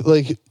like?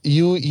 Like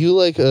you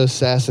like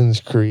Assassin's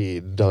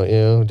Creed, don't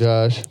you,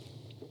 Josh?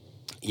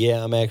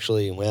 Yeah, I'm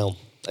actually,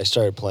 I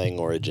started playing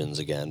Origins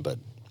again, but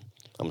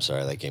I'm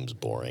sorry, that game's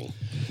boring.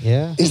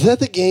 Yeah. Is that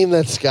the game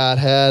that Scott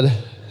had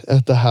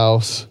at the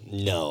house?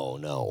 No,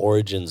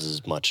 Origins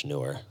is much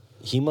newer.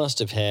 He must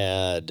have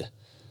had...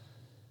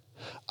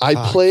 I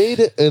played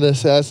an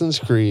Assassin's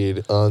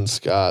Creed on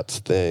Scott's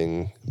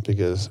thing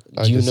because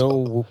Do you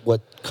know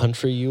what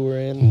country you were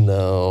in?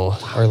 No.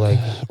 Or like,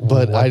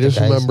 But what I the just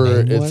guy's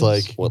remember name it's was?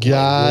 like, What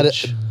God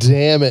language?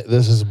 damn it,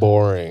 this is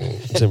boring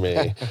to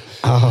me.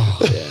 Oh,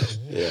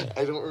 Yeah.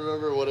 I don't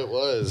remember what it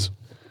was.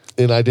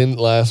 And I didn't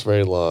last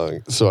very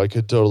long, so I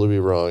could totally be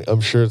wrong.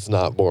 I'm sure it's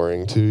not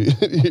boring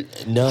to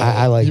No.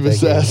 I like you that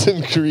game.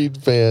 Assassin's Creed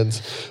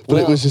fans. But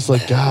it Well- was just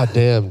like, God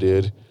damn,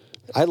 dude.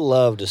 I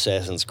loved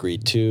Assassin's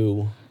Creed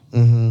 2.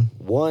 Mm-hmm.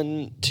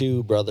 1,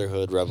 2,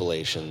 Brotherhood,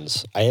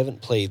 Revelations. I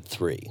haven't played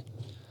 3.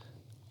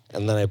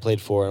 And then I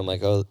played 4, and I'm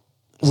like, oh...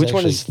 it's Which one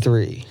actually- is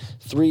 3?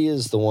 3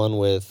 is the one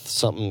with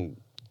something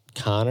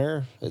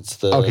Connor. It's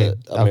the Okay,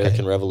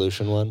 American okay.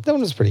 Revolution one. That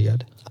one was pretty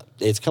good.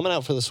 It's coming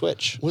out for the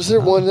Switch. Was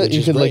there one that Which you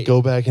is could like great.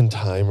 go back in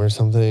time or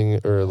something?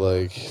 Or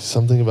like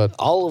something about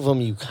All of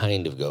them you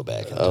kind of go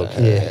back in time.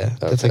 Okay. Yeah,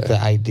 that's like okay. the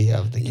idea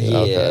of the game. Yeah.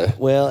 Okay.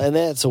 Well, and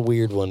that's a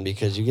weird one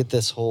because you get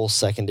this whole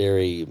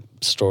secondary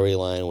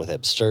storyline with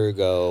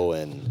Abstergo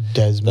and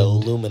Desmond. the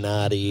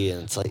Illuminati,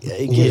 and it's like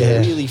it gets Yeah.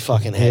 really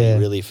fucking heavy Yeah.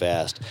 really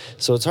fast.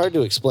 So it's hard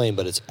to explain,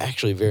 but it's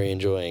actually very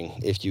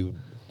enjoying if you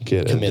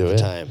Get commit into the it.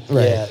 time.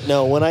 Right. Yeah.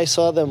 No, when I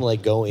saw them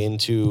like go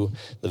into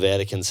the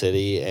Vatican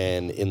City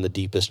and in the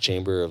deepest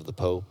chamber of the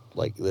Pope,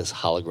 like this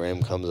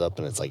hologram comes up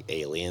and it's like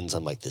aliens.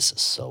 I'm like, this is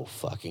so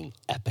fucking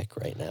epic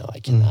right now. I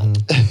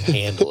cannot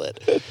handle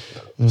it.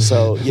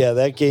 So yeah,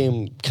 that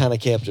game kind of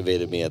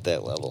captivated me at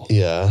that level.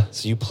 Yeah.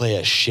 So you play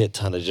a shit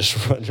ton of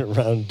just running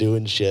around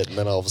doing shit, and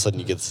then all of a sudden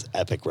you get this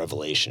epic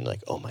revelation.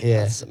 Like, oh my Yeah.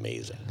 god, this is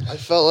amazing. I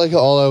felt like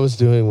all I was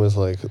doing was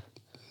like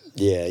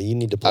Yeah, you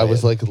need to play. I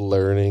was it. like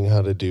learning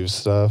how to do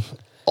stuff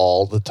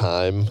all the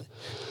time.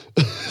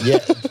 yeah,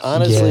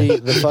 honestly, Yeah.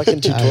 the fucking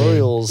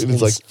tutorials. It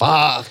was like,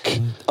 fuck.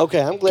 Okay,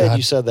 I'm glad God.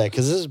 you said that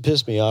because this has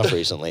pissed me off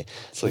recently.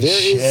 It's like,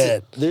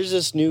 shit. There's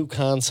this new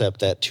concept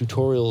that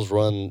tutorials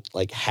run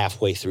like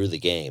halfway through the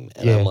game,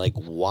 and Yeah. I'm like,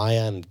 why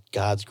on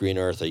God's green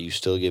earth are you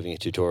still giving a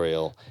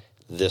tutorial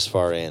this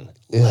far in?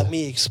 Yeah. Let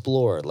me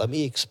explore. Let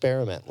me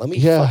experiment. Let me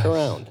Yeah. fuck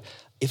around.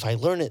 If I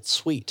learn it,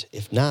 sweet.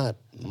 If not,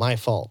 my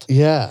fault.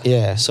 Yeah.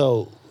 Yeah.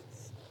 So,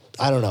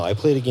 I don't know. I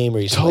played a game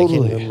recently. I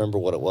Totally. can't remember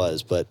what it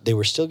was, but they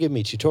were still giving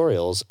me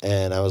tutorials,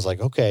 and I was like,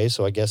 okay,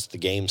 so I guess the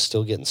game's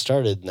still getting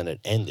started, and then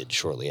it ended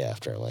shortly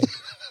after. I'm like,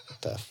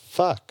 what the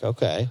fuck?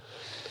 Okay.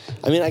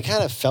 I mean, I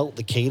kind of felt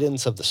the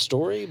cadence of the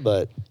story,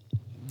 but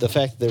the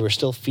fact that they were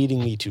still feeding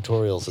me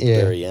tutorials at Yeah.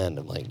 the very end,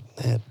 I'm like,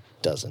 that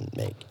doesn't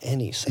make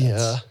any sense.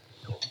 Yeah.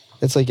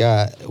 It's like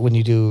when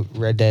you do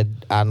Red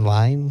Dead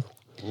Online,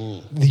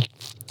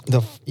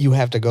 you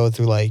have to go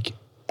through like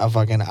a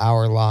fucking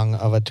hour long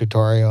of a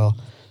tutorial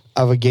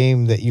of a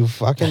game that you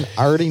fucking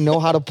already know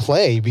how to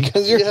play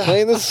because you're Yeah.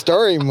 playing the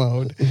story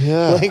mode.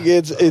 Yeah. Like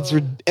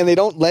and they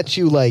don't let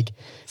you like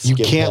you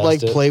Skip can't past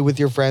like it. play with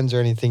your friends or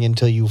anything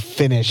until you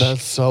finish.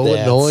 That's so That's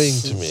annoying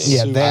to me.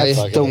 yeah, super that's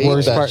fucking the hate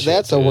worst that part. shit,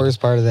 That's the dude. worst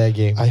part of that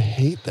game. I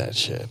hate that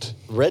shit.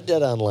 Red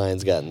Dead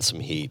Online's gotten some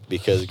heat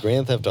because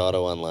Grand Theft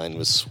Auto Online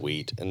was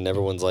sweet, and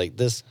everyone's like,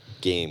 this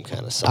game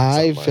kind of sucks.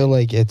 I online. feel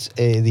like it's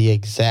the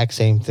exact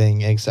same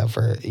thing except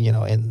for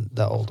in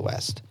the Old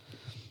West,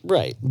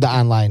 Right. the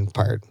online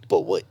part.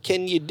 But what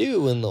can you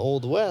do in the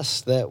Old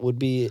West that would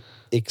be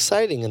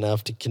exciting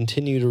enough to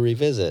continue to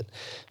revisit?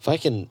 If I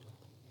can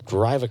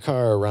drive a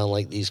car around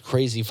like these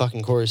crazy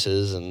fucking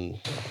courses and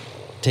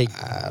take...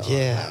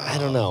 I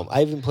don't know. I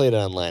haven't played it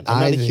online. I'm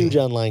not a huge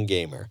online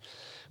gamer.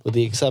 With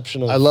the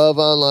exception of... I love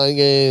online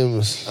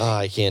games. Oh,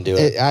 I can't do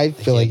it. I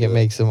feel like can't it do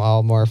makes them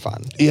all more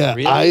fun. Yeah,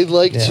 Really? I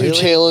like Yeah. to Really?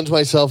 challenge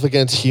myself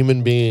against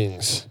human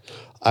beings.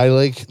 I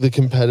like the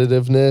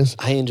competitiveness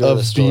I enjoy of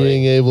the story.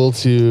 being able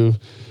to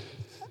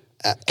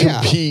Yeah.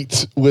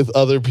 compete with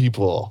other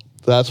people.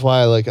 That's why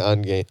I like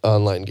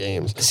online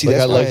games. See, like I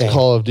that's like why-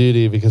 Call of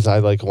Duty because I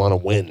like want to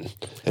win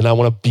and I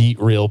want to beat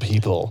real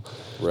people.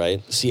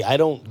 Right. See, I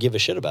don't give a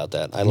shit about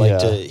that. I like Yeah.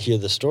 to hear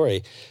the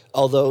story.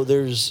 Although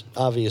there's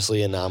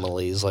obviously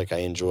anomalies. Like I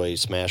enjoy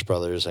Smash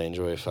Brothers. I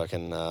enjoy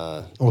fucking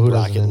Well, who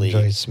Rocket doesn't League.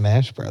 enjoy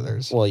Smash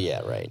Brothers? Well, yeah,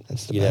 right.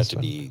 That's the You'd have best to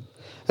one. be.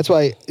 That's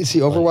why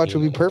Overwatch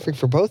would be Unhuman. perfect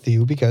for both of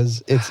you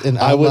because it's an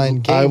I online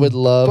would game. I would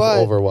love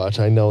but Overwatch.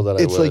 I know that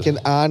I It's would. like an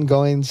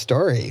ongoing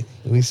story.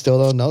 We still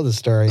don't know the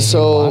story. And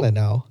So- we want to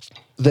know.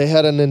 They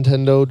had a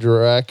Nintendo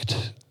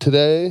Direct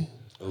today.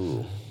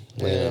 Ooh.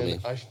 Wait, I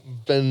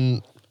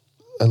mean,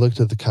 I looked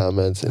at the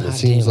comments and it God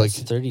seems damn, like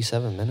it's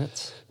 37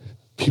 minutes.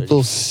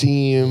 people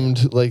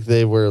seemed like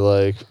they were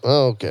like,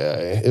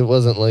 okay, it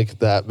wasn't like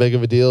that big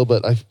of a deal,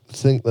 but I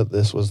think that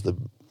this was the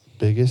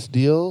biggest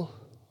deal?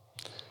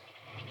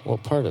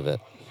 What part of it?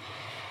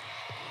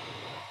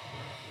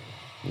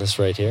 This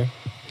right here?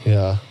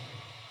 Yeah.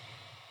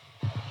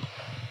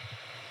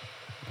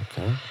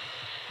 Okay.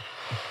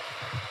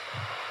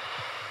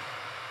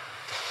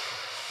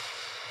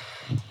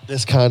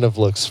 This kind of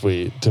looks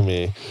sweet to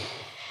me.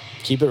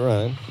 Keep it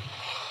running.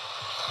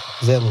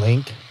 Is that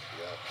Link?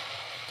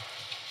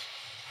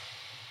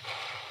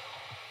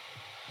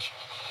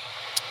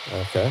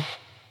 Okay.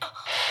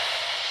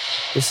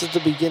 This is the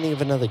beginning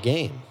of another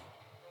game.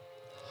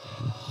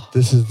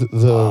 This is the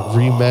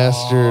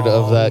remastered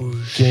of that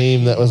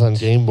game that was on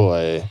Game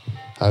Boy,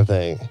 I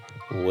think.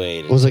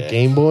 Wait. Was it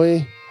Game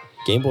Boy?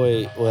 Game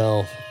Boy,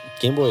 well,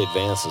 Game Boy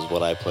Advance is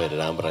what I played it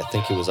on, but I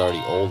think it was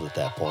already old at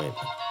that point.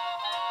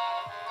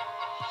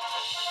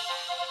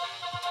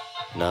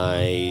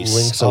 Nice.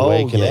 Link's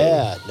Awakening.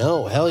 Yeah.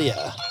 No, hell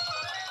yeah.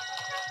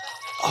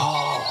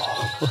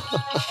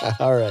 Oh.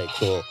 All right,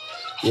 cool.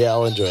 Yeah,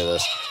 I'll enjoy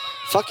this.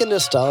 Fucking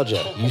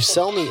nostalgia. You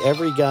sell me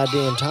every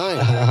goddamn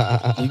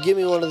time. You give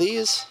me one of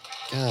these?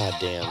 God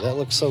damn, that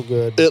looks so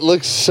good. It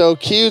looks so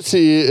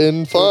cutesy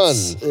and fun.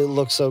 It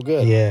looks so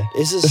good. Yeah.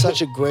 This is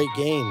such a great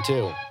game,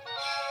 too.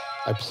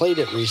 I played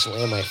it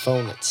recently on my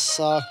phone. It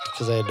sucked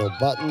because I had no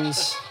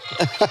buttons.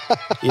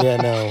 Yeah,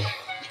 no.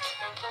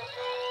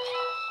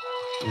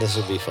 This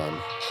would be fun.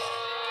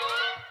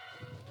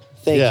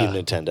 Thank Yeah.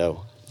 you,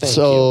 Nintendo. Thank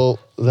So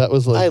that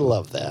was you. like, I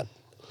love that.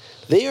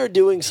 They are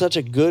doing such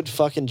a good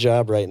fucking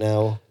job right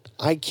now.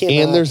 I cannot.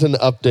 and there's an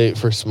update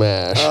for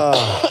Smash,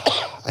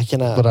 I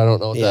cannot. but I don't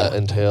know what Yeah. that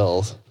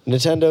entails.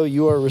 Nintendo,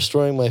 you are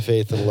restoring my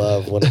faith and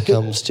love when it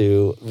comes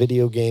to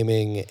video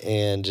gaming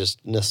and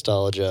just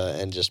nostalgia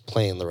and just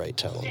playing the right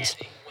tones.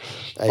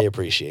 I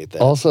appreciate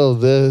that. Also,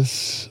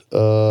 this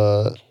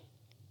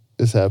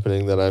is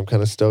happening that I'm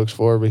kind of stoked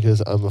for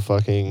because I'm a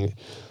fucking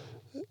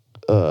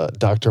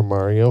Dr.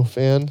 Mario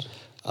fan.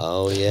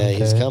 Oh, yeah,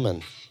 he's Okay.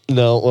 coming.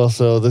 No, well,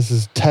 so this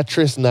is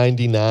Tetris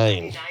 99.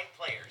 99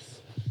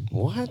 players.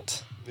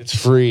 What? It's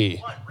free.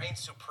 One reigns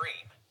supreme.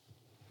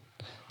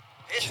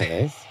 This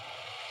Okay. is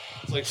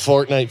It's like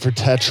Fortnite for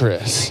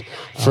Tetris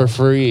for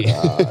free.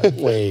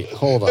 Wait,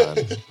 hold on.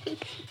 the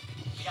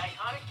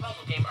iconic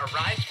puzzle game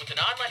arrives with an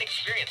online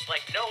experience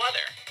like no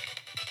other.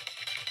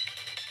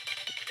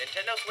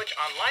 Nintendo Switch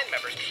Online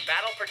members can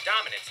battle for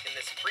dominance in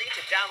this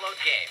free-to-download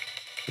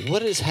game.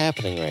 What is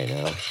happening right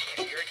now?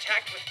 You're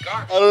attacked with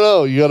garbage. I don't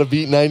know. You got to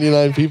beat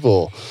 99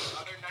 people.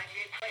 Other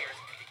 98 players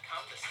can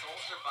become the sole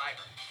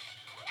survivor.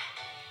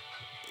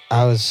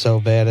 I was so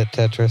bad at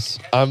Tetris.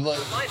 I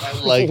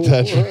like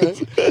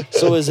Tetris.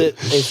 So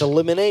it's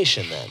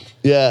elimination then?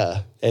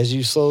 Yeah. As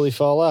you slowly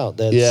fall out,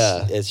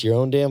 Yeah. it's your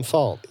own damn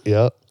fault.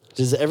 Yep.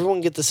 Does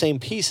everyone get the same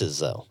pieces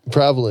though?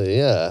 Probably.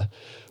 Yeah.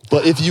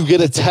 But if you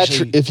get a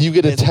Actually, it's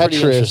pretty Tetris,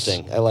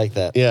 interesting. I like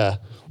that. yeah.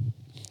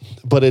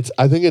 But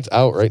I think it's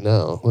out right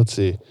now. Let's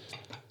see. 99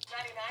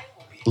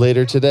 will be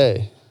Later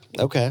today.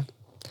 Okay.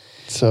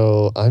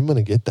 So I'm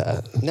gonna get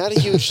that. Not a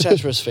huge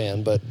Tetris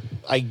fan, but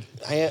I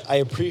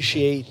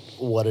appreciate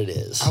what it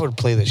is. I would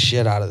play the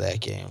shit out of that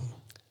game.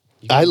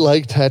 I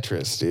like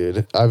Tetris,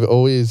 dude. I've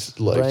always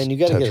liked Brian, you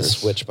got to get a Tetris.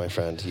 Switch, my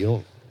friend.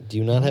 Do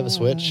you not have a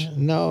Switch?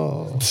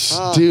 No.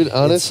 Dude,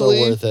 honestly,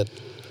 it's so worth it.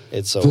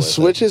 It's so the worth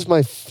Switch it. is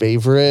my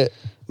favorite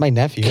My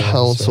nephew has a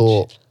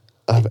console Switch.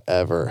 I've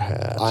ever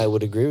had. I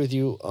would agree with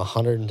you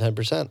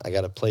 110%. I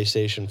got a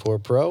PlayStation 4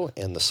 Pro,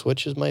 and the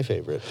Switch is my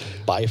favorite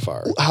by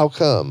far. How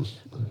come?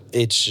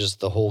 It's just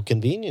the whole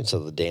convenience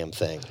of the damn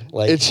thing.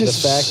 Like It's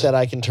just- the fact that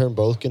I can turn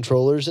both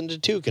controllers into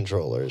two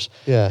controllers.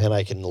 Yeah. And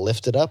I can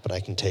lift it up and I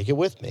can take it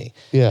with me.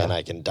 Yeah. And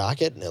I can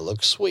dock it and it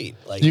looks sweet.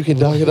 Like You can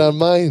dock it on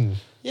mine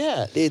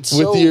Yeah, it's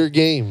with so, your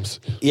games.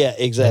 Yeah,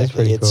 exactly.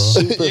 pretty It's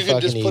cool. super You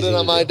can just fucking put easy it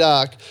on to my do.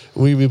 dock.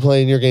 We be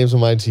playing your games on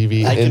my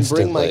TV I can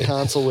instantly. bring my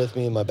console with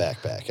me in my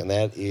backpack, and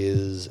that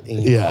is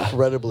Yeah.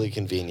 incredibly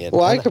convenient.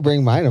 Well, I And- could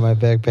bring mine in my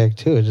backpack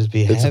too. It'd just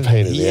be It's a heavy.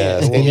 pain in the Yeah.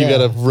 ass, and you Yeah.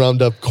 got to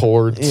round up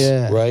cords.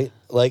 Yeah. right?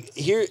 Like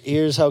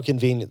here's how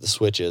convenient the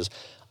Switch is.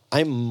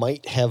 I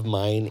might have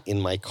mine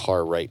in my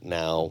car right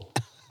now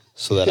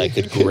so that I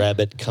could grab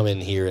it, come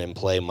in here and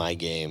play my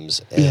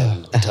games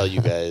and tell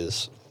you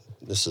guys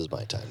this is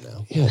my time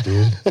now. Yeah,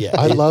 dude. Yeah,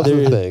 I love the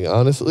they're- thing,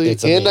 honestly.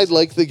 it's And I amazing.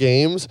 like the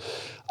games.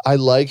 I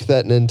like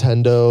that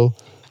Nintendo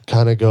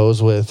kind of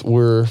goes with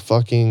we're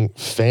fucking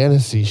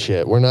fantasy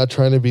shit. We're not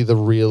trying to be the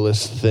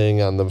realest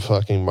thing on the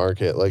fucking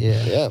market. Like,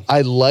 Yeah. Yeah.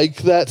 I like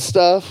that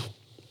stuff.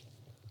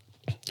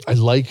 I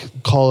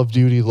like Call of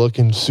Duty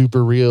looking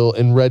super real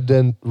and Red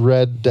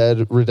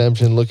Dead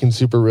Redemption looking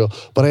super real.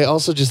 But I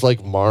also just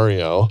like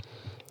Mario.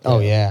 Oh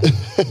yeah.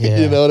 Yeah.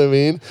 You know what I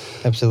mean?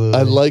 Absolutely.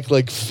 I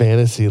like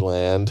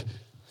Fantasyland.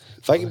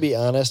 If I can be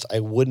honest, I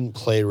wouldn't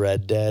play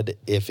Red Dead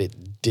if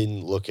it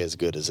didn't look as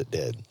good as it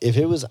did. If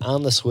it was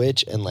on the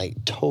Switch and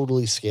like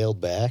totally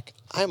scaled back,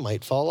 I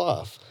might fall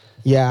off.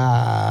 Yeah,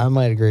 I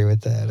might agree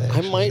with that.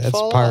 Actually. I might That's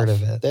fall part off.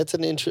 of it. That's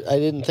an I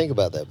didn't think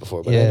about that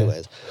before, but Yeah.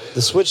 anyways,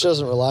 the Switch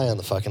doesn't rely on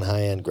the fucking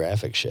high end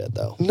graphic shit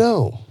though.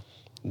 No.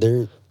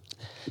 They're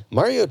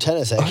Mario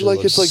Tennis I actually like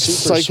looks it's like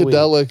super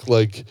psychedelic,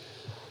 like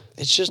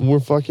It's just We're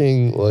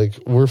fucking like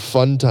we're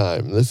fun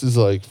time. This is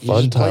like You're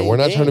fun just time. playing We're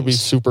not trying to be games.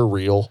 super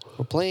real.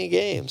 we're playing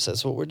games.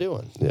 That's what we're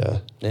doing. Yeah.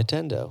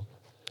 Nintendo.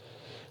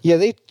 Yeah,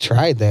 they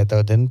tried that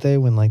though, didn't they?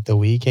 When like the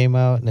Wii came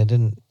out, and it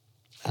didn't.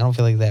 I don't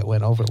feel like that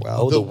went over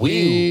well. Oh, the The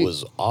Wii Wii-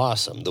 was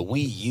awesome. The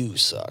Wii U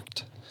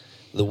sucked.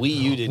 The Wii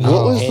U didn't What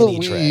get was the any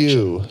Wii traction.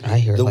 U? I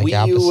hear The like Wii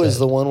opposite. U was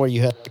the one where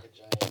you had.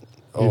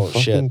 Oh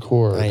fucking shit!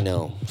 cord. I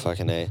know,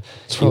 fucking A.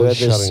 It's You probably had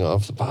this- shutting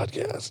off the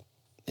podcast.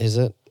 Is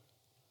it?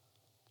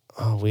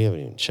 Oh, we haven't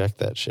even checked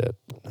that shit.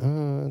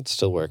 It's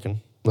still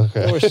working.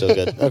 Okay. We're still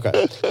good.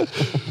 Okay.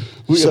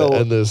 We So-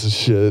 gotta end this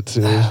shit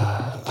soon.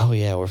 Oh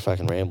yeah, we're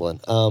fucking rambling.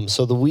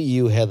 So the Wii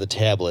U had the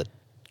tablet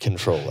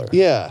controller.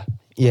 Yeah.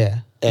 Yeah.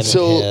 And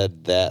So- it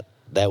had that.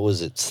 That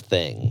was its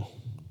thing.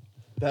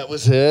 That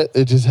was it.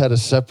 It just had a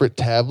separate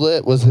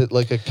tablet. Was it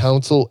like a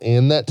console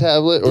and that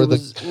tablet, or It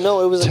was a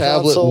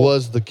tablet console.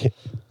 was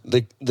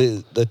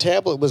The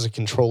tablet was a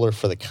controller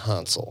for the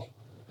console,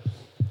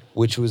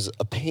 which was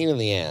a pain in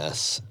the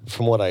ass,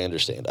 from what I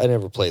understand. I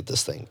never played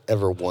this thing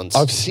ever once.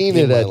 I've seen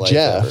in it my at life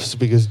Jeff's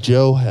because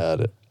Joe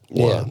had it.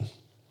 Yeah. One.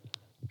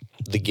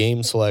 The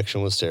game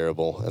selection was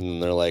terrible, and then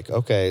they're like,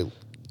 "Okay,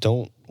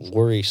 don't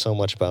worry so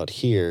much about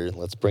here.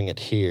 Let's bring it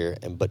here,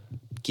 but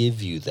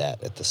give you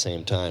that at the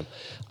same time."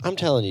 I'm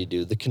telling you,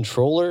 dude, the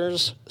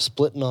controllers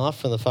splitting off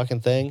from the fucking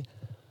thing.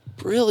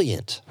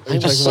 Brilliant. Are you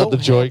I'm talking so about the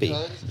happy.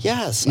 Joy-Cons?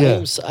 Yes, Yeah. I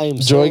am so happy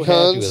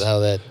Joy-Cons? with how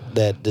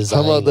that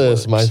design How about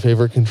this? works. My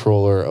favorite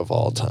controller of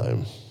all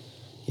time.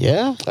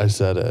 Yeah. I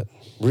said it.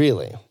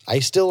 Really? I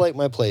still like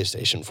my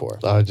PlayStation 4.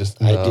 I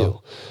just I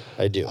no.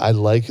 do. I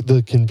like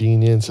the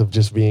convenience of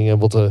just being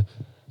able to.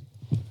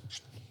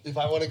 If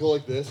I want to go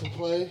like this and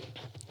play,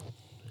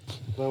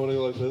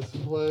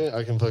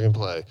 I can fucking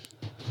play.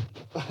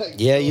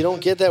 Yeah, you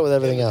don't get that with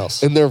everything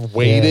else. And they're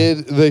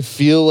weighted. They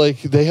feel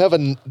like they have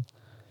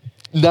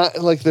not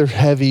like they're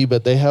heavy,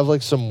 but they have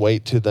like some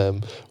weight to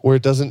them where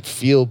it doesn't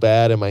feel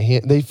bad in my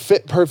hand. They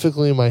fit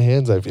perfectly in my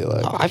hands. I feel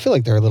like. I feel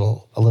like they're a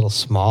little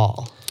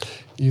small.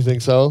 You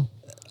think so?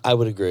 I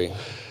would agree.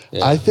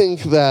 Yeah. I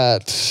think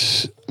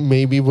that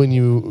maybe when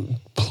you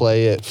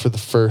play it for the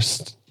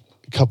first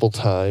couple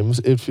times,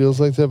 it feels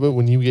like that. But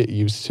when you get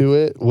used to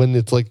it, when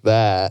it's like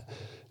that,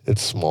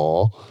 it's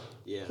small.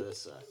 Yeah, that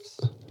sucks.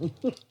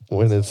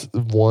 When it's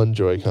one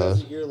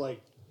Joy-Con. You're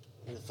like,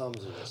 your thumbs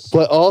are just.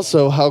 But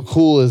also, how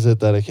cool is it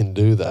that it can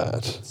do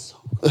that?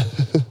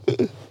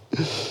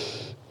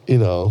 You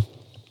know.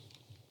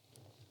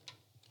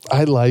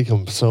 I like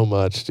them so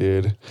much,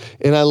 dude.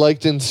 And I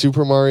liked in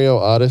Super Mario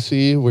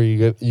Odyssey where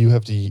you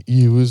have to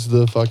use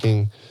the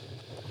fucking.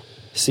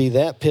 See,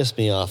 that pissed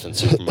me off in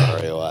Super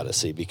Mario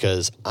Odyssey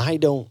because I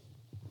don't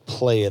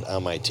play it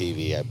on my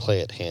TV. I play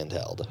it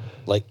handheld.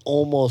 Like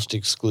almost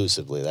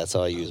exclusively. That's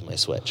how I use my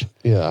Switch.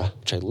 Yeah.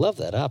 Which I love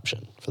that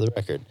option, for the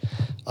record.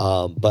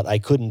 But I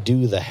couldn't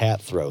do the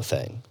hat throw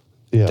thing.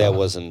 Yeah. That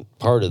wasn't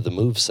part of the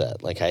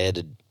moveset. Like I had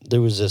to.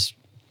 There was this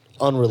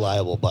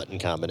unreliable button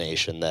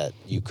combination that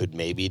you could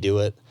maybe do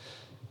it.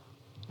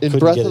 In Couldn't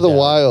Breath get of it the down.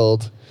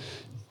 Wild,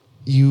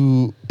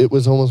 it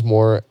was almost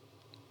more.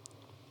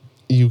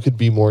 You could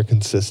be more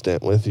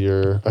consistent with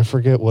your. I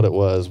forget what it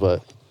was,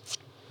 but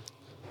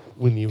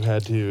when you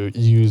had to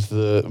use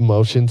the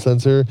motion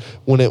sensor,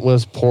 when it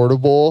was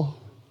portable,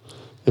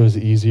 it was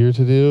easier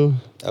to do.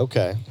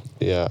 Okay.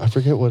 Yeah, I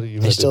forget what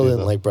you. I had still to do, didn't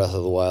though. like Breath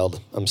of the Wild.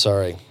 I'm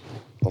sorry.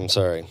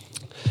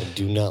 I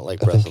do not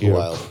like I Breath think of the you're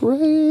Wild.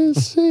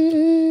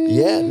 crazy.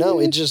 Yeah, no,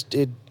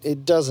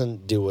 it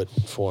doesn't do it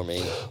for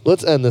me.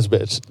 Let's end this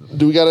bitch.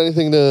 Do we got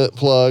anything to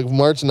plug?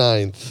 March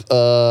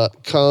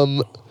 9th.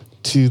 Come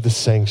to the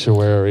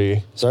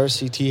sanctuary. Does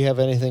RCT have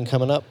anything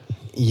coming up?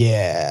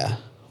 Yeah.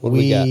 What do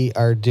we We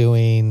are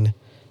doing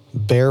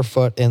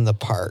Barefoot in the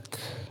Park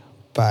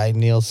by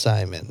Neil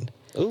Simon.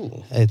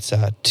 Ooh. It's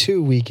a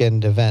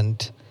 2-weekend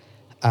event.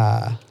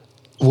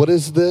 What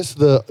is this?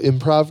 The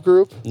improv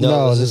group?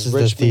 No, this is the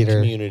Richmond theater.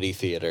 Community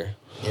Theater.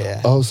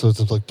 Yeah. Oh, so it's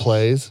like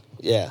plays?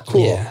 Yeah.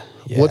 Cool. Yeah,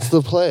 yeah. What's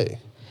the play?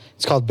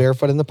 It's called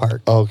Barefoot in the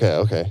Park. Okay,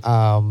 okay.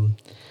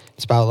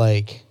 It's about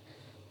like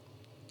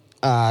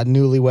a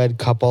newlywed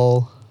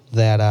couple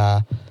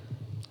that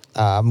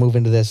move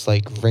into this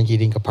like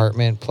rinky-dink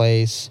apartment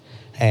place,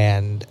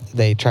 and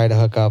they try to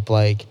hook up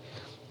like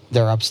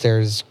their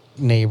upstairs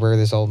neighbor,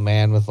 this old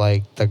man, with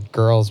like the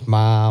girl's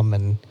mom,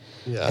 and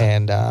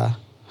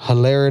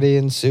hilarity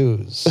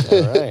ensues.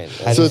 All right.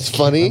 I So just it's can't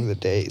funny? remember the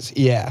days.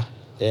 Yeah.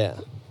 Yeah.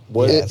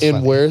 It's And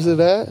funny. where's it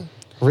at?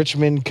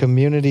 Richmond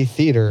Community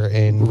Theater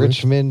in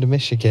Richmond,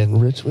 Michigan.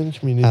 Richmond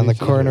Community on the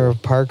Theater. corner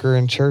of Parker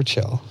and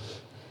Churchill.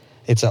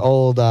 It's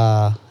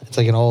it's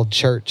like an old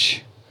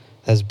church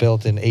that's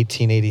built in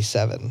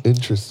 1887.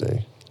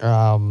 Interesting.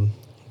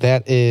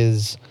 That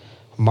is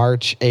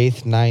March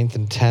 8th, 9th,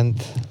 and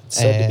 10th.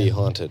 Said to be and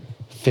haunted.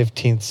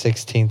 15th,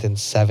 16th, and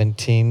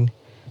 17th.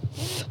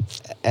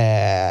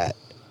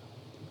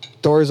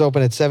 Doors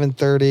open at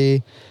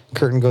 7:30.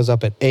 Curtain goes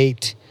up at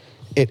 8.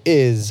 It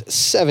is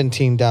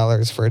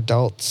 $17 for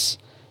adults,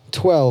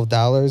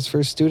 $12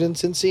 for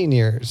students and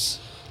seniors.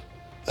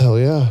 Hell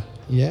yeah.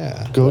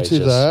 Yeah. Go to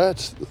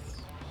Righteous. that.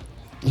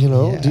 You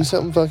know, Yeah. do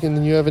something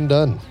fucking you haven't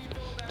done.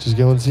 Just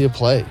go and see a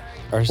play.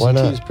 Why RC2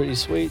 not? is pretty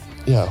sweet.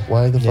 Yeah,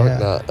 why the fuck Yeah.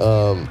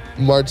 not?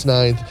 March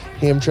 9th,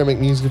 Hamtramck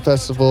Music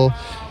Festival.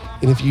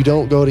 And if you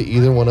don't go to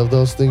either one of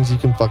those things, you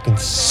can fucking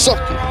suck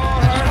it.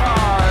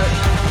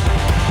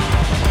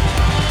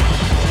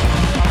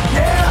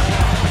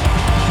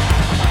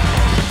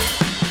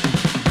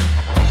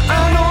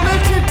 I know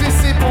that you're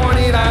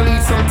disappointed, I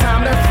need some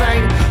time to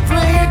think.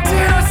 Flee it to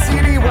a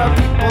city where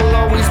people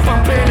always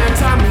bumping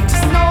into me.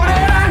 Just know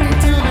that I need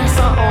to do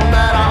something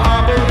that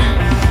I believe.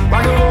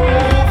 Like a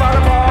roll by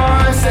the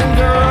bars and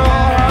girl,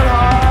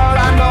 hard.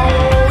 I know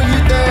you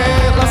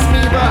think lost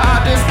me, but I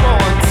just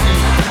want to.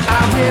 I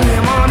really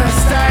wanna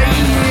stay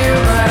here,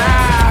 but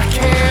I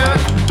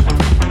can't.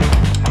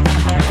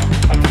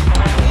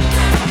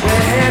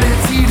 We're headed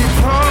to the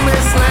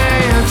promised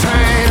land,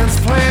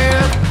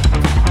 transplant.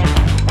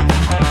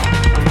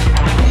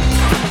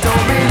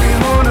 Don't really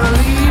wanna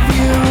leave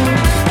you,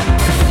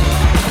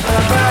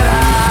 but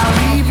I'll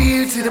leave you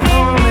to the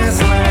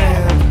promised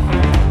land.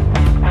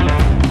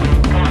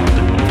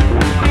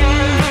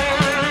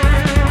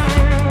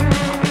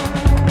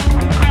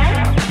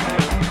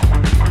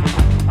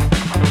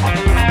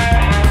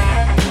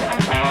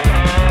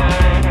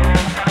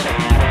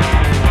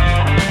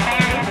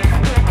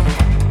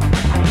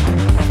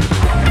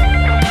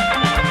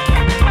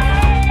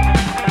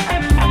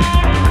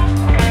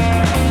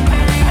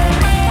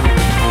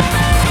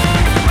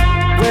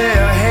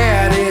 We're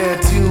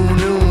headed to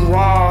new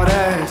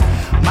waters.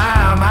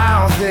 My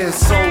mouth is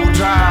so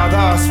dry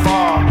thus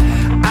far.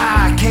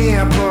 I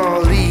can't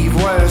believe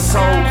we're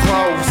so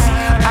close.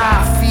 I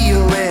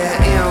feel it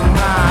in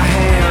my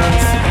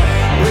hands.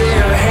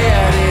 We're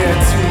headed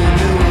to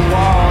new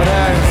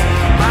waters.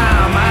 My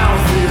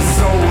mouth is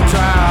so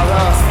dry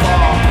thus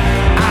far.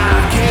 I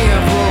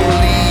can't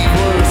believe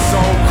we're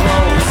so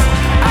close.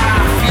 I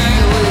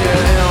feel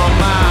it in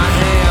my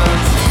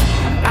hands.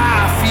 I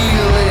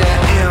feel it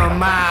in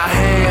my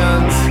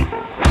hands.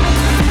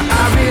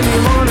 I really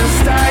wanna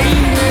stay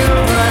here,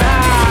 but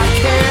I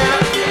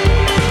can't.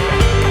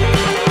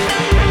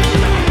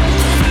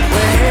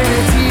 We're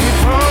headed to the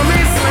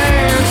promised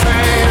land,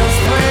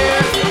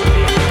 transplant.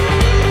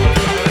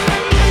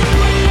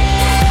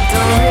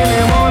 Don't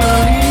really wanna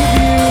leave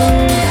you,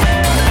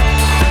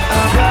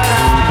 but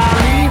I'll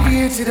leave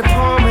you to the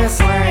promised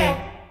land.